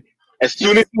that as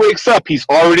soon as he wakes up, his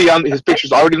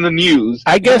picture's already in the news.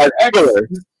 I guess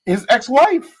his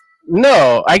ex-wife.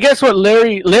 No, I guess what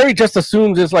Larry just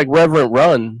assumes is like Reverend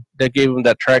Run that gave him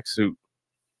that tracksuit.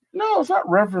 No, it's not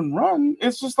Reverend Run.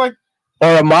 It's just like,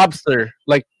 or a mobster.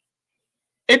 Like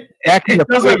it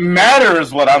doesn't matter,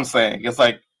 is what I'm saying. It's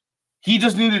like he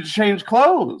just needed to change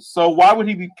clothes. So why would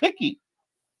he be picky?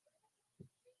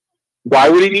 Why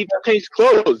would he need to change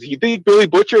clothes? You think Billy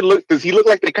Butcher does he look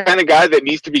like the kind of guy that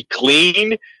needs to be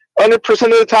clean 100%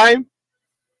 of the time?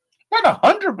 Not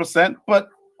 100%, but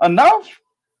enough.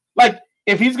 Like,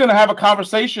 if he's going to have a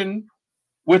conversation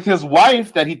with his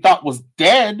wife that he thought was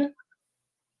dead,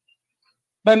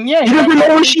 then yeah. He doesn't know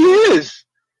where she is.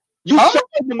 You saw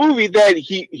in the movie that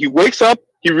he wakes up,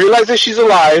 he realizes she's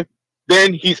alive,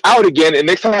 then he's out again, and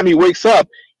next time he wakes up,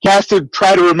 he has to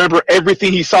try to remember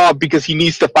everything he saw because he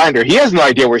needs to find her. He has no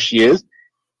idea where she is.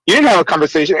 He didn't have a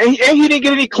conversation, and he didn't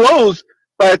get any clothes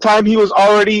by the time he was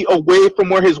already away from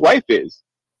where his wife is.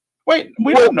 Wait,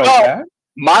 we don't know that.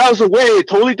 Miles away, a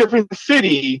totally different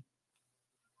city,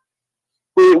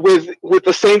 with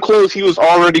the same clothes he was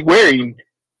already wearing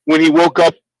when he woke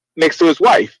up next to his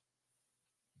wife.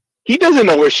 He doesn't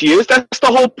know where she is. That's the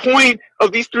whole point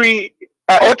of these 3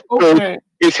 episodes,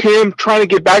 is him trying to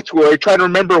get back to her, trying to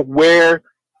remember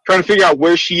trying to figure out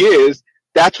where she is.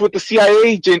 That's what the CIA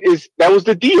agent is. That was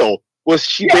the deal.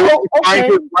 They were trying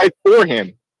to fight for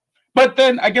him. But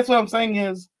then I guess what I'm saying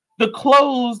is the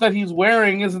clothes that he's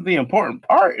wearing isn't the important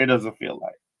part. It doesn't feel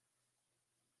like.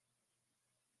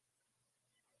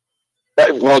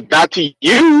 Well, not to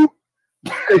you.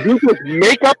 You just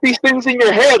make up these things in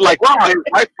your head, like, well, my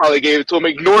wife probably gave it to him,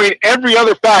 ignoring every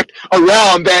other fact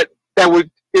around that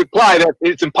would imply that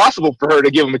it's impossible for her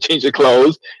to give him a change of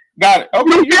clothes. Got it.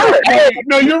 Okay,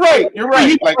 you're right. You're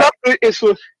right. Like,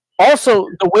 also,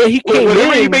 the way he came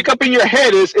whatever in, you make up in your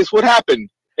head is what happened,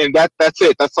 and that's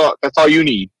it. That's all you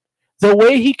need. The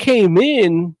way he came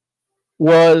in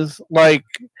was like,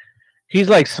 he's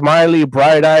like smiley,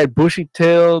 bright-eyed,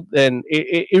 bushy-tailed, and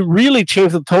it really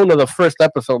changed the tone of the first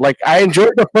episode. Like, I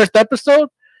enjoyed the first episode,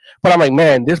 but I'm like,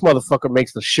 man, this motherfucker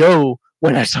makes the show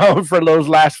when I saw him for those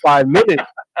last 5 minutes.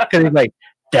 Because he's like,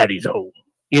 Daddy's home.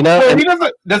 You know? Well, he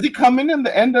doesn't. Does he come in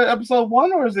the end of episode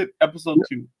 1, or is it episode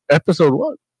 2? Episode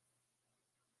 1.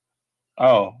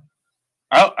 Oh.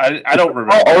 I don't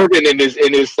remember. Organ in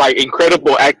his like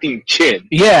incredible acting chin.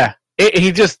 Yeah.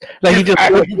 He just he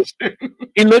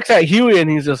looks at Huey and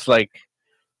he's just like,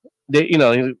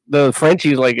 the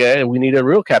Frenchie's like, we need a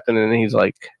real captain, and he's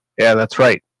like, yeah, that's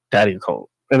right, Daddy's home.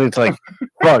 And it's like,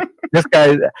 fuck, this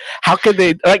guy. How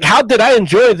How did I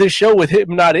enjoy this show with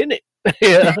him not in it?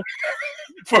 Yeah,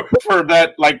 for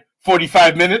that, like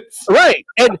 45 minutes. Right.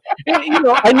 And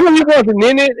I knew he wasn't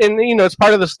in it, and it's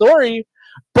part of the story.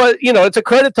 But it's a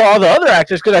credit to all the other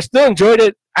actors because I still enjoyed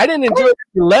it. I didn't enjoy it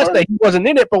less that he wasn't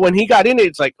in it, but when he got in it,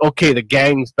 it's like, okay, the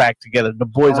gang's back together. The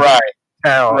boys are in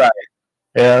town. Right.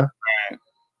 Yeah. Right.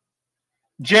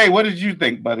 Jay, what did you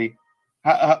think, buddy?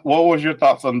 What was your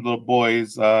thoughts on the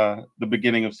boys? The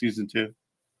beginning of season 2.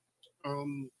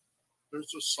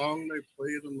 There's a song they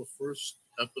played in the first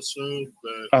episode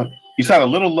that. You sound a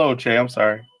little low, Jay. I'm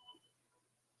sorry.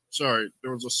 Sorry,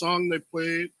 there was a song they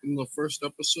played in the first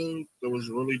episode that was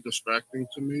really distracting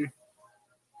to me.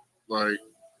 Like,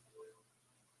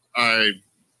 it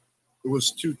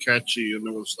was too catchy and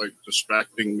it was like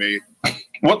distracting me.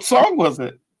 What song was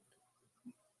it?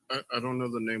 I don't know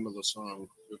the name of the song.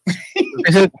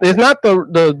 It's not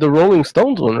the Rolling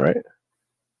Stones one, right?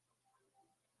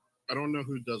 I don't know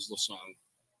who does the song.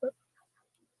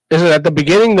 Is it at the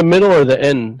beginning, the middle, or the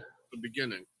end? The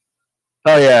beginning.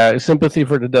 Oh yeah, "Sympathy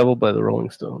for the Devil" by the Rolling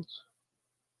Stones.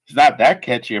 It's not that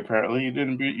catchy. Apparently,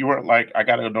 you weren't like, I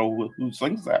gotta know who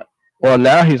sings that. Well,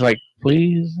 now he's like,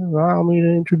 please allow me to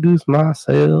introduce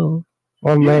myself.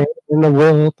 One man in the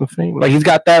world of fame. Like he's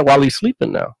got that while he's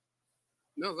sleeping now.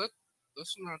 No,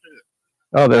 that's not it.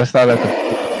 Oh, that's not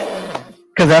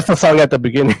because that's the song at the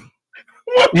beginning.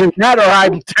 You're not, or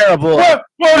I'm terrible.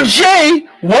 Well, Jay,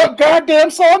 what goddamn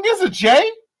song is it,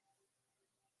 Jay?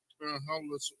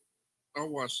 I'll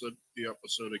watch the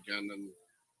episode again,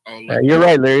 and you're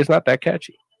right, Larry. It's not that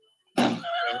catchy. But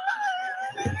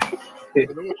it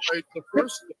was like the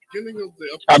beginning of the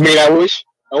episode. I mean, I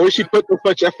wish he put this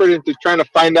much effort into trying to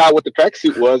find out what the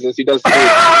tracksuit was as he does.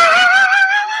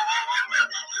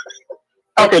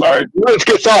 I'm sorry. It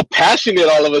gets all passionate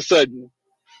all of a sudden.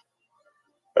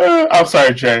 I'm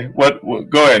sorry, Jay. What?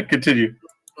 Go ahead. Continue. It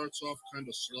starts off kind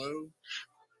of slow,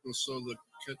 and so the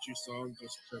catchy song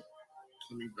just kept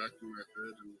coming back in my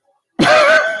head and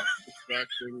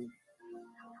distracting.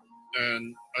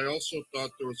 And I also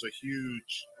thought there was a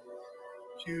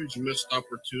huge missed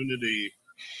opportunity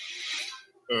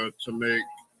to make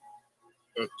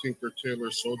a Tinker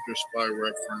Tailor Soldier Spy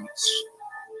reference.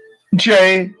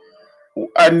 Jay,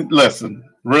 listen,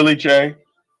 really, Jay?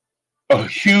 A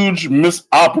huge missed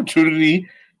opportunity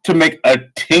to make a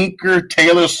Tinker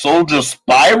Tailor Soldier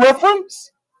Spy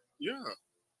reference? Yeah.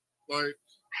 Like,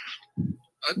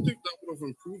 I think that would have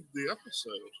improved the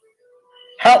episode.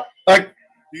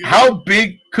 How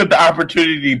big could the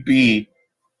opportunity be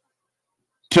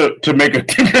to make a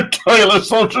Tinker Tailor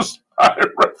Soldier Spy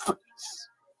reference?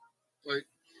 Like,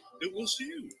 it was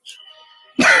huge.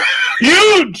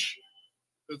 Huge!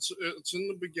 It's in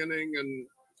the beginning, and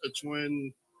it's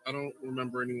when I don't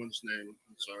remember anyone's name.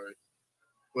 I'm sorry,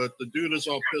 but the dude is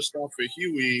all pissed off at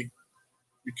Huey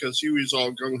because Huey's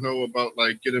all gung ho about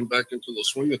like getting back into the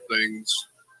swing of things,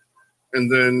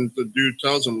 and then the dude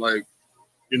tells him like,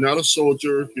 "You're not a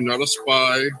soldier. You're not a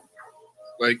spy.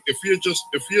 Like if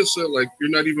you said like you're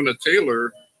not even a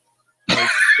tailor, like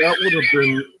that would have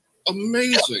been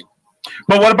amazing."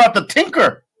 But what about the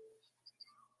Tinker?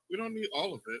 We don't need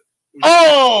all of it.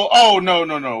 Oh,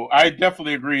 no. I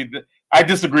definitely agree. I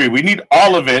disagree. We need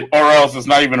all of it, or else it's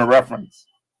not even a reference.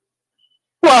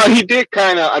 Well, he did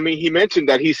kind of. I mean, he mentioned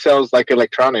that he sells like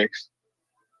electronics.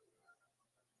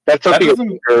 That's something a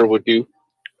Tinker would do.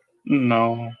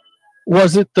 No.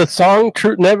 Was it the song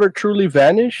 "Never Truly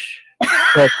Vanish"?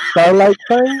 The Starlight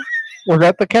song? Was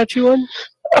that the catchy one?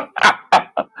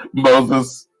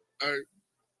 Moses.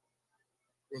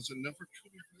 Was it Never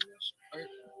Truly Vanish?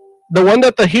 The one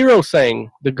that the hero sang,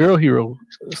 the girl hero,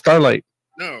 Starlight.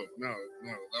 No.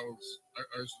 That was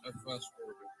I fast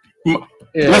forwarded.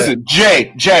 Yeah. Listen,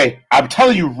 Jay, I'm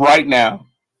telling you right now,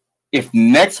 if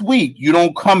next week you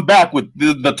don't come back with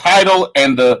the title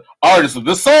and the artist of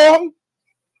this song,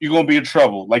 you're gonna be in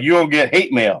trouble. Like you're gonna get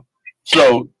hate mail.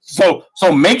 So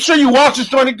make sure you watch this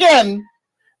joint again.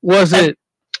 Was it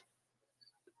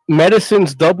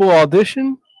Medicine's double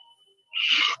audition?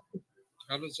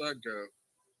 How does that go?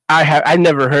 I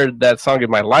never heard that song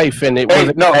in my life, and it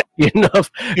wasn't catchy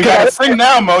enough. You gotta sing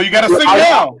now, Mo. You gotta sing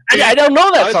now. I don't know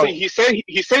that song. He said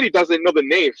he doesn't know the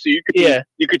name, so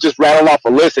you could just rattle off a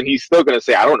list, and he's still gonna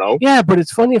say I don't know. Yeah, but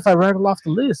it's funny if I rattle off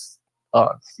the list.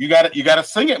 You gotta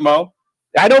sing it, Mo.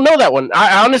 I don't know that one.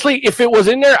 I honestly, if it was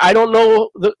in there, I don't know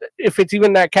if it's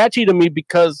even that catchy to me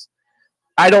because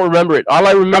I don't remember it. All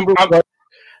I remember was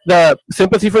the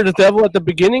 "Sympathy for the Devil" at the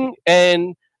beginning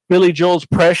and Billy Joel's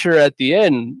 "Pressure" at the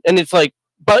end, and it's like,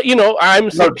 but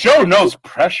Joe knows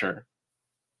 "Pressure,"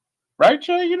 right,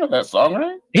 Jay? You know that song,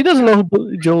 right? He doesn't know who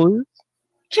Billy Joel is.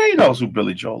 Jay knows who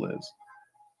Billy Joel is.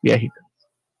 Yeah, he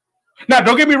does. Now,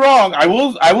 don't get me wrong. I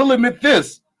will admit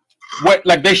this: what,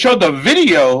 like they showed the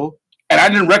video, and I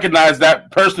didn't recognize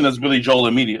that person as Billy Joel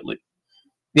immediately.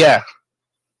 Yeah,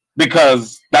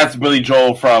 because that's Billy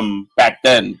Joel from back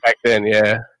then. Back then,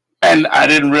 yeah. And I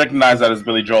didn't recognize that as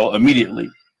Billy Joel immediately.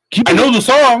 I know the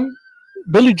song.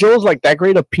 Billy Joel's like that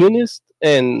great a pianist,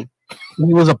 and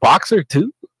he was a boxer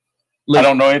too. Like, I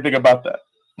don't know anything about that.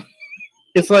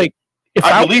 It's like if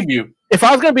I believe you. If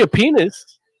I was gonna be a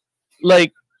pianist,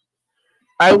 like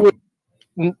I would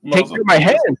take care of my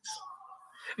hands.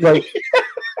 Like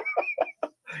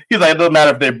he's like, it doesn't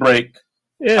matter if they break.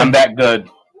 Yeah. I'm that good.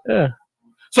 Yeah.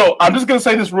 So I'm just gonna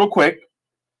say this real quick.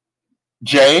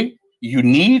 Jay, you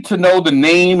need to know the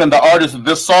name and the artist of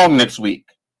this song next week.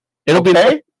 It'll be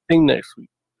the thing next week.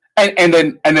 And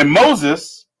then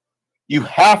Moses, you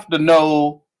have to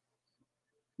know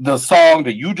the song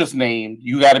that you just named.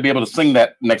 You got to be able to sing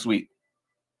that next week.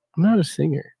 I'm not a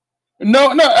singer.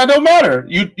 No, it don't matter.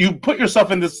 You put yourself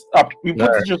in this. You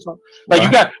put yourself like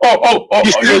you got.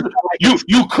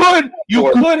 You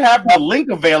could have the link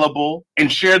available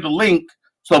and share the link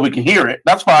so we can hear it.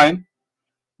 That's fine.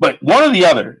 But one or the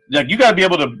other, like you got to be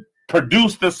able to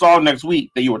produce this song next week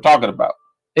that you were talking about.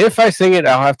 If I sing it,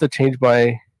 I'll have to change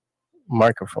my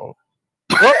microphone.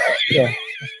 Yeah.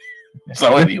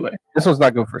 So anyway, this one's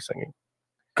not good for singing.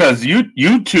 Because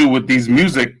you two with this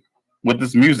music,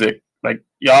 like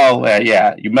y'all,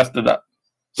 you messed it up.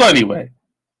 So anyway,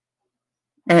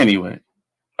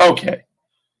 okay.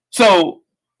 So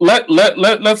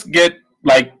let's get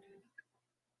like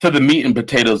to the meat and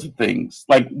potatoes of things.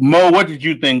 Like Mo, what did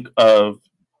you think of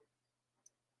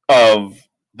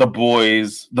The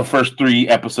Boys, the first 3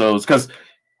 episodes? Because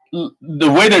the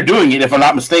way they're doing it, if I'm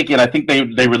not mistaken, I think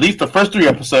they released the first 3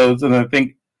 episodes, and I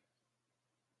think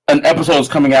an episode is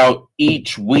coming out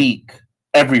each week,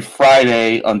 every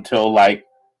Friday until like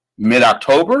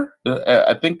mid-October.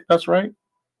 I think that's right.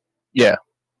 Yeah,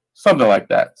 something like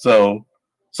that. So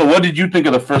what did you think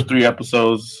of the first 3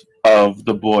 episodes of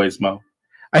The Boys, Mo?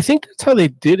 I think that's how they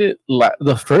did it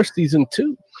the first season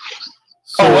too.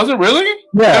 So, was it really?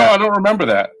 Yeah, no, I don't remember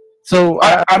that. So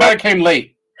I might have came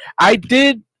late. I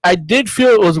did feel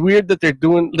it was weird that they're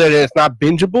doing that. It's not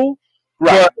bingeable,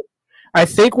 right? But I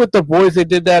think with The Boys they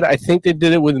did that. I think they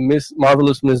did it with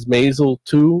Marvelous Miss Maisel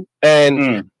too.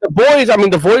 And The Boys, I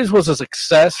mean, The Boys was a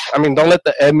success. I mean, don't let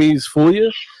the Emmys fool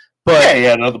you. But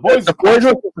The Boys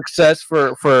was a success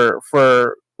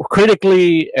for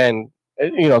critically, and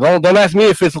you know, don't ask me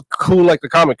if it's cool like the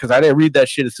comic because I didn't read that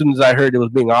shit as soon as I heard it was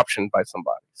being optioned by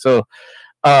somebody. So,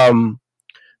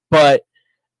 but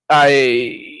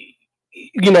they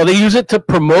use it to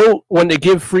promote when they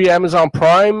give free Amazon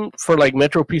Prime for like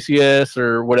Metro PCS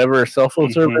or whatever cell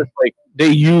phone service. Like they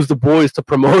use The Boys to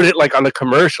promote it like on the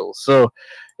commercials. So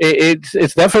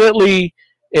it's definitely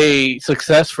a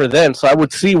success for them. So I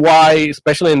would see why,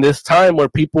 especially in this time where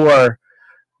people are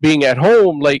being at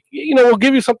home, like, you know, we'll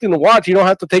give you something to watch. You don't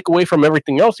have to take away from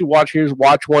everything else you watch. Here's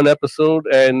watch one episode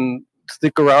and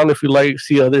stick around if you like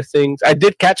see other things. I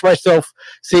did catch myself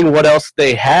seeing what else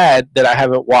they had that I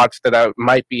haven't watched that I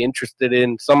might be interested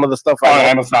in. Some of the stuff on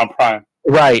Amazon Prime.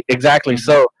 Right, exactly.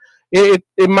 So it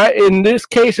might, in this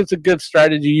case, it's a good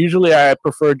strategy. Usually I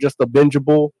prefer just a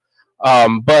bingeable,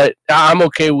 but I'm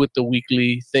okay with the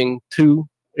weekly thing too.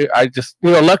 I just,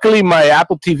 you know, luckily my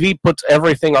Apple TV puts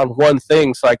everything on one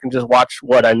thing, so I can just watch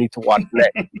what I need to watch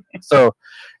next. So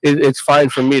it's fine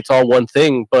for me. It's all one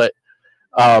thing, but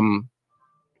I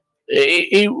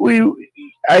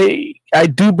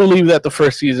do believe that the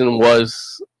first season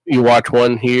was you watch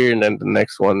one here and then the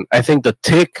next one. I think The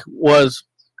Tick was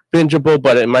bingeable,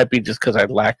 but it might be just because I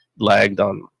lagged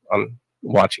on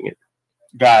watching it.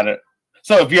 Got it.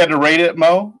 So if you had to rate it,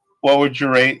 Mo, what would you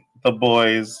rate The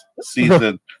Boys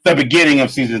season, the beginning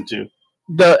of season 2?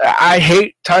 I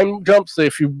hate time jumps.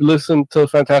 If you listen to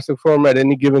Fantastic Forum at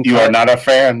any given time, you are not a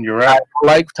fan. You're right. I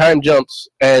like time jumps,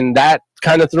 and that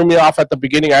kind of threw me off at the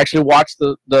beginning. I actually watched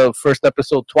the first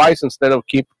episode twice instead of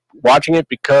keep watching it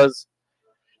because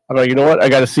I'm like, you know what? I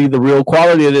got to see the real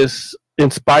quality of this in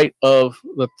spite of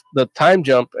the time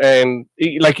jump. And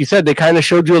like you said, they kind of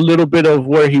showed you a little bit of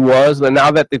where he was. But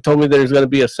now that they told me there's going to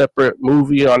be a separate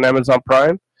movie on Amazon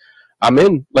Prime, I'm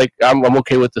in. Like, I'm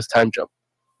okay with this time jump.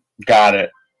 Got it.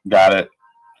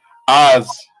 Oz.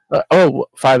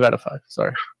 5 out of 5.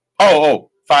 Sorry. 5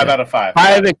 out of 5.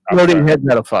 5 exploding heads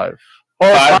out of 5.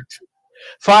 Or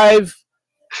 5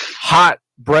 hot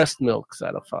breast milks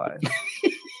out of 5.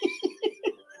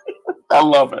 I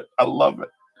love it.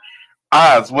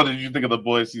 Oz, what did you think of The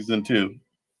Boys season 2?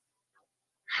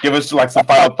 Give us like some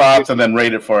final thoughts and then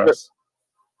rate it for us.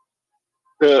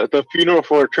 The funeral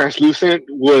for Translucent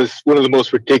was one of the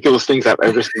most ridiculous things I've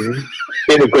ever seen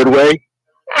in a good way.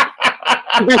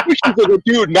 a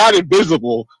dude, not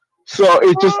invisible. So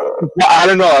it just, I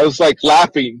don't know. I was like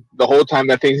laughing the whole time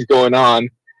that thing's going on.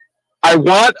 I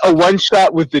want a one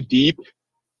shot with the Deep.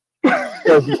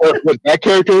 What that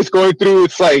character is going through,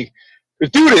 it's like the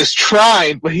dude is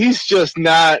trying, but he's just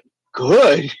not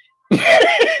good.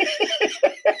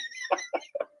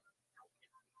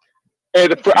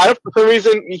 And for some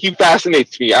reason, he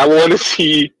fascinates me. I want to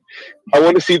see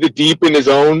the Deep in his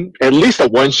own, at least a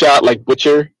one shot like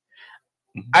Butcher.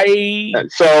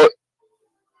 So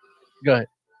go ahead.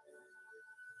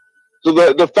 So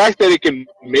the fact that it can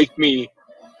make me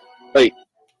like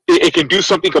it can do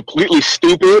something completely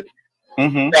stupid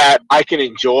that I can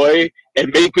enjoy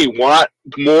and make me want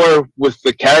more with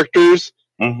the characters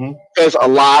says a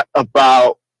lot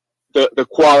about the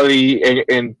quality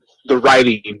and the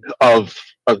writing of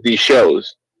these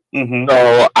shows.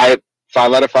 So 5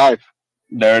 out of 5.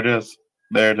 There it is.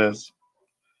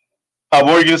 What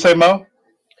were you gonna say, Mo?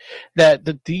 That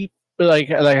the Deep, like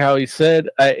how he said,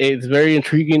 it's very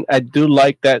intriguing. I do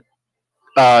like that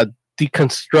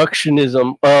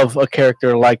deconstructionism of a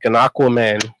character like an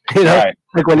Aquaman. You know,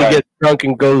 like when he gets drunk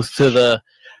and goes to the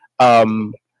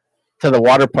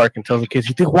water park and tells the kids,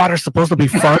 "You think water's supposed to be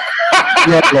fun?"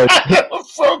 Yeah, like, that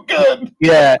was so good.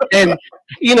 Yeah, and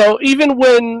even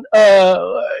when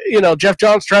Jeff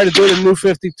Johns tried to do it in New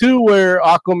 52, where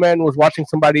Aquaman was watching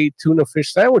somebody eat tuna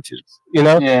fish sandwiches,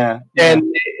 and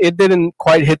it didn't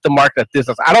quite hit the mark that this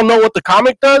does. I don't know what the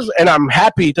comic does, and I'm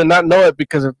happy to not know it,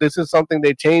 because if this is something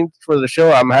they changed for the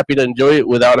show, I'm happy to enjoy it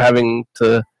without having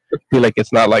to feel like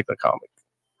it's not like the comic.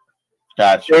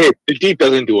 Gotcha. Hey, the Deep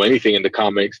doesn't do anything in the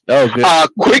comics. Oh, good.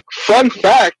 Quick fun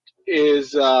fact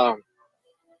is,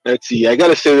 let's see, I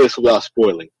gotta say this without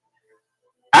spoiling.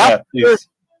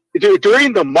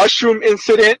 During the mushroom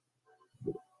incident,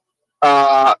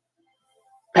 Patton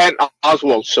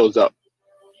Oswalt shows up.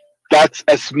 That's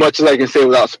as much as I can say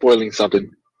without spoiling something.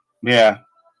 Yeah,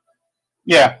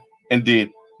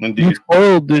 indeed. You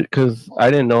spoiled it because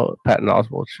I didn't know Patton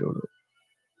Oswalt showed up.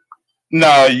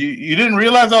 No, you didn't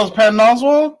realize that was Patton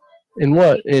Oswalt? In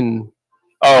what?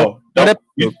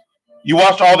 You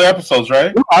watched all the episodes,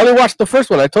 right? I only watched the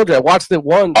first one. I told you I watched it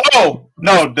once. Oh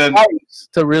no! Then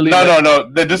to really no.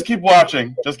 Then just keep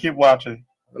watching.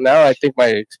 Now I think my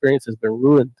experience has been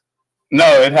ruined.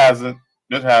 No, it hasn't.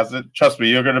 Trust me,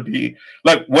 you're gonna be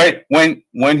like, wait, when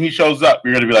he shows up,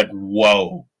 you're gonna be like,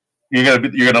 whoa! You're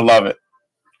gonna love it.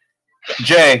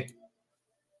 Jay,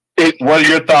 what are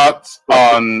your thoughts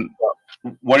on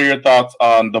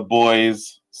The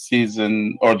Boys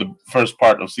season, or the first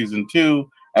part of season 2?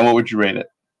 And what would you rate it?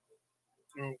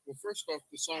 Well, first off,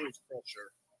 the song was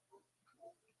Pressure.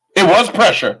 It was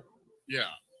Pressure?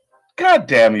 Yeah. God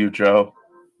damn you, Joe.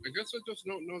 I guess I just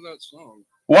don't know that song.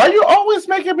 Why are you always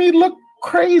making me look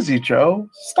crazy, Joe?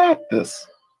 Stop this.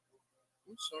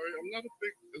 I'm sorry, I'm not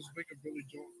as big a Billy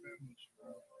Joel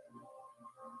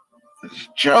fan.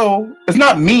 Joe, it's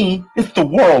not me. It's the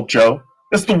world, Joe.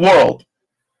 It's the world.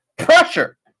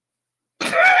 Pressure.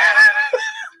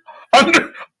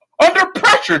 Under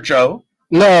pressure, Joe.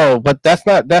 No, but that's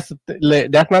not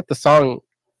the song,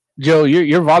 Joe.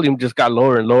 Your volume just got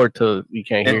lower and lower till you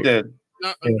can't hear. It did.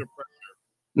 Not Under Pressure.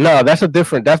 No, that's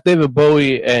David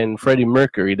Bowie and Freddie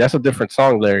Mercury. That's a different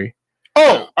song, Larry.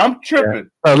 Oh, I'm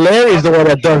tripping. Yeah. Larry's the one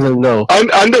that doesn't know.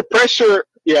 Under Pressure.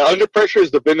 Yeah, Under Pressure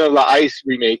is the Vanilla Ice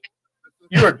remake.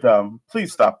 You're dumb.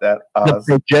 Please stop that, Oz.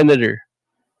 The Progenitor.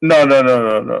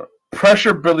 No.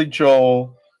 Pressure, Billy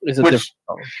Joel. Is a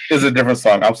different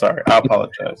song. I'm sorry. I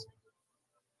apologize.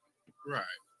 Right.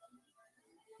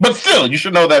 But still, you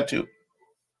should know that too.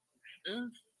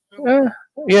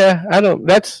 Yeah, I don't.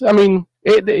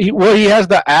 He has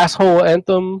the asshole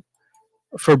anthem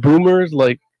for boomers,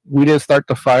 like "We Didn't Start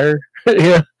the Fire."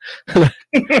 Yeah.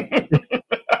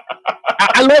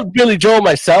 I love Billy Joel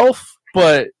myself,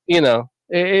 but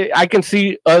I can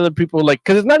see other people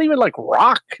because it's not even like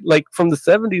rock, like from the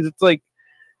 70s. It's like,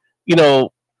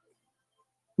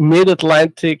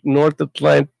 Mid-Atlantic, North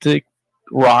Atlantic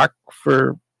rock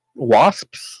for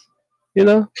wasps,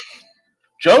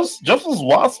 Joe's as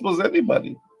wasp as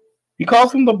anybody. He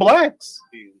calls them the blacks.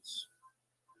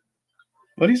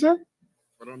 What did he say? I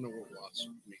don't know what wasp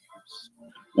means.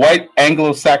 White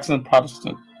Anglo-Saxon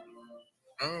Protestant.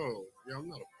 Oh, yeah, I'm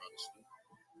not a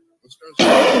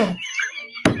Protestant.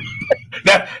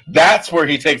 That's where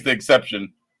he takes the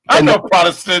exception. I'm no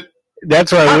Protestant.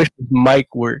 That's why I wish his mic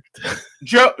worked.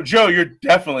 Joe, you're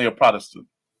definitely a Protestant.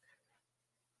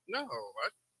 No,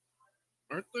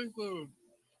 aren't they the...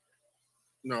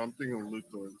 No, I'm thinking of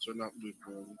Lutherans. They're not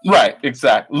Lutherans. Right,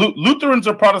 exactly. Lutherans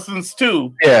are Protestants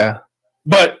too. Yeah.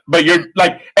 But you're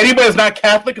like, anybody that's not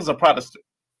Catholic is a Protestant.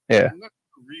 Yeah. I'm not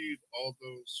read all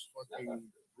those fucking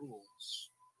rules.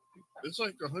 It's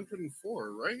like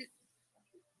 104, right?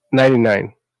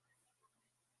 99.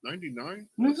 99?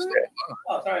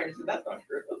 Oh, sorry, that's not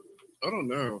true. I don't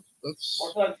know. That's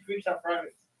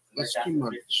too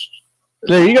much.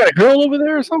 There, you got a girl over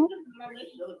there or something?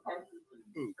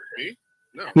 Who, me?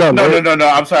 No. No.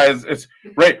 I'm sorry. It's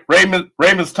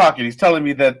Raymond's talking. He's telling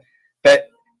me that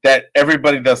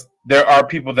everybody does. There are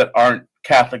people that aren't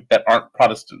Catholic that aren't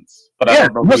Protestants, but I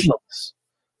don't know. Muslims.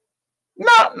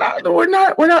 No, we're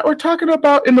not. We're talking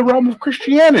about in the realm of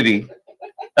Christianity.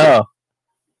 Oh.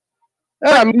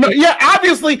 I mean,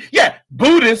 obviously,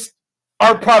 Buddhists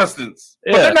are Protestants,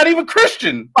 but they're not even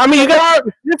Christian. I mean, they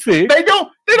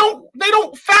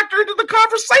don't factor into the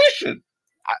conversation.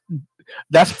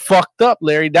 That's fucked up,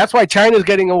 Larry. That's why China's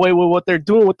getting away with what they're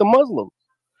doing with the Muslims.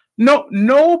 No,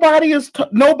 nobody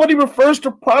refers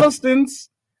to Protestants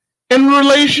in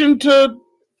relation to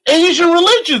Asian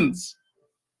religions.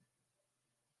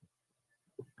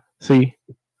 See,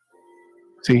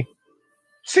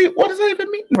 what does that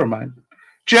even mean? Never mind.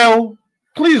 Joe,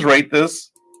 please rate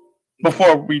this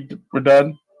before we're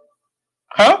done.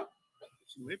 Huh?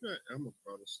 Maybe I am a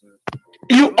Protestant.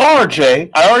 You are, Jay.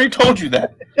 I already told you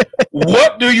that.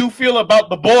 What do you feel about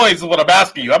The Boys is what I'm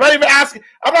asking you. I'm not even asking.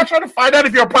 I'm not trying to find out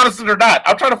if you're a Protestant or not.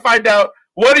 I'm trying to find out,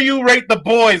 what do you rate The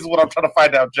Boys is what I'm trying to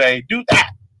find out, Jay. Do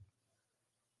that.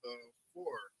 4.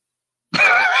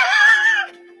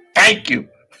 Thank you.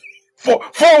 4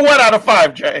 what out of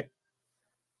 5, Jay?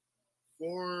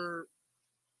 4.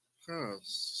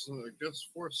 So I guess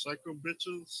 4 psycho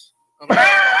bitches.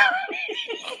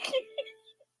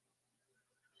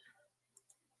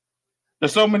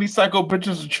 There's so many psycho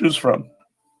bitches to choose from,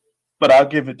 but I'll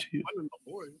give it to you. One in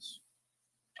The Boys.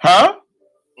 Huh?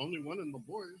 Only one in The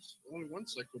Boys. Only one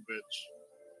psycho bitch.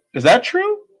 Is that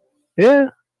true?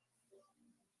 Yeah.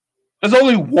 There's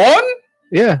only one?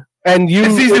 Yeah. And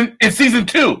it's season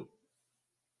 2.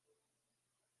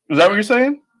 Is that what you're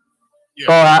saying? Yeah.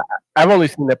 Oh, I've only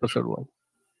seen episode 1.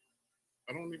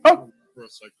 I don't even know for a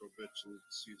psycho bitch in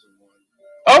season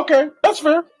 1. Okay, that's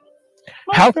fair.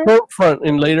 House Front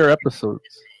in later episodes.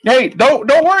 Hey, don't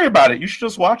worry about it. You should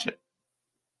just watch it.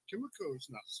 Kimiko's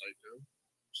not psycho.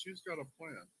 She's got a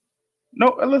plan.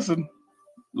 No,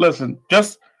 listen.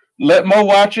 Just let Mo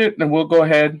watch it, and we'll go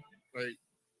ahead.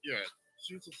 Yeah,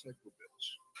 she's a psycho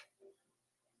bitch.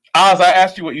 Oz, I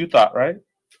asked you what you thought, right?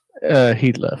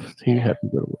 He left. He had to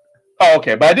go to work. Oh,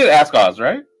 okay. But I did ask Oz,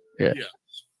 right? Yeah.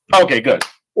 Okay, good.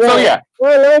 So, yeah.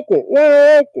 I like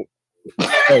it.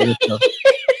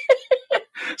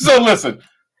 So, listen.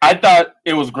 I thought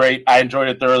it was great. I enjoyed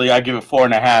it thoroughly. I give it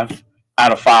 4.5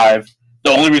 out of 5.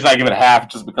 The only reason I give it a half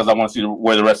is just because I want to see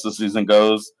where the rest of the season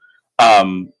goes.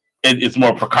 It's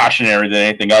more precautionary than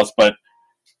anything else. But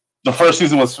the first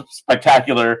season was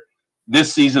spectacular.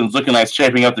 This season is looking like it's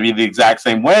shaping up to be the exact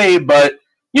same way, but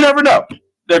you never know.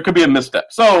 There could be a misstep.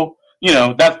 So,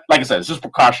 that's, like I said, it's just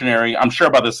precautionary. I'm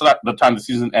sure by the time the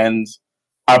season ends,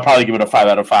 I'll probably give it a 5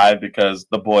 out of 5 because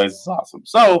The Boys is awesome.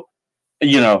 So,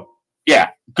 yeah,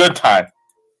 good time.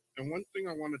 And one thing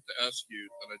I wanted to ask you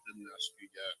that I didn't ask you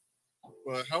yet,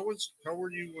 but how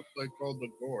were you with all the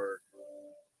gore?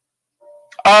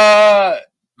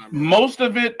 Most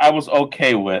of it I was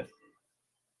okay with.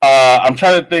 I'm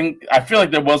trying to think. I feel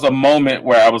like there was a moment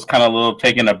where I was kind of a little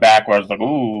taken aback, where I was like,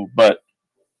 "Ooh," but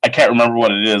I can't remember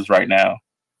what it is right now.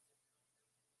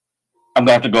 I'm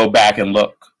gonna have to go back and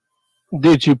look.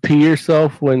 Did you pee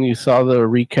yourself when you saw the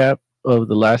recap of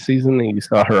the last season and you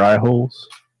saw her eye holes?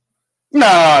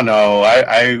 No.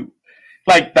 I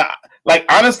like that. Like,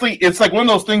 honestly, it's like one of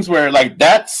those things where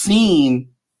that scene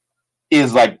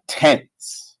is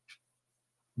tense,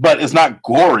 but it's not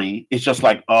gory. It's just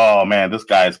oh man, this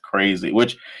guy is crazy.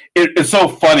 Which it's so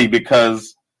funny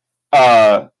because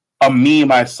a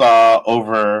meme I saw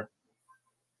over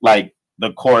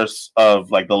the course of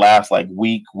the last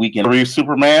weekend review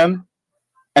Superman,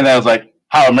 and that was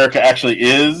how America actually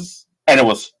is, and it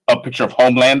was a picture of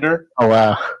Homelander. Oh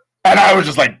wow! And I was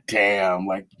just damn,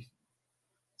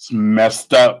 it's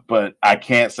messed up, but I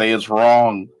can't say it's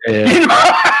wrong. Yeah.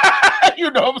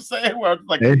 You know what I'm saying? Where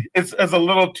it's a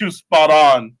little too spot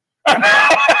on.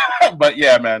 But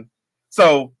yeah, man.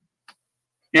 So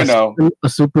a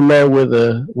Superman with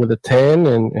a tan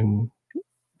and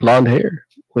blonde hair.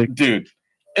 Dude,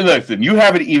 listen, you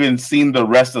haven't even seen the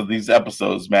rest of these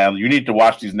episodes, man. You need to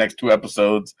watch these next 2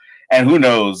 episodes, and who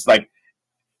knows?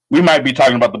 We might be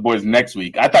talking about The Boys next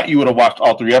week. I thought you would have watched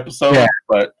all 3 episodes,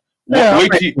 but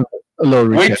wait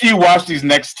till you watch these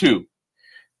next 2.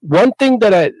 One thing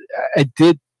that I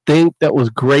did think that was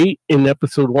great in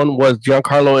episode 1 was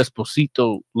Giancarlo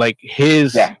Esposito, like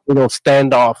his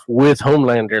standoff with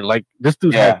Homelander. Like this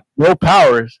dude had no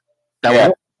powers.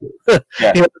 That was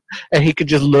and he could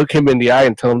just look him in the eye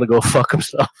and tell him to go fuck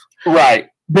himself. Right.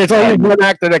 There's only one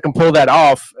actor that can pull that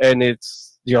off, and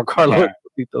it's Giancarlo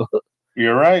Esposito.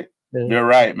 You're right. Yeah. You're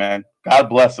right, man. God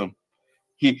bless him.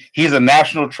 He's a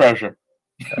national treasure.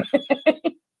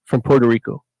 From Puerto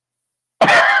Rico.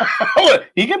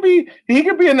 he could be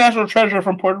a national treasure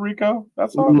from Puerto Rico.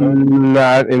 That's all good.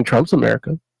 Not in Trump's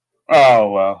America.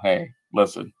 Oh well, hey,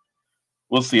 listen.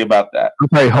 We'll see about that. I'm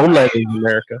probably Homeland in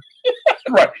America.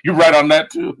 Right. You're right on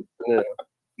that too. Yeah.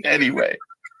 Anyway.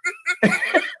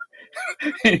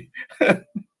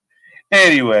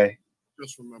 Anyway.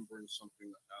 Just remembering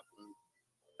something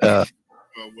that happened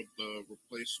with the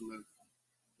replacement.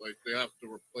 Like they have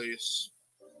to replace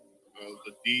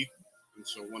the D, and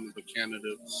so one of the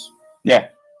candidates. Yeah.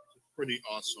 Pretty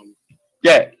awesome.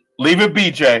 Yeah. Leave it be,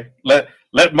 Jay. Let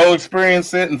Mo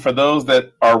experience it, and for those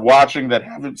that are watching that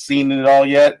haven't seen it all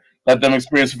yet, let them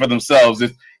experience it for themselves.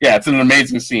 It's an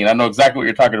amazing scene. I know exactly what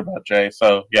you're talking about, Jay.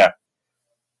 So yeah.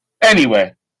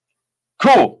 Anyway,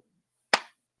 cool.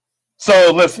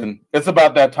 So listen, it's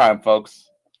about that time, folks.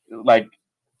 Like,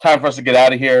 time for us to get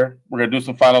out of here. We're gonna do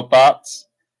some final thoughts,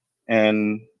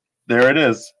 and there it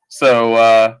is.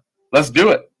 So let's do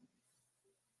it.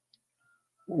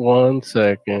 1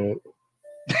 second.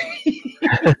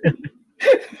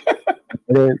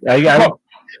 Mo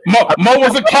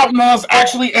wasn't counting on us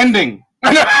actually ending.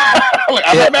 I'm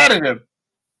not mad at him.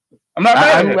 I'm not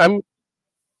mad at him.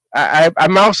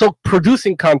 I'm also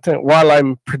producing content while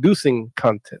I'm producing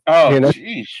content. Oh,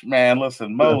 jeez, man!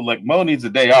 Listen, Mo needs a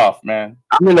day off, man.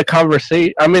 I'm in a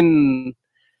conversation.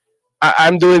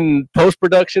 I'm doing post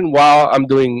production while I'm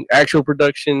doing actual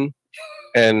production,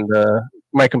 and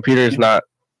my computer is not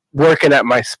working at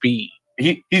my speed.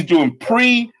 He's doing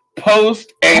pre,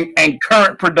 post, and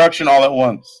current production all at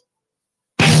once.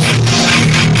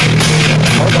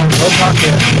 Hold on, don't talk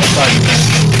yet.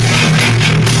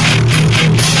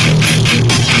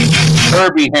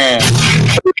 Kirby hand.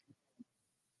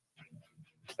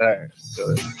 All right,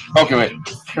 good. Okay, wait.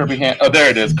 Kirby hand. Oh, there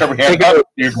it is. Kirby hand. Oh,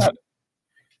 you got it.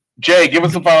 Jay, give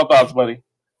us some final thoughts, buddy.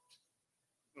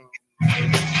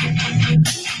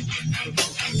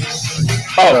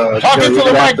 Talk into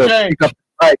the mic, Jay.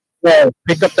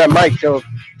 Pick up that mic, Joe.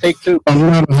 Take 2. I'm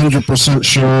not 100%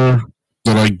 sure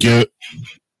that I get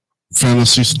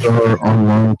Phantasy Star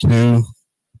Online 2.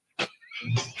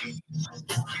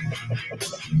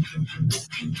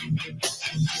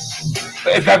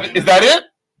 Is that it?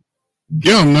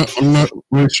 Yeah, I'm not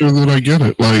really sure that I get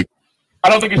it. Like, I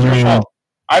don't think it's your fault.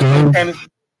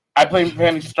 I play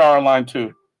Phantasy Star Online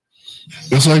too.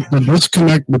 It's like the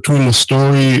disconnect between the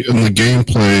story and the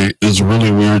gameplay is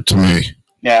really weird to me.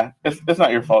 Yeah, it's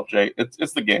not your fault, Jay.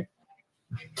 It's the game.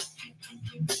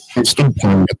 I'm still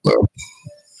playing it though.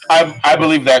 I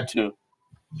believe that too.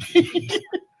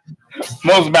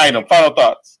 Most Magnum, final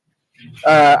thoughts.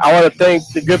 I want to thank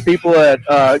the good people at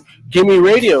Gimme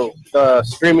Radio, the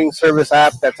streaming service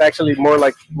app that's actually more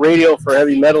like radio for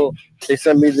heavy metal. They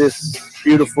sent me this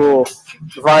beautiful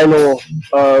vinyl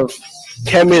of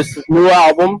Chemist's new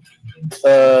album,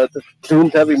 the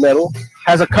Doomed Heavy Metal.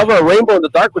 Has a cover of Rainbow in the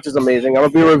Dark, which is amazing. I'm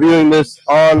going to be reviewing this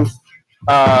on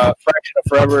Fraction of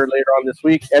Forever later on this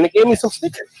week, and it gave me some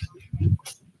stickers.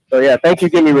 So yeah, thank you,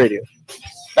 Gimme Radio.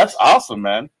 That's awesome,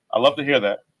 man. I love to hear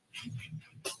that.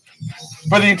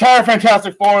 For the entire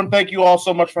Fantastic Forum, thank you all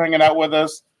so much for hanging out with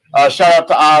us. Shout out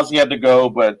to Oz. He had to go,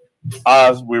 but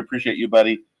Oz, we appreciate you,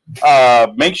 buddy.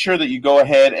 Make sure that you go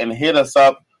ahead and hit us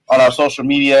up on our social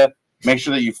media. Make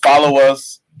sure that you follow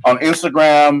us on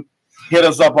Instagram. Hit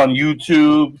us up on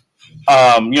YouTube.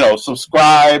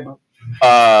 Subscribe.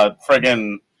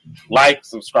 Friggin' like,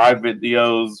 subscribe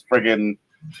videos. Friggin'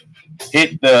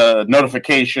 hit the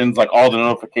notifications, like all the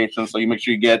notifications, so you make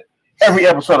sure you get every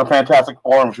episode of Fantastic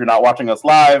Forum if you're not watching us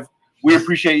live. We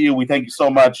appreciate you. We thank you so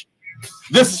much.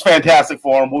 This is Fantastic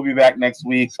Forum. We'll be back next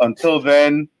week. Until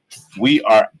then, we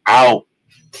are out.